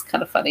 it's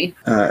kind of funny.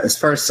 As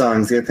far as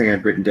songs, the other thing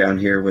I'd written down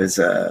here was,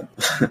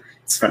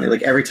 it's funny,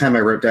 like every time I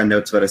wrote down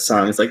notes about a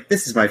song, it's like,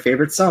 this is my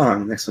favorite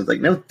song. Next one's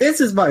like, no, this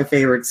is my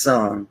favorite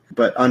song.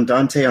 But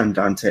Andante,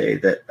 Andante,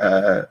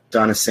 that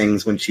Donna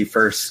sings when she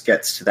first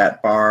gets to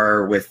that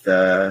bar with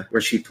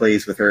where she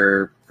plays with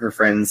her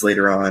friends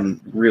later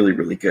on, really,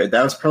 really good.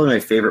 That was probably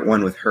my favorite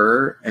one with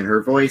her and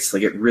her voice.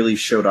 Like, it really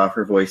showed off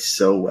her voice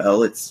so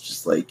well. It's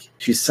just like,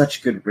 she's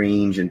such good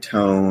range and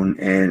tone,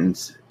 and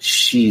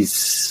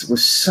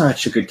was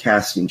such a good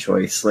casting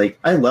choice. Like,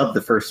 I love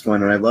the first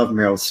one, and I love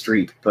Meryl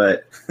Streep,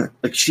 but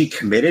like, she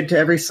committed to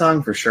every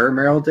song for sure,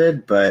 Meryl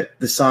did, but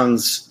the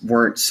songs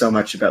weren't so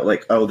much about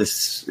like, oh,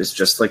 this is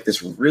just like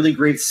this really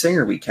great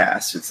singer we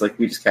cast. It's like,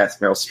 we just cast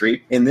Meryl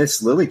Streep. In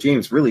this, Lily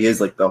James really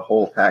is like the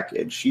whole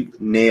package. She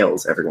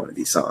nails every one of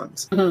these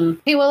songs.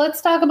 Mm-hmm. Hey, well,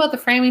 let's talk about the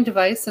framing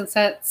device, since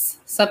that's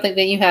something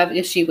that you have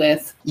issue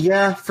with.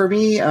 Yeah, for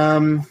me,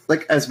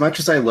 like, as much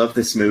as I love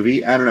this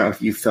movie, I don't know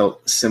if you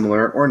felt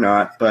similar or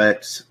not,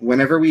 but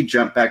whenever we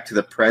jump back to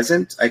the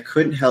present, I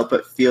couldn't help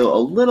but feel a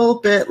little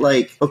bit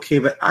like, okay,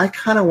 but I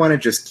kind of want to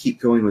just keep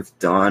going with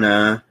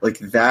Donna. Like,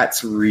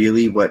 that's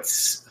really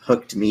what's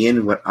hooked me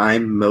in, what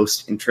I'm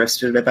most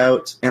interested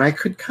about. And I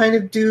could kind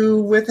of do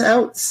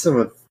without some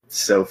of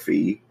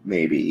Sophie,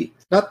 maybe.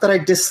 Not that I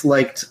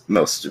disliked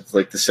most of,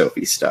 like, the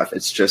Sophie stuff.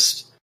 It's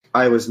just,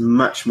 I was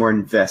much more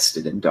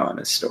invested in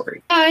Donna's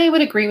story. I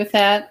would agree with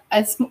that.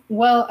 As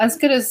well, as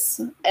good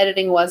as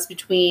editing was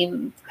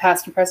between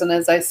past and present,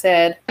 as I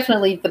said,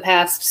 definitely the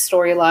past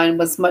storyline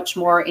was much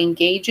more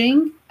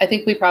engaging. I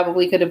think we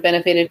probably could have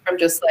benefited from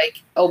just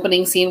like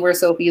opening scene where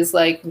Sophie's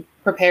like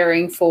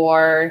preparing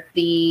for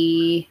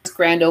the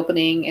grand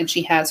opening and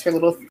she has her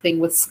little thing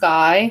with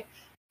Sky.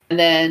 And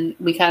then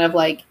we kind of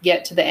like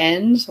get to the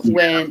end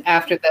when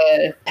after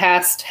the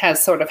past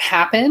has sort of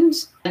happened.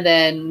 And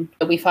then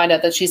we find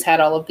out that she's had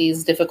all of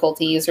these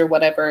difficulties or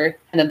whatever.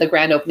 And then the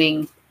grand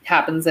opening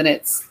happens and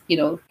it's, you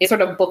know, it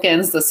sort of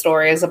bookends the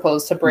story as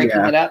opposed to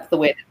breaking it up the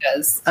way it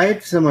does. I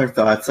had similar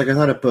thoughts. Like I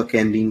thought a book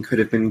ending could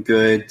have been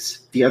good.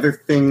 The other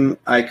thing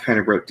I kind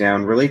of wrote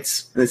down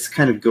relates, this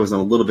kind of goes on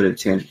a little bit of a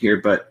tangent here,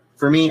 but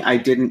for me,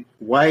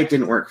 why it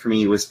didn't work for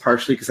me was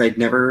partially because I'd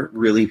never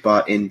really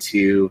bought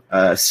into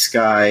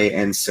Sky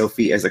and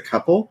Sophie as a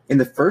couple. In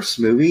the first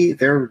movie,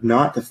 they're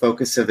not the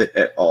focus of it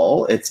at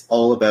all. It's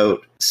all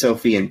about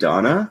Sophie and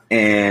Donna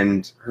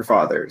and her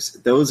fathers.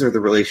 Those are the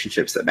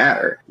relationships that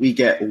matter. We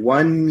get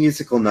one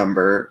musical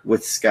number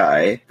with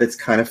Sky that's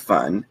kind of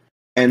fun.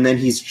 And then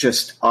he's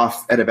just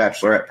off at a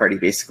bachelorette party,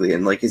 basically,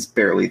 and, like, is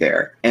barely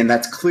there. And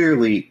that's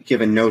clearly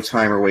given no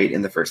time or weight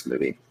in the first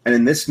movie. And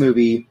in this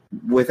movie,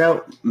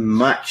 without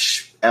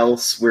much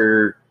else,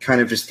 we're kind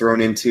of just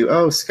thrown into,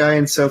 oh, Sky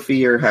and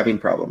Sophie are having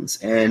problems.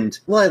 And,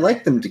 well, I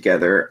like them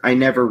together. I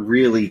never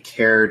really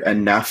cared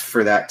enough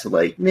for that to,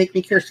 like, make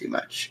me care too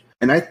much.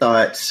 And I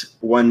thought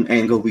one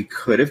angle we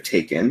could have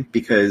taken,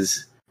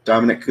 because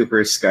Dominic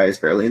Cooper's Sky is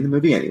barely in the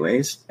movie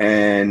anyways,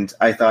 and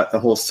I thought the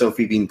whole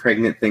Sophie being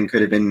pregnant thing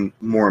could have been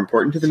more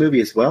important to the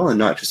movie as well, and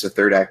not just a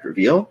third act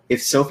reveal.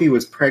 If Sophie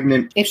was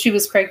pregnant... If she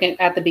was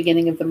pregnant at the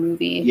beginning of the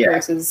movie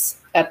versus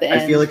at the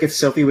end. I feel like if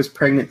Sophie was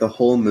pregnant the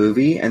whole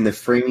movie and the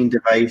framing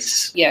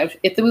device... Yeah,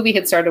 if the movie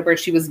had started where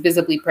she was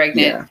visibly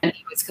pregnant and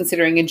he was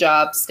considering a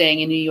job staying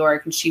in New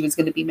York and she was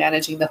going to be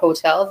managing the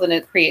hotel, then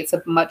it creates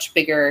a much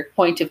bigger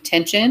point of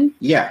tension.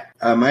 Yeah,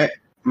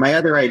 My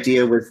other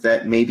idea was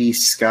that maybe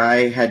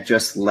Sky had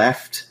just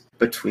left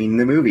between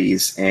the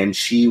movies and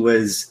she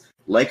was,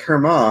 like her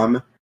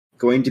mom,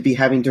 going to be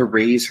having to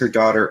raise her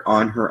daughter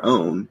on her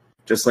own,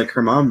 just like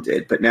her mom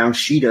did. But now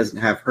she doesn't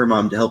have her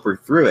mom to help her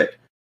through it.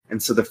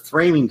 And so the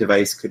framing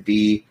device could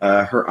be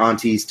her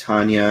aunties,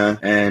 Tanya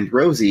and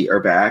Rosie, are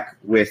back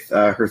with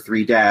her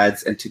three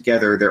dads. And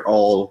together they're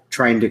all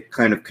trying to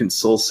kind of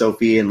console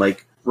Sophie and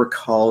like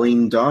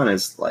recalling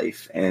Donna's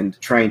life and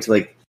trying to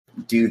like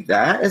do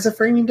that as a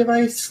framing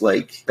device.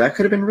 Like that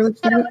could have been really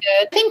cute.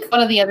 I think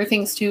one of the other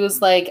things too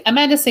is like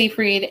Amanda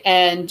Seyfried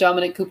and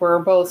Dominic Cooper are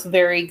both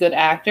very good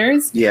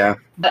actors. Yeah.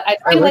 But I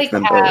feel like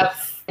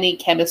have any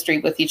chemistry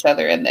with each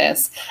other in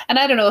this. And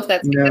I don't know if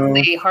that's because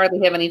they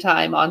hardly have any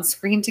time on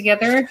screen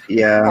together.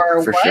 Yeah,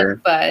 or for what, sure.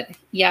 But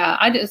yeah,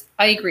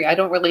 I agree. I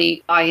don't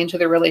really buy into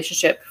their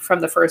relationship from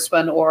the first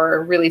one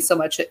or really so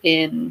much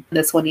in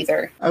this one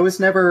either. I was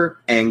never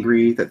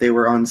angry that they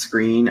were on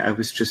screen. I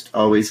was just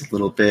always a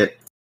little bit,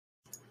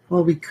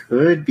 well, we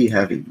could be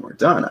having more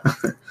Donna.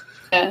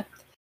 Yeah.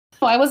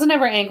 Well, I wasn't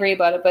ever angry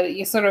about it, but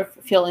you sort of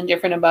feel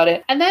indifferent about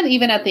it. And then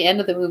even at the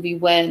end of the movie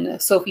when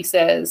Sophie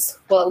says,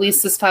 well, at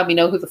least this time we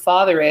know who the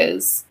father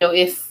is. You know,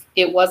 if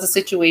it was a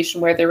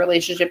situation where their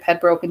relationship had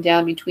broken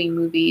down between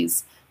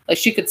movies, like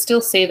she could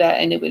still say that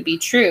and it would be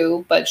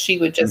true, but she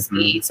would just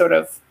be sort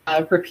of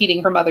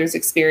repeating her mother's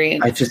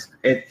experience.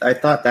 I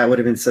thought that would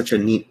have been such a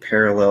neat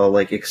parallel,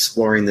 like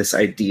exploring this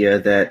idea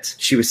that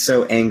she was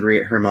so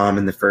angry at her mom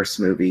in the first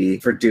movie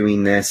for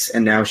doing this,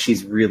 and now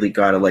she's really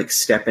got to like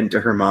step into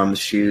her mom's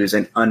shoes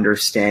and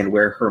understand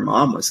where her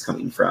mom was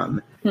coming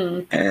from.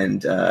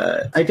 And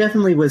I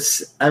definitely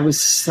was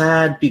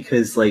sad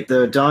because like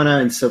the Donna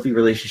and Sophie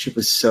relationship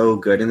was so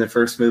good in the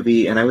first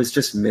movie, and I was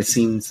just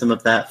missing some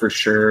of that for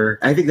sure.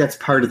 I think that's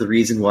part of the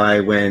reason why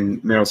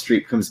when Meryl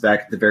Streep comes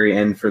back at the very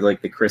end for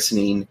like the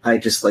christening, I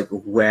just like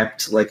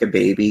wept like a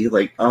baby.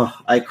 Like, oh,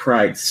 I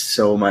cried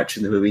so much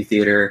in the movie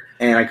theater,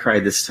 and I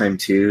cried this time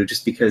too,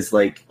 just because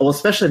like, well,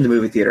 especially in the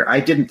movie theater, I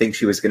didn't think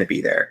she was going to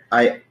be there.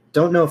 I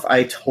don't know if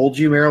I told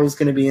you Meryl was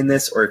going to be in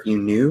this or if you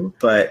knew,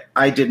 but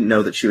I didn't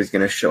know that she was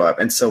going to show up.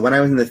 And so when I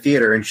was in the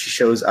theater and she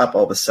shows up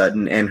all of a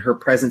sudden, and her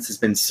presence has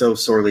been so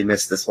sorely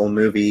missed this whole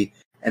movie,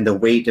 and the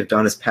weight of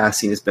Donna's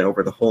passing has been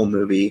over the whole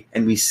movie,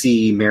 and we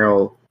see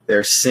Meryl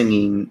there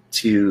singing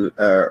to,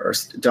 or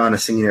Donna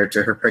singing there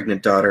to her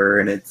pregnant daughter,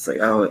 and it's like,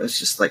 oh, it's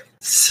just like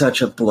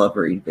such a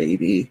blubbering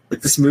baby.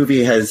 Like this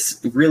movie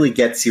really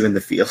gets you in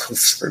the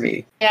feels for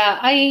me. Yeah,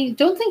 I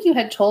don't think you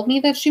had told me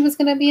that she was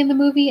going to be in the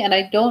movie, and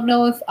I don't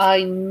know if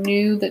I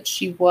knew that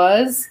she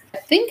was. I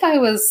think I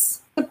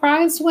was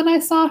surprised when I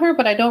saw her,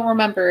 but I don't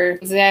remember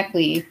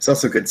exactly. It's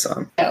also a good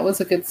song. Yeah, it was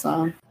a good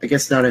song. I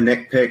guess not a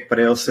nitpick, but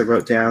I also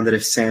wrote down that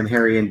if Sam,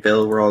 Harry, and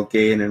Bill were all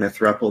gay and in a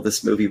throuple,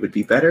 this movie would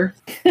be better.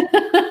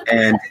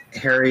 And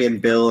Harry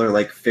and Bill are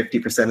like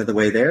 50% of the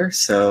way there,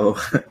 so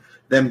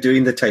them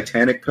doing the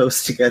Titanic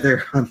pose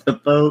together on the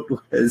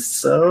boat was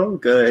so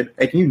good.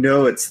 And you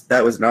know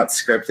that was not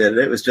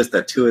scripted. It was just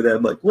the two of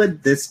them like,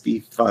 wouldn't this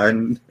be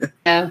fun?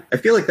 Yeah. I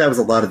feel like that was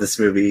a lot of this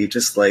movie,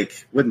 just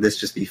like, wouldn't this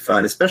just be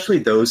fun? Especially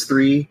those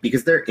three,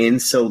 because they're in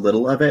so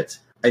little of it.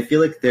 I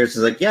feel like there's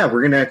like, yeah,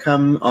 we're going to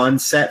come on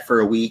set for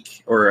a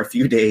week or a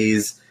few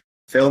days,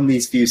 film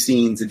these few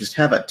scenes, and just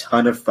have a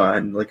ton of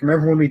fun. Like,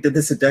 remember when we did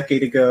this a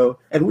decade ago?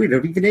 And we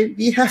don't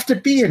even have to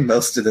be in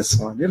most of this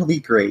one. It'll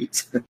be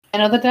great. I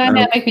know the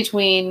dynamic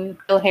between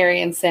Bill,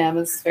 Harry, and Sam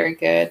is very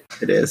good.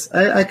 It is.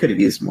 I could have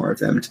used more of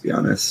them, to be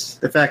honest.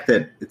 The fact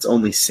that it's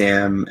only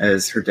Sam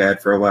as her dad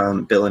for a while,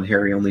 and Bill and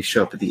Harry only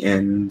show up at the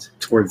end,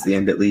 towards the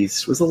end at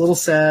least, was a little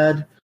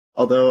sad.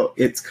 Although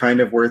it's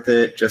kind of worth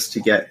it just to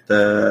get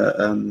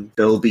the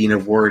Bill being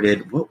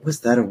awarded. What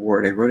was that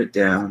award? I wrote it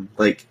down.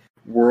 Like,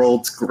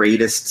 world's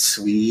greatest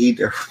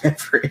Swede or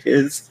whatever it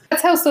is.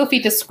 That's how Sophie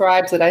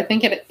describes it. I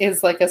think it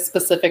is like a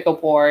specific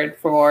award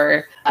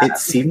for... It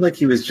seemed like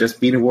he was just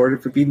being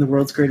awarded for being the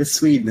world's greatest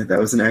Swede, and that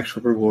was an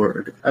actual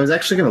reward. I was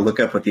actually going to look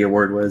up what the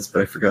award was,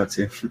 but I forgot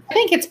to. I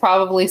think it's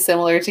probably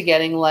similar to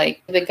getting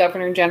like the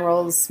Governor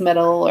General's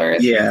Medal or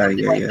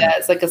something like that.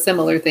 It's like a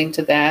similar thing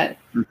to that.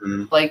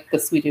 Mm-hmm. Like the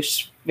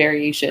Swedish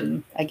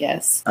variation, I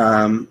guess.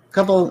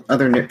 Couple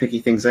other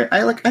nitpicky things. I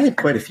had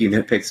quite a few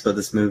nitpicks about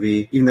this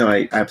movie, even though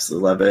I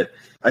absolutely love it.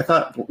 I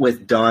thought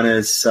with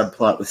Donna's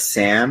subplot with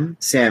Sam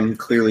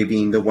clearly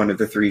being the one of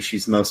the three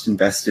she's most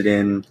invested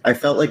in, I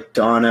felt like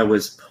Donna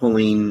was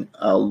pulling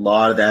a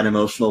lot of that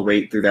emotional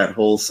weight through that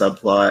whole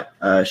subplot.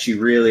 She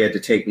really had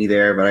to take me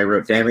there, but I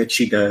wrote, damn it,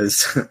 she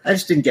does. I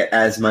just didn't get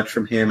as much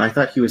from him. I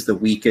thought he was the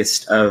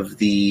weakest of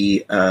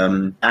the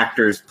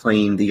actors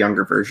playing the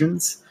younger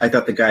versions. I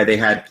thought the guy they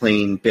had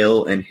playing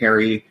Bill and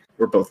Harry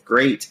were both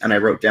great, and I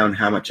wrote down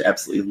how much I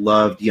absolutely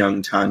loved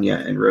young Tanya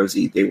and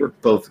Rosie. They were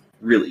both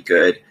really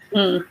good.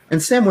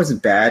 And Sam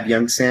wasn't bad,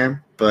 young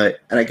Sam, and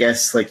I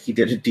guess like he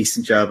did a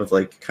decent job of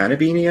like kind of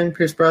being a young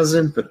Pierce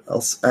Brosnan, but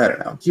also, I don't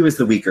know. He was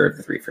the weaker of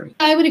the three for me.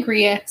 I would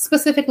agree.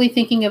 Specifically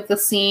thinking of the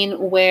scene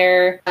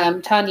where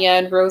Tanya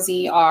and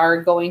Rosie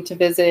are going to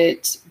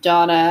visit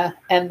Donna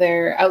and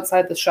they're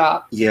outside the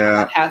shop,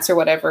 hats or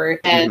whatever,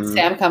 and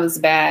Sam comes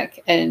back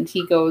and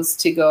he goes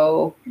to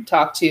go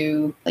talk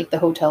to like the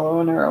hotel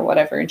owner or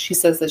whatever, and she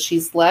says that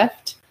she's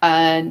left.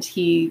 And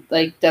he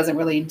like doesn't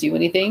really do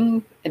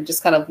anything and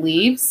just kind of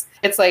leaves.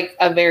 It's like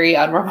a very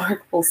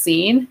unremarkable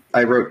scene.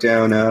 I wrote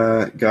down,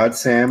 God,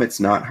 Sam,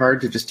 it's not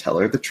hard to just tell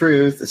her the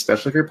truth,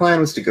 especially if your plan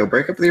was to go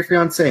break up with your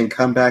fiancé and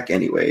come back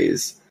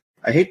anyways.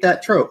 I hate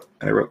that trope.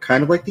 And I wrote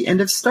kind of like the end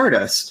of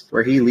Stardust,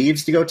 where he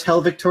leaves to go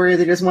tell Victoria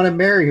that he doesn't want to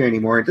marry her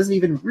anymore. It doesn't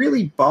even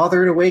really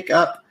bother to wake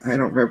up. I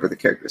don't remember the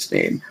character's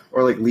name.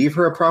 Or like leave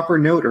her a proper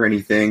note or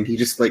anything. He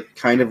just like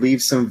kind of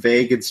leaves some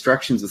vague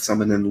instructions with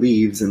someone and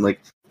leaves, and like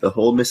the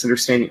whole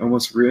misunderstanding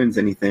almost ruins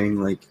anything.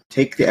 Like,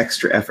 take the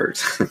extra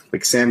effort.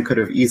 Like, Sam could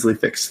have easily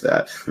fixed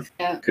that.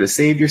 Yeah. Could have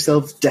saved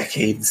yourself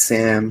decades,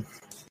 Sam.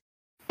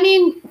 I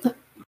mean, I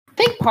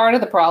think part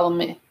of the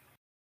problem,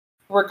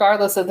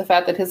 regardless of the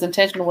fact that his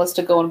intention was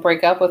to go and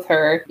break up with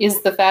her,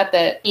 is the fact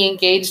that he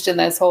engaged in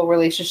this whole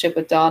relationship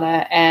with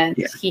Donna and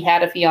he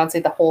had a fiance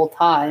the whole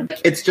time.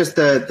 It's just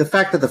the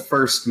fact that the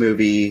first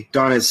movie,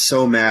 Donna's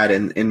so mad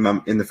in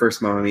the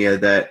first Mamma Mia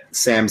that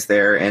Sam's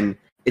there, and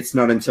it's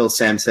not until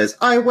Sam says,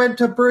 I went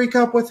to break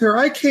up with her,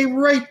 I came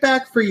right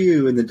back for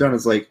you. And then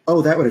Donna's like,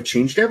 oh, that would have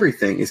changed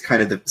everything, is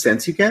kind of the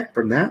sense you get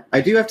from that.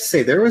 I do have to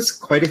say, there was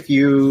quite a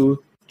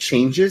few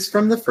changes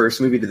from the first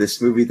movie to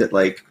this movie that,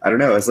 like, I don't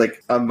know, as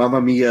like a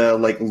Mamma Mia,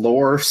 like,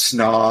 lore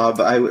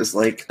snob, I was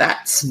like,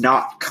 that's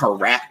not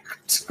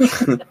correct.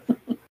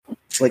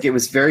 Like, it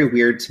was very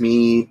weird to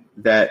me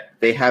that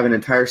they have an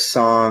entire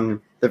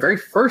song, the very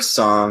first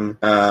song,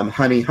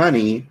 Honey,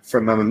 Honey,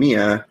 from Mamma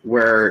Mia,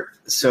 where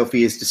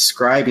Sophie is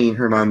describing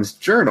her mom's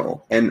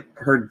journal, and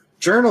her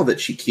journal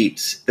that she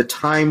keeps, the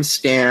time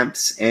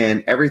stamps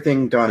and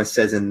everything Donna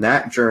says in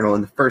that journal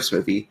in the first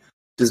movie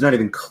does not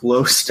even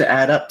close to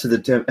add up to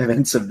the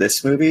events of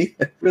this movie.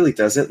 It really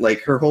doesn't.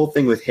 Like, her whole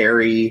thing with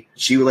Harry,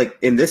 she, like,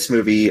 in this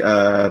movie,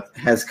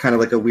 has kind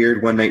of like a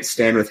weird one-night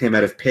stand with him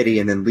out of pity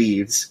and then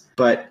leaves.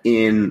 But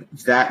in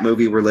that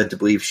movie, we're led to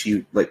believe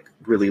she, like,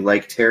 really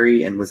liked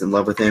Harry and was in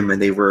love with him,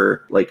 and they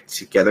were, like,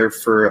 together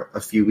for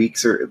a few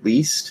weeks or at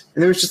least.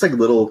 And there was just, like,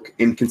 little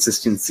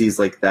inconsistencies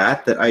like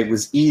that I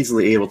was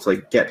easily able to,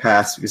 like, get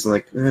past because I'm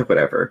like,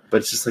 whatever. But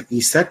it's just like,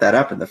 you set that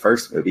up in the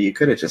first movie. You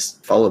could have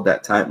just followed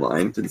that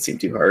timeline. Didn't seem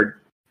too hard.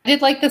 I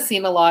did like the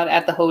scene a lot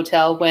at the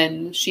hotel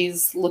when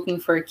she's looking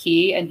for a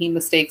key and he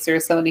mistakes her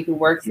as somebody who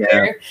works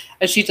there.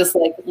 And she just,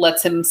 like,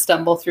 lets him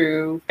stumble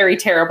through very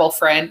terrible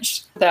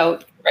French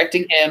without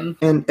correcting him.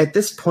 And at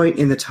this point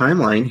in the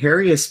timeline,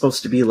 Harry is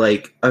supposed to be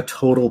like a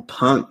total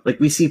punk. Like,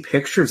 we see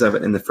pictures of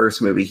it in the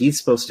first movie. He's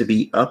supposed to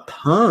be a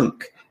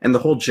punk. And the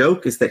whole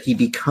joke is that he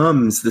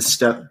becomes the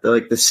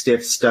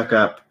stiff, stuck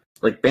up,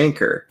 like,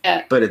 banker.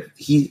 Yeah. But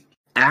he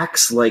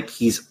acts like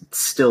he's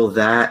still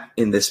that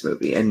in this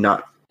movie and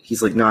not,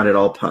 he's like not at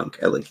all punk.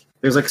 Like,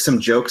 there's like some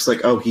jokes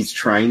like, oh, he's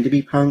trying to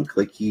be punk,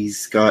 like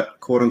he's got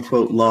quote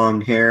unquote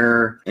long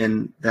hair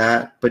and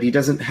that, but he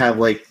doesn't have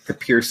like the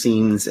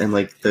piercings and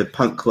like the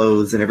punk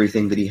clothes and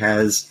everything that he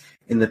has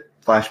in the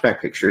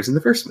flashback pictures in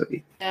the first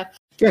movie. Yeah.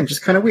 Again,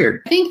 just kind of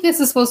weird. I think this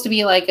is supposed to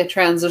be like a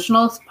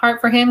transitional part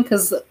for him,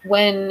 because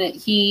when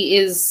he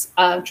is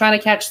trying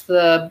to catch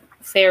the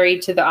ferry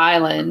to the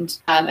island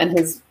and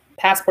his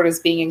passport is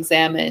being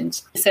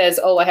examined, he says,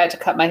 oh, I had to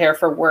cut my hair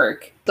for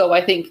work. So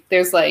I think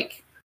there's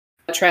like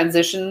a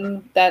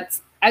transition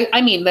that's,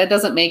 I mean, that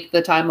doesn't make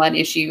the timeline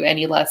issue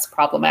any less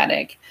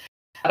problematic.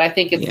 But I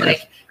think it's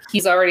like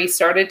he's already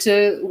started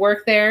to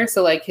work there.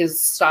 So like his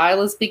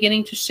style is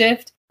beginning to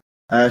shift.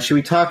 Should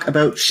we talk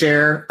about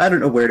Cher? I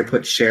don't know where to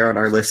put Cher on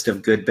our list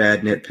of good,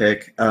 bad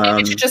nitpick.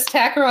 Maybe we should just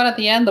tack her on at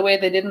the end the way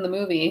they did in the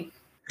movie.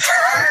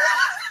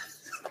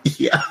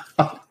 Yeah.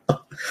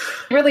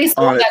 Really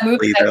sold that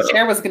movie that though,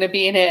 Cher was going to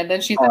be in it, and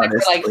then she's in it for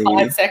like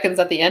 5 seconds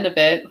at the end of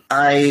it.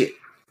 I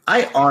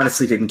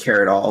honestly didn't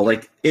care at all.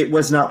 Like, it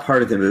was not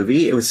part of the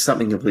movie. It was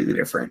something completely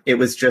different. It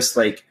was just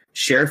like,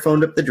 Cher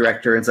phoned up the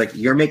director and it's like,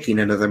 you're making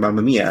another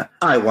Mamma Mia.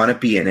 I want to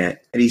be in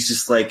it. And he's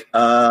just like,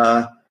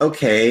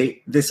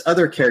 okay, this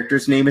other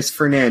character's name is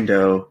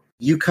Fernando.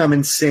 You come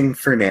and sing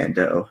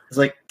Fernando. I was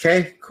like,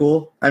 okay,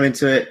 cool. I'm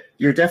into it.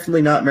 You're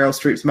definitely not Meryl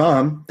Streep's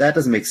mom. That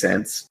doesn't make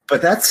sense.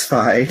 But that's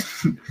fine.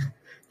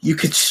 You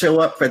could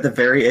show up at the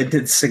very end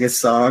and sing a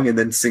song and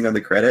then sing on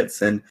the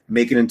credits and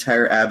make an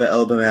entire ABBA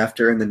album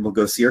after, and then we'll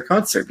go see your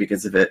concert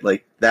because of it.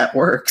 Like, that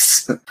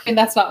works. I mean,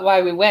 that's not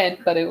why we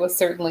went, but it was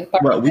certainly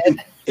part of it.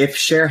 If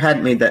Cher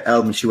hadn't made that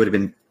album, she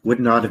would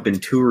not have been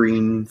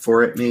touring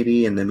for it,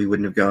 maybe, and then we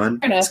wouldn't have gone.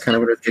 That's kind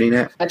of what I was getting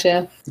at.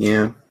 Gotcha.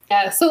 Yeah.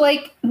 Yeah, so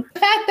like the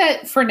fact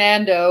that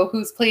Fernando,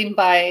 who's played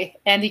by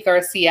Andy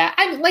Garcia,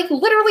 I mean, like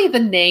literally the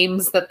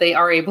names that they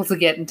are able to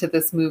get into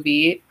this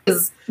movie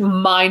is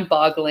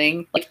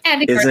mind-boggling. Like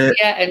Andy Garcia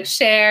and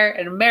Cher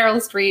and Meryl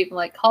Streep and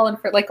like Colin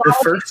Firth. Like the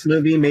first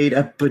movie made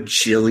 $1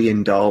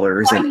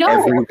 bajillion, and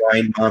every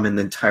wine mom in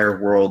the entire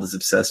world is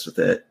obsessed with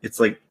it. It's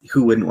like,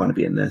 who wouldn't want to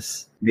be in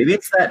this? Maybe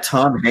it's that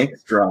Tom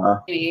Hanks draw.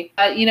 Maybe.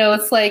 You know,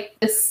 it's like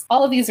this.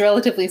 All of these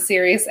relatively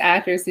serious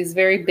actors, these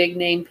very big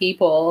name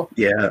people.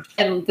 Yeah.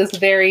 And this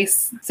very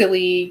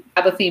silly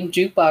ABBA-themed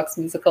jukebox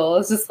musical.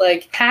 It's just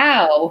like,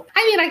 how?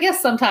 I mean, I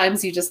guess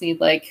sometimes you just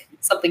need like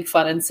something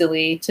fun and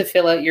silly to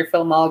fill out your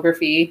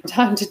filmography from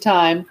time to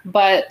time.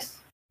 But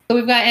so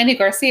we've got Andy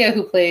Garcia,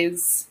 who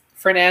plays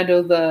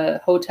Fernando,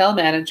 the hotel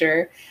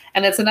manager.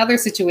 And it's another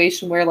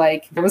situation where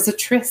like there was a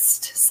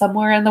tryst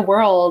somewhere in the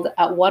world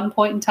at one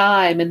point in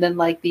time, and then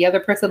like the other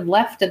person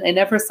left and they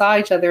never saw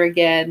each other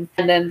again.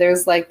 And then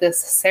there's like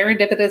this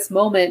serendipitous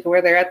moment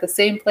where they're at the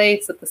same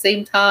place at the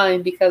same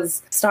time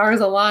because stars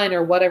align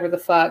or whatever the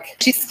fuck.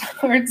 She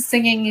starts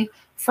singing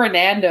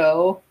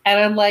Fernando, and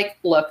I'm like,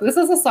 look, this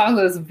is a song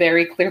that is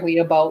very clearly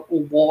about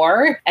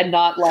war and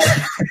not like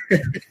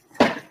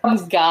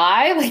some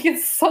guy. Like,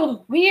 it's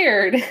so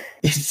weird.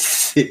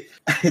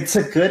 It's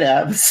a good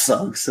ABBA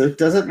song, so it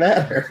doesn't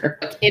matter.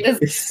 It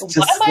is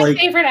one of my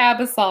favorite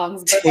ABBA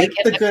songs. But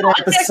take the good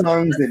ABBA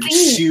songs and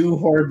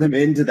shoehorn them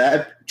into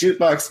that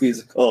jukebox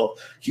musical.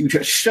 You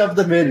just shove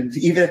them in,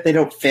 even if they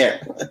don't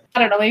fit. I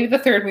don't know, maybe the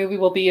third movie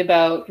will be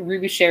about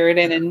Ruby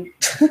Sheridan and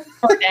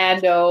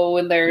Fernando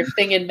and their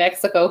thing in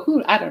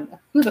Mexico. I don't know.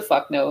 Who the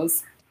fuck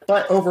knows?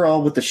 But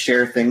overall, with the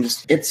Cher thing,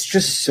 it's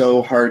just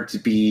so hard to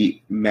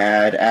be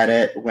mad at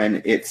it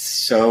when it's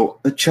so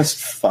just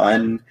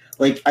fun.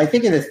 Like, I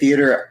think in the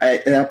theater,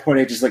 at that point,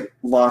 I just, like,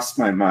 lost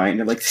my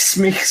mind. I'm like, this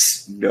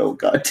makes no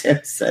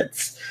goddamn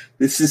sense.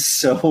 This is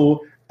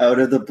so out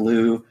of the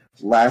blue,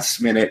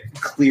 last minute,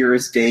 clear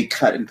as day,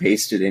 cut and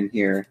pasted in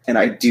here. And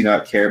I do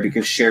not care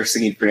because Cher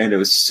singing Fernando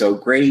is so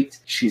great.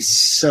 She's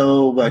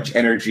so much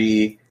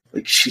energy.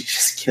 Like, she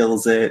just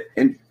kills it.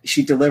 And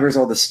she delivers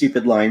all the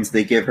stupid lines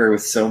they give her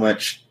with so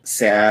much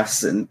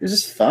sass, and it's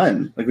just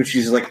fun. Like, when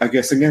she's like, I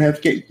guess I'm going to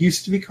have to get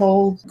used to be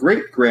called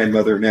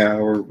great-grandmother now,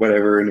 or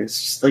whatever, and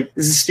it's just like,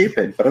 this is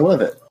stupid, but I love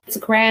it. It's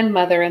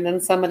grandmother, and then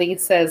somebody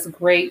says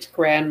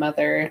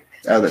great-grandmother.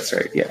 Oh, that's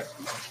right, yeah.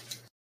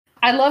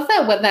 I love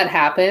that when that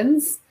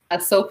happens,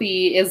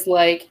 Sophie is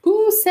like,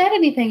 who said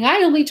anything? I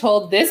only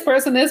told this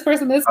person, this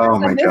person, this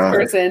person, this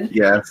person.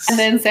 Yes. And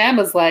then Sam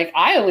was like,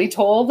 I only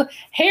told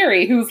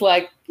Harry, who's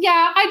like,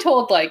 yeah, I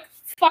told like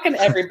fucking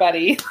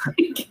everybody.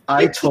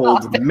 I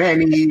told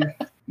many,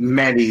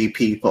 many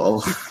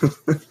people.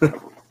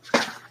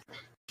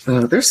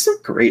 There's some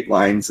great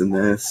lines in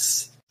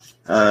this.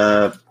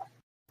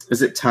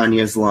 Is it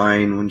Tanya's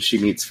line when she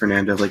meets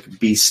Fernando, like,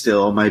 be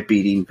still, my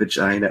beating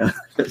vagina?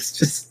 It's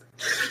just,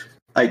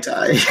 I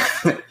die.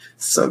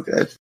 So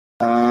good.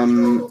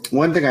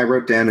 One thing I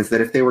wrote down is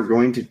that if they were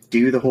going to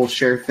do the whole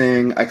Cher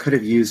thing, I could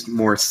have used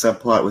more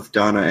subplot with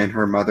Donna and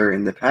her mother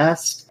in the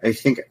past. I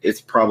think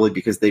it's probably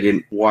because they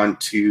didn't want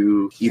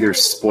to either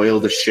spoil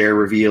the Cher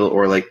reveal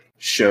or like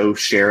show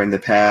Cher in the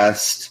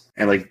past.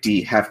 and like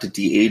have to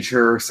de-age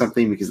her or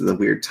something because of the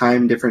weird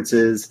time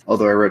differences.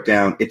 Although I wrote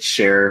down it's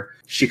Cher.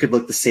 She could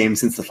look the same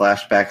since the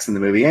flashbacks in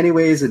the movie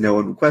anyways, and no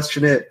one would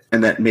question it.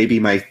 And that maybe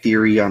my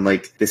theory on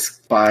like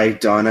this by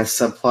Donna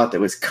subplot that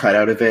was cut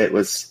out of it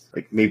was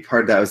like maybe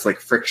part of that was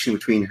like friction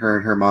between her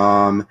and her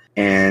mom.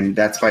 And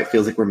that's why it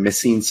feels like we're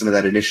missing some of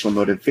that initial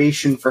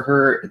motivation for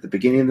her at the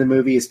beginning of the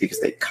movie, is because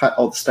they cut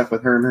all the stuff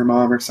with her and her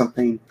mom or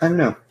something. I don't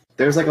know.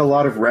 There's like a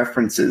lot of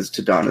references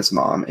to Donna's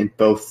mom in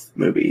both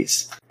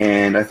movies.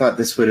 And I thought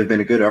this would have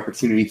been a good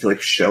opportunity to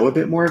like show a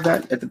bit more of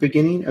that at the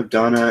beginning of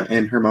Donna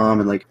and her mom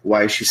and like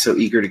why she's so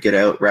eager to get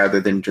out rather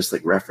than just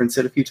like reference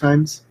it a few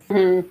times.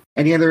 Mm-hmm.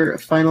 Any other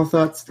final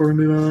thoughts before we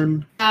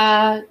move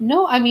on?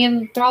 No, I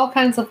mean, there are all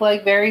kinds of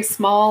like very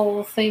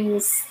small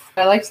things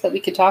I liked that we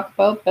could talk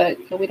about, but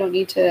we don't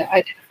need to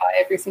identify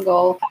every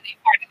single part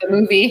of the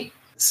movie.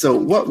 So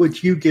what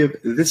would you give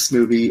this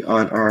movie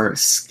on our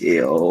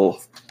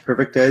scale?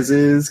 Perfect as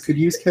is, could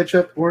use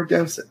ketchup, or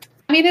douse it?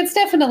 I mean, it's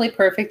definitely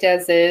perfect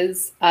as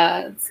is.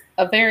 It's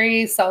a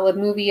very solid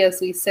movie,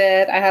 as we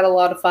said. I had a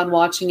lot of fun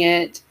watching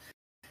it.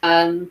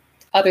 Other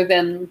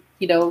than,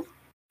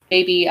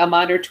 maybe a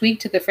minor tweak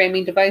to the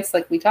framing device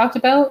like we talked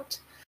about.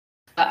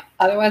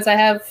 Otherwise, I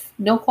have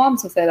no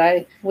qualms with it.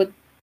 I would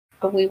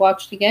probably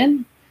watch it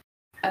again.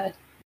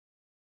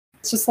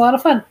 It's just a lot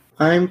of fun.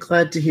 I'm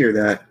glad to hear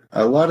that.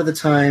 A lot of the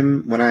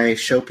time when I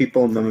show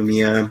people Mamma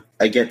Mia,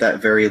 I get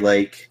that very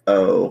like,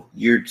 oh,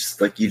 you're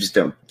just not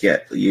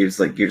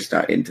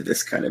into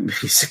this kind of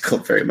musical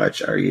very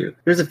much, are you?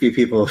 There's a few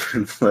people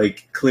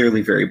like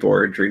clearly very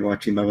bored during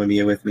watching Mamma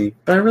Mia with me,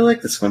 but I really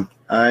like this one.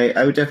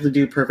 I would definitely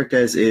do Perfect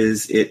as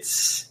is.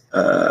 It's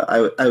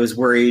I was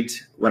worried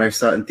when I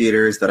saw it in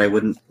theaters that I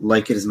wouldn't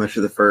like it as much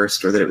as the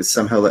first, or that it would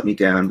somehow let me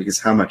down because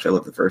how much I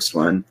love the first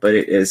one, but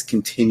it has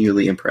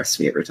continually impressed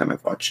me every time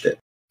I've watched it.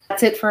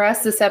 That's it for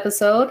us this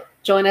episode.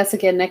 Join us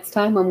again next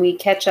time when we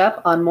catch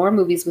up on more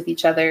movies with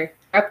each other.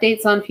 For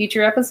updates on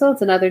future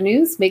episodes and other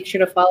news, make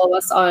sure to follow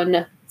us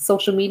on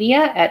social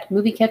media at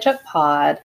Movie Catch Up Pod.